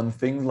on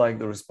things like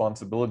the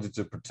responsibility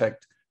to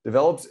protect,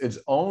 develops its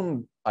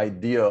own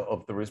idea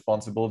of the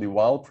responsibility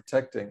while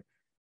protecting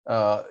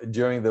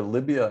during the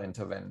Libya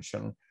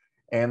intervention,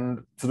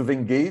 and sort of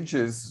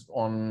engages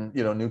on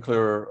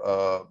nuclear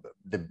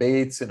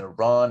debates in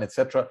Iran,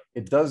 etc.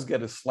 It does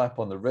get a slap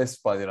on the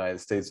wrist by the United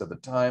States at the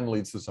time,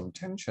 leads to some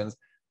tensions.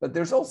 But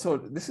there's also,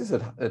 this is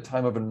a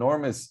time of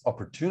enormous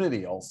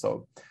opportunity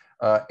also.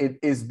 It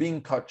is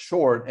being cut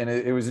short, and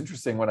it was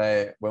interesting when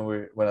I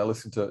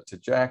listened to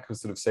Jack,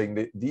 who's sort of saying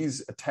that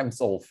these attempts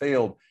all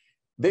failed.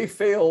 They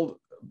failed,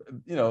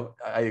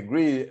 I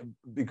agree,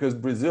 because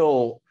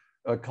Brazil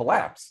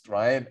collapsed,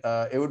 right?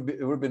 It would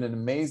have been an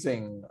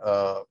amazing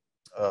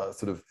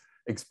sort of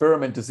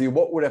experiment to see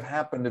what would have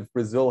happened if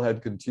Brazil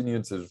had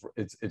continued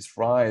its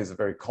rise, a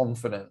very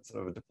confident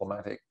sort of a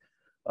diplomatic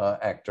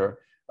actor.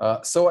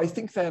 So I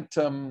think that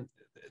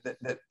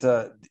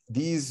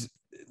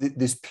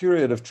this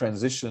period of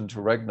transition to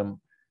regnum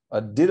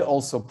did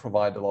also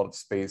provide a lot of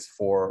space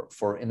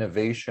for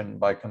innovation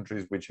by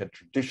countries which had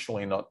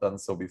traditionally not done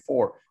so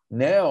before.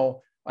 Now,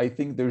 I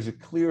think there's a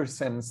clear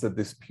sense that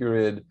this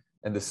period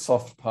and the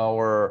soft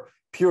power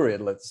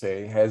period, let's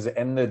say, has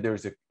ended.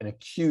 There's an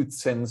acute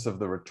sense of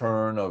the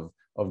return of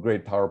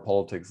great power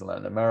politics in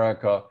Latin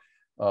America.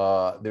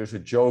 There's a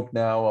joke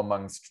now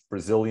amongst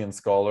Brazilian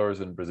scholars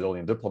and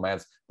Brazilian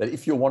diplomats that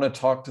if you want to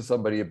talk to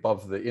somebody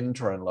above the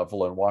intern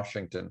level in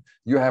Washington,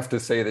 you have to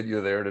say that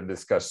you're there to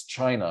discuss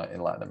China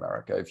in Latin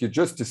America. If you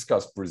just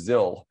discuss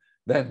Brazil,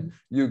 then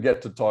you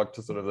get to talk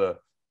to sort of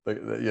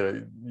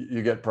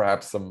you get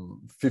perhaps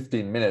some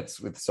 15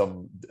 minutes with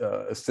some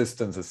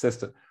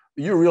assistant.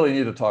 You really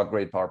need to talk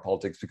great power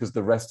politics because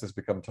the rest has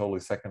become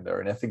totally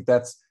secondary. And I think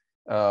that's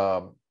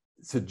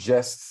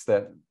suggests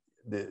that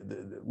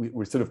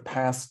we're sort of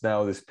past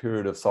now this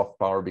period of soft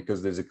power,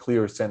 because there's a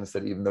clear sense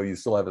that even though you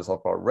still have a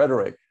soft power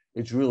rhetoric,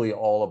 it's really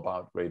all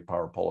about great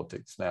power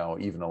politics now,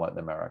 even in Latin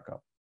America.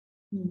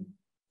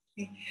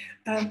 Okay.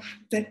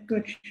 That's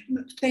good.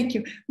 Thank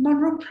you.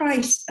 Monroe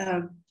Price,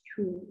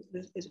 who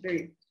is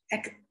very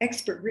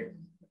expert,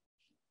 written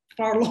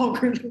far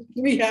longer than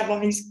we have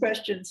on these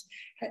questions,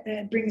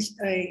 brings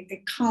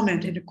a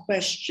comment and a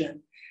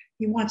question.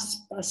 He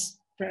wants us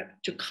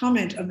to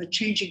comment on the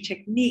changing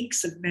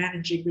techniques of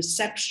managing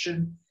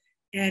reception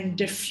and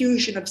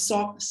diffusion of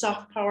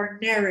soft power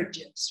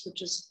narratives,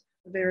 which is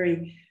a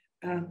very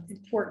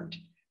important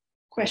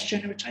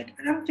question, which I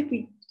don't think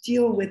we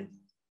deal with.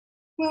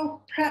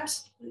 Well,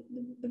 perhaps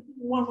the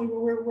one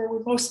where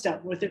we're most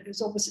dealt with it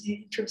is almost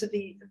in terms of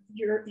the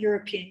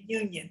European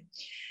Union.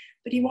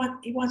 But he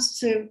wants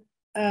to,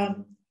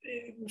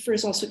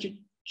 refers also to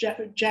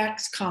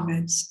Jack's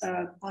comments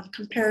on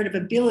comparative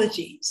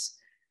abilities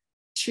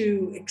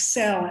to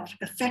excel at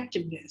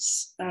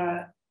effectiveness,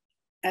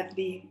 at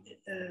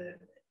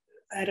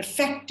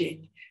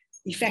effecting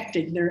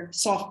their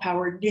soft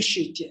power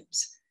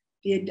initiatives.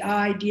 The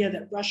idea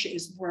that Russia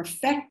is more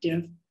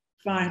effective,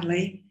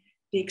 finally,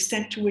 the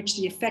extent to which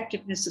the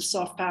effectiveness of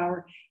soft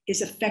power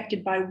is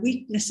affected by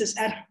weaknesses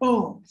at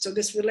home. So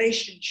this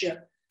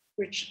relationship,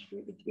 which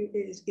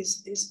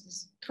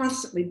is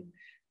constantly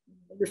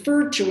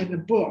referred to in the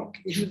book,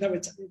 even though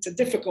it's a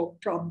difficult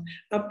problem,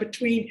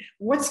 between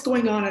what's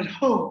going on at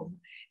home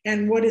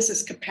and what is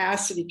this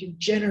capacity to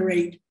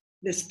generate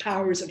this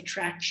powers of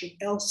attraction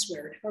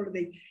elsewhere.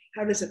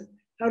 How does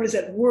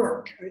it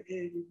work?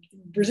 In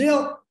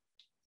Brazil,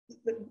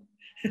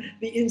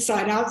 the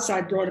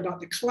inside-outside brought about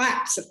the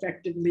collapse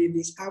effectively of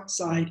these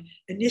outside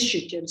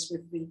initiatives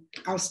with the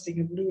ousting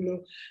of Lula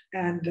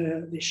and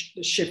the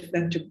shift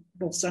then to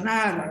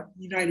Bolsonaro.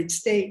 The United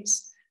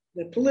States,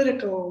 the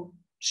political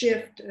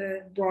shift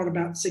brought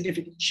about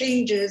significant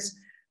changes,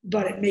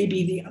 but it may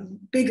be the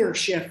bigger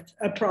shift,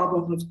 a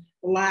problem of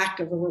lack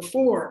of a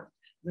reform,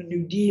 the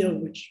New Deal,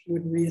 which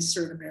would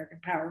reassert American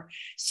power.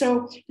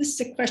 So this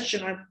is a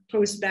question I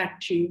pose back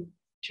to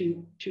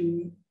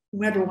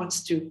whomever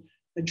wants to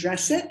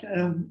address it.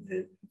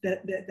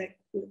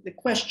 The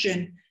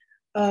question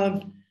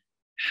of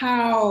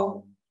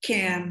how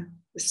can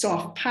the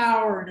soft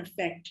power, in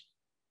effect,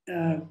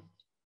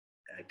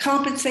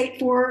 compensate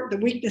for the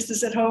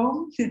weaknesses at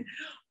home,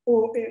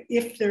 or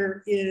if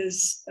there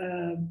is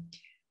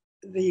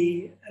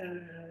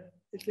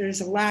if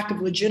there's a lack of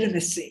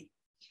legitimacy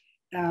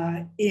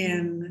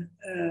in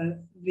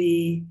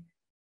the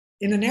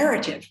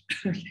narrative,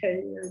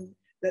 okay,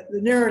 that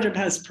the narrative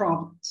has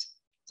problems.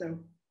 So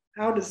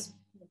how does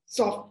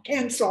soft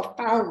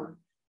power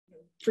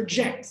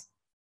project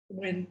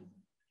when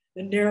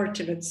the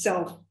narrative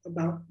itself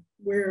about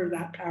where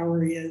that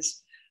power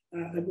is,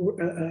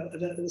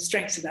 the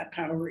strengths of that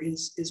power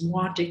is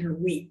wanting or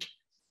weak?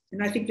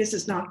 And I think this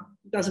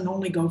doesn't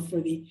only go for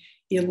the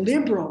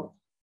illiberal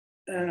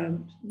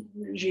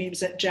regimes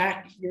that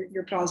Jack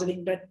you're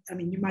positing, but I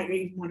mean, you might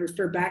even want to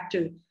refer back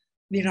to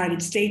the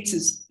United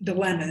States'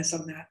 dilemmas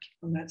on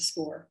that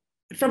score.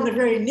 From the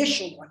very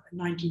initial one, the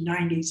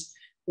 1990s,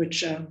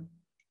 which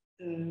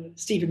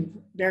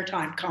Stephen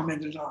Bertheim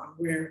commented on,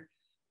 where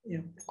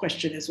the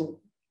question is, well,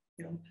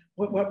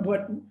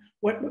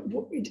 what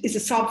is the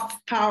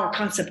soft power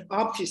concept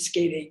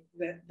obfuscating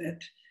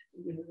that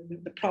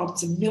the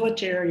problems of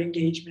military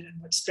engagement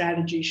and what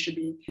strategies should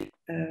be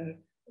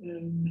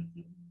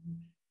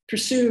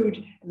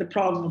pursued, and the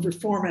problem of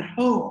reform at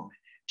home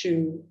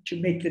to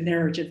make the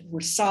narrative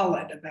more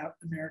solid about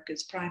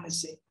America's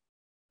primacy.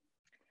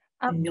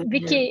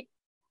 Vicky,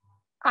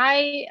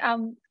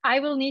 I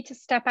will need to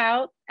step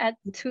out at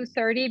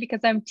 2:30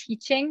 because I'm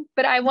teaching,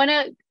 but I want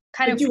to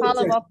kind of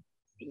follow up.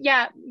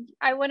 Yeah,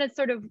 I want to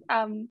sort of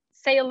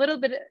say a little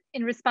bit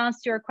in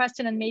response to your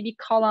question and maybe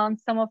call on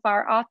some of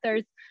our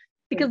authors,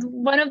 because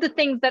one of the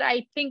things that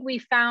I think we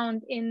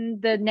found in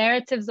the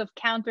narratives of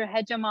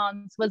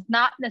counter-hegemons was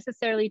not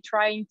necessarily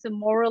trying to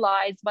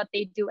moralize what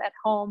they do at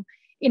home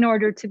in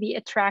order to be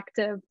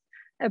attractive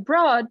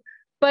abroad,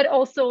 but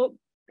also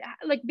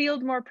like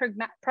build more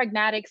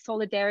pragmatic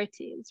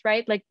solidarities,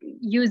 right? Like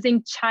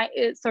using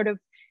sort of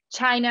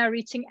China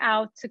reaching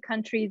out to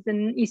countries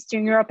in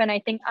Eastern Europe. And I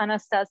think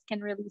Anastas can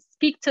really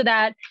speak to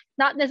that,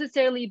 not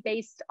necessarily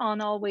based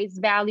on always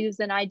values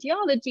and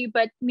ideology,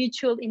 but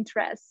mutual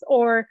interests,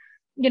 or,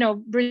 you know,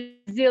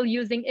 Brazil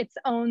using its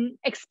own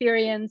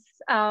experience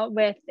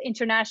with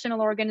international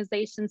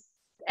organizations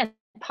and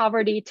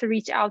poverty to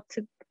reach out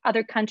to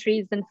other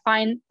countries and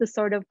find the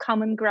sort of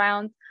common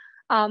ground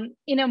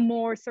in a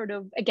more sort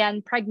of,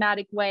 again,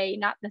 pragmatic way,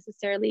 not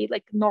necessarily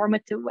like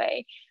normative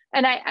way.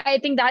 And I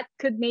think that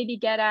could maybe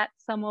get at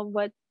some of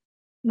what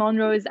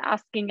Monroe is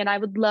asking, and I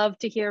would love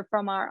to hear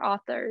from our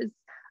authors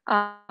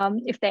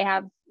if they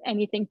have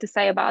anything to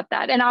say about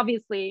that. And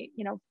obviously,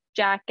 you know,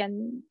 Jack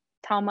and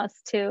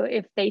Thomas too,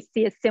 if they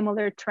see a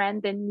similar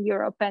trend in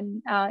Europe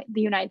and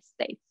the United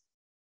States.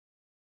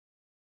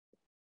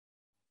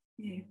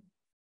 Yeah.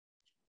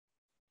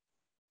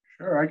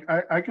 Sure,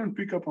 I can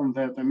pick up on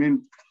that. I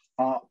mean,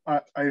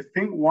 I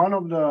think one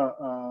of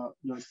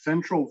the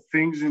central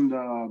things in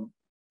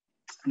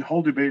the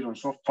whole debate on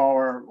soft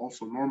power,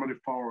 also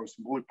normative power or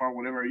symbolic power,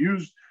 whatever I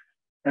use,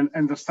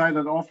 and the side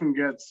that often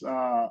gets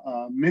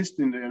missed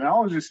in the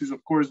analysis is,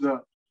 of course,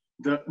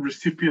 the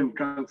recipient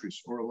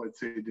countries, or let's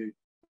say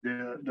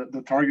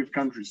the target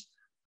countries.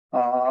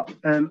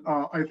 And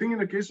I think in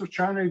the case of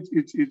China,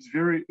 it's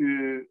very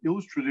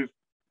illustrative,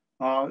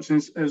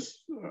 since,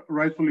 as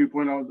rightfully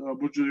pointed out,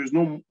 Burcu, there is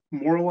no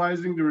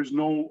moralizing, there is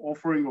no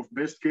offering of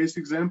best case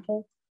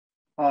example.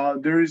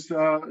 There is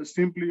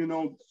simply, you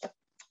know,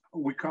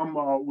 we come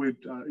with,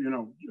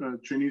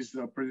 Chinese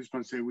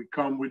participants say, we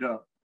come with an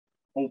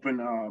open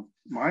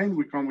mind,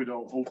 we come with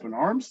open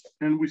arms,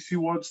 and we see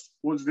what's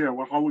there,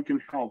 how we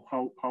can help,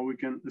 how we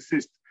can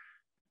assist.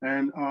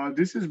 And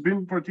this has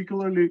been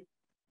particularly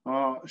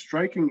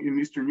striking in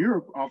Eastern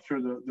Europe after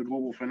the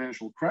global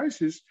financial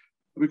crisis,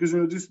 because, you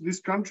know, these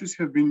countries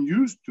have been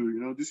used to, you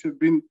know, these have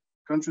been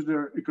countries that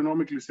are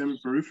economically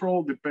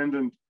semi-peripheral,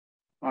 dependent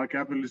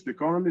capitalist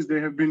economies.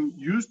 They have been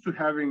used to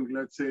having,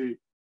 let's say,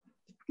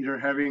 either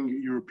having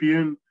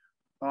European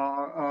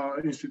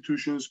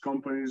institutions,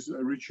 companies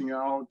reaching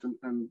out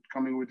and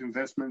coming with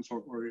investments,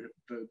 or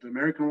the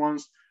American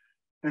ones.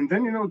 And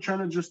then, you know,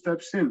 China just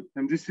steps in,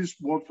 and this is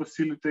what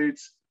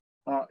facilitates,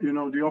 you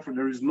know, the offer.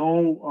 There is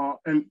no,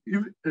 and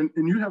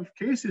you have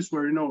cases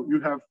where, you know,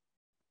 you have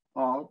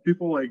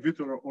people like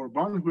Viktor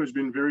Orban, who has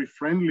been very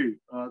friendly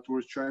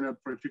towards China,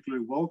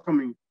 particularly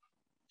welcoming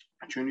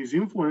Chinese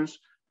influence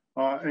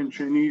and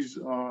Chinese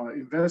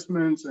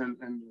investments,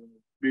 and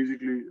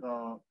basically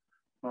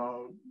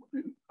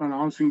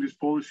announcing this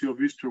policy of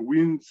Easter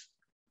winds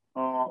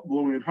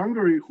blowing in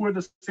Hungary, who at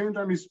the same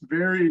time is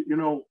very, you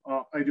know,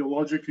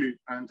 ideologically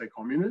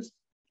anti-communist,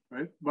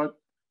 right? But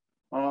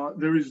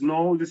there is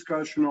no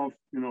discussion of,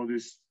 you know,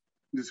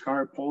 this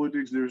higher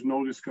politics. There is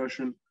no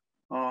discussion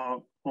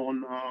on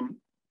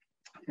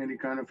any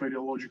kind of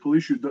ideological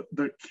issue.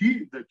 The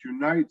key that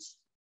unites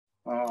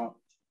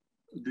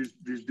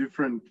these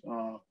different,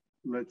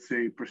 let's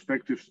say,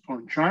 perspectives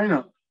on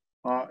China,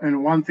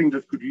 and one thing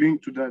that could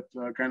link to that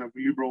kind of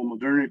liberal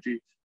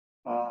modernity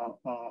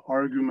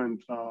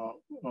argument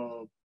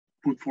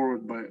put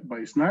forward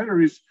by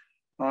Snyder, is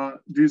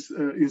this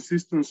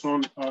insistence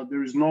on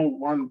there is no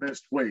one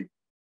best way.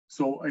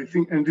 So I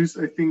think, and this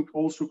I think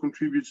also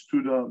contributes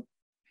to the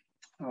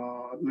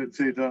let's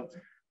say the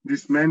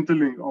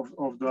dismantling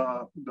of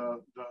the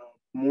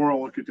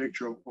moral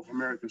architecture of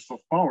American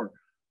soft power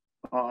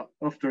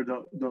after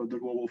the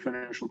global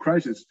financial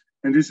crisis.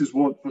 And this is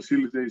what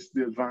facilitates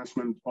the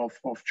advancement of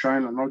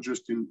China, not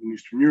just in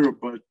Eastern Europe,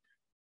 but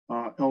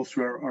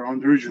elsewhere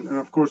around the region. And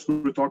of course,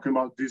 we're talking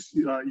about these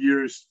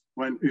years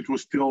when it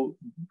was still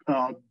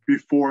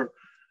before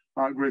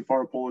great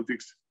power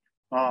politics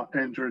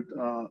entered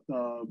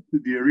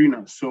the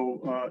arena.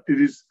 So it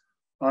is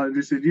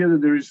this idea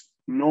that there is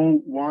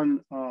no one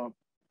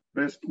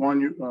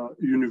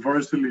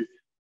universally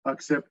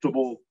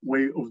acceptable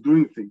way of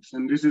doing things.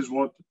 And this is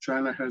what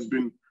China has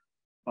been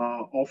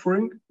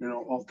offering, you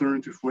know,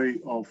 alternative way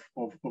of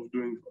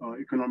doing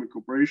economic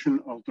cooperation,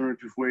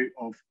 alternative way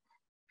of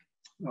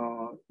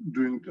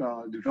doing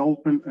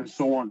development, and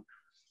so on.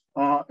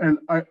 And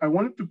I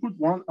wanted to put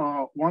one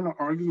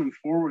argument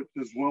forward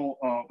as well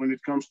when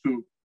it comes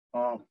to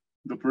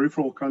the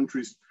peripheral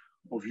countries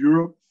of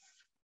Europe.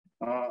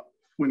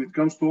 When it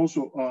comes to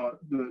also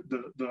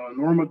the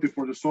normative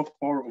for the soft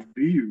power of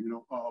the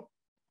EU,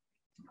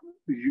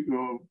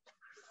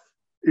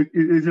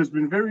 it has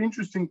been very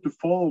interesting to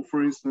follow,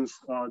 for instance,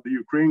 the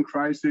Ukraine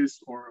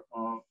crisis or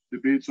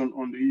debates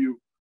on the EU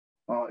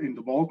in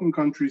the Balkan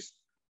countries.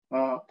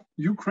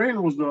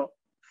 Ukraine was the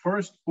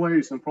first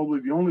place and probably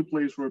the only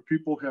place where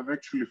people have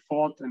actually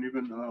fought and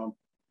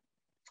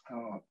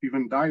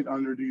even died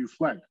under the EU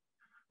flag.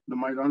 The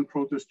Maidan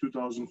protest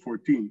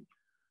 2014.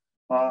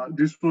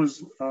 This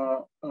was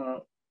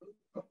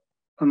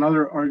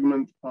another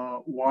argument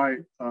why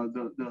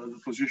the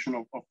position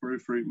of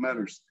periphery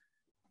matters.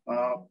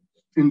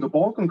 In the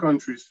Balkan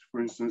countries,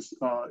 for instance,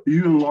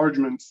 EU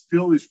enlargement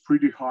still is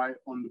pretty high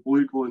on the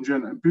political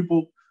agenda. And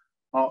people,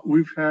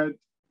 we've had,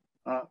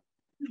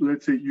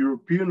 let's say,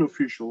 European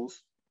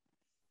officials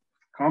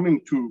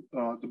coming to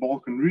the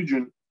Balkan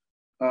region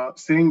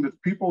saying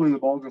that people in the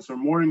Balkans are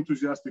more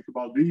enthusiastic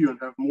about the EU and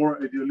have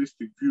more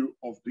idealistic view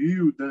of the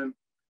EU than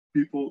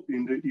people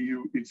in the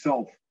EU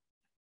itself.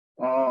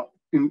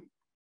 In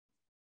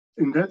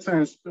that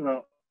sense,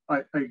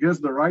 I guess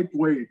the right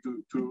way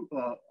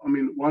I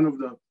mean, one of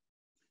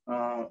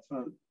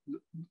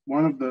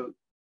the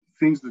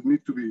things that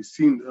need to be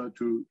seen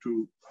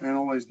to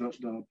analyze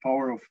the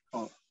power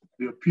of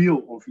the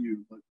appeal of EU,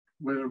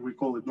 whether we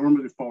call it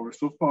normative power or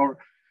soft power,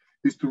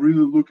 is to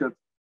really look at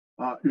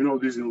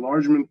these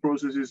enlargement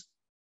processes,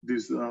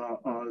 these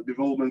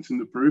developments in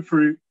the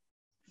periphery,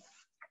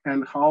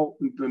 and how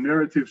the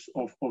narratives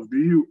of the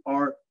EU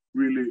are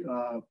really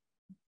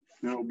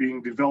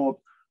being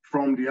developed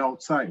from the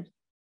outside.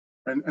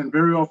 And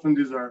very often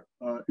these are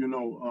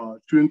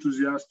too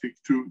enthusiastic,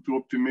 too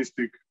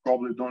optimistic,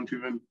 probably don't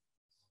even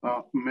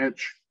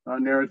match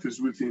narratives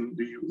within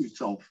the EU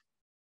itself.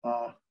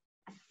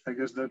 I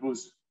guess that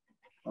was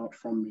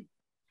from me.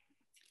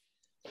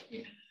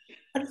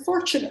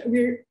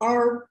 Unfortunately,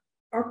 our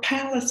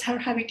panelists are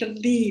having to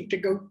leave to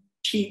go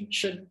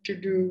teach and to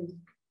do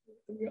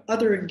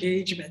other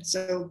engagements.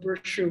 So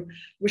Burcu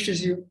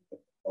wishes you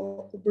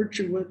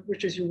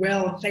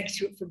well, and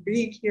thanks you for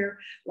being here.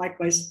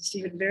 Likewise,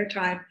 Stephen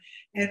Wertheim.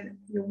 And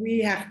we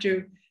have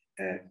to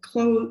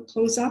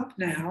close up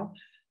now.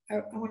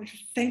 I want to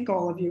thank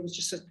all of you. It was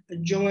just a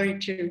joy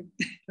to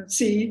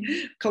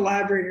see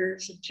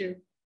collaborators and to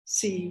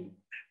see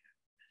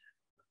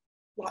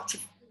lots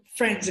of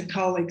friends and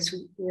colleagues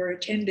who are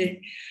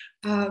attending.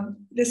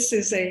 This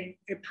is a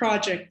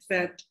project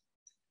that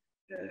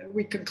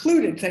we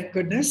concluded, thank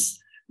goodness,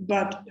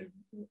 but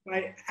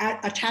by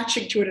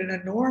attaching to it an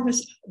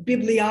enormous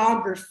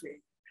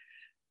bibliography,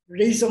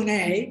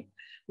 raisonné,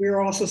 we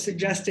are also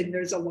suggesting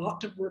there's a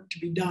lot of work to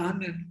be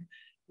done, and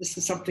this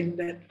is something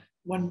that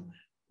one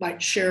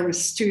might share with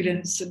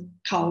students and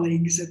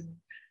colleagues and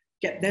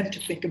get them to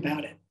think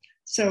about it.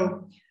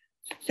 So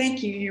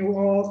thank you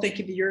all. Thank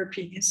you, the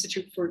European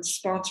Institute, for its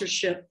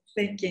sponsorship.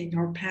 Thanking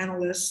our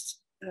panelists.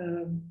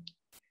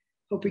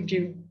 Hoping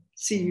to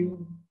see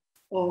you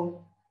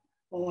all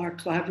our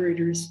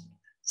collaborators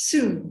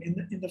soon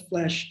in the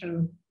flesh.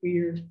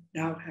 We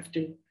now have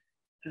to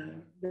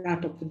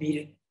wrap up the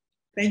meeting.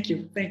 Thank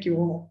you. Thank you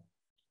all.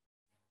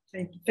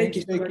 Thank you,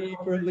 Vicky,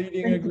 for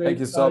leading a great Thank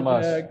you so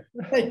much.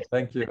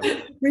 Thank you.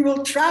 We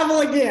will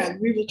travel again.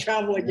 We will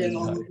travel again,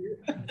 all of you.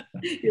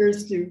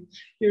 Here's to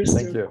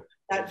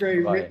that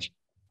very Bye. rich.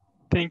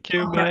 Thank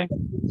you. Bye.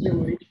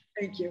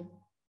 Thank you.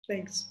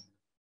 Thanks.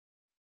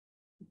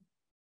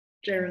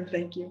 Jaron,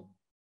 thank you.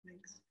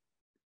 Thanks.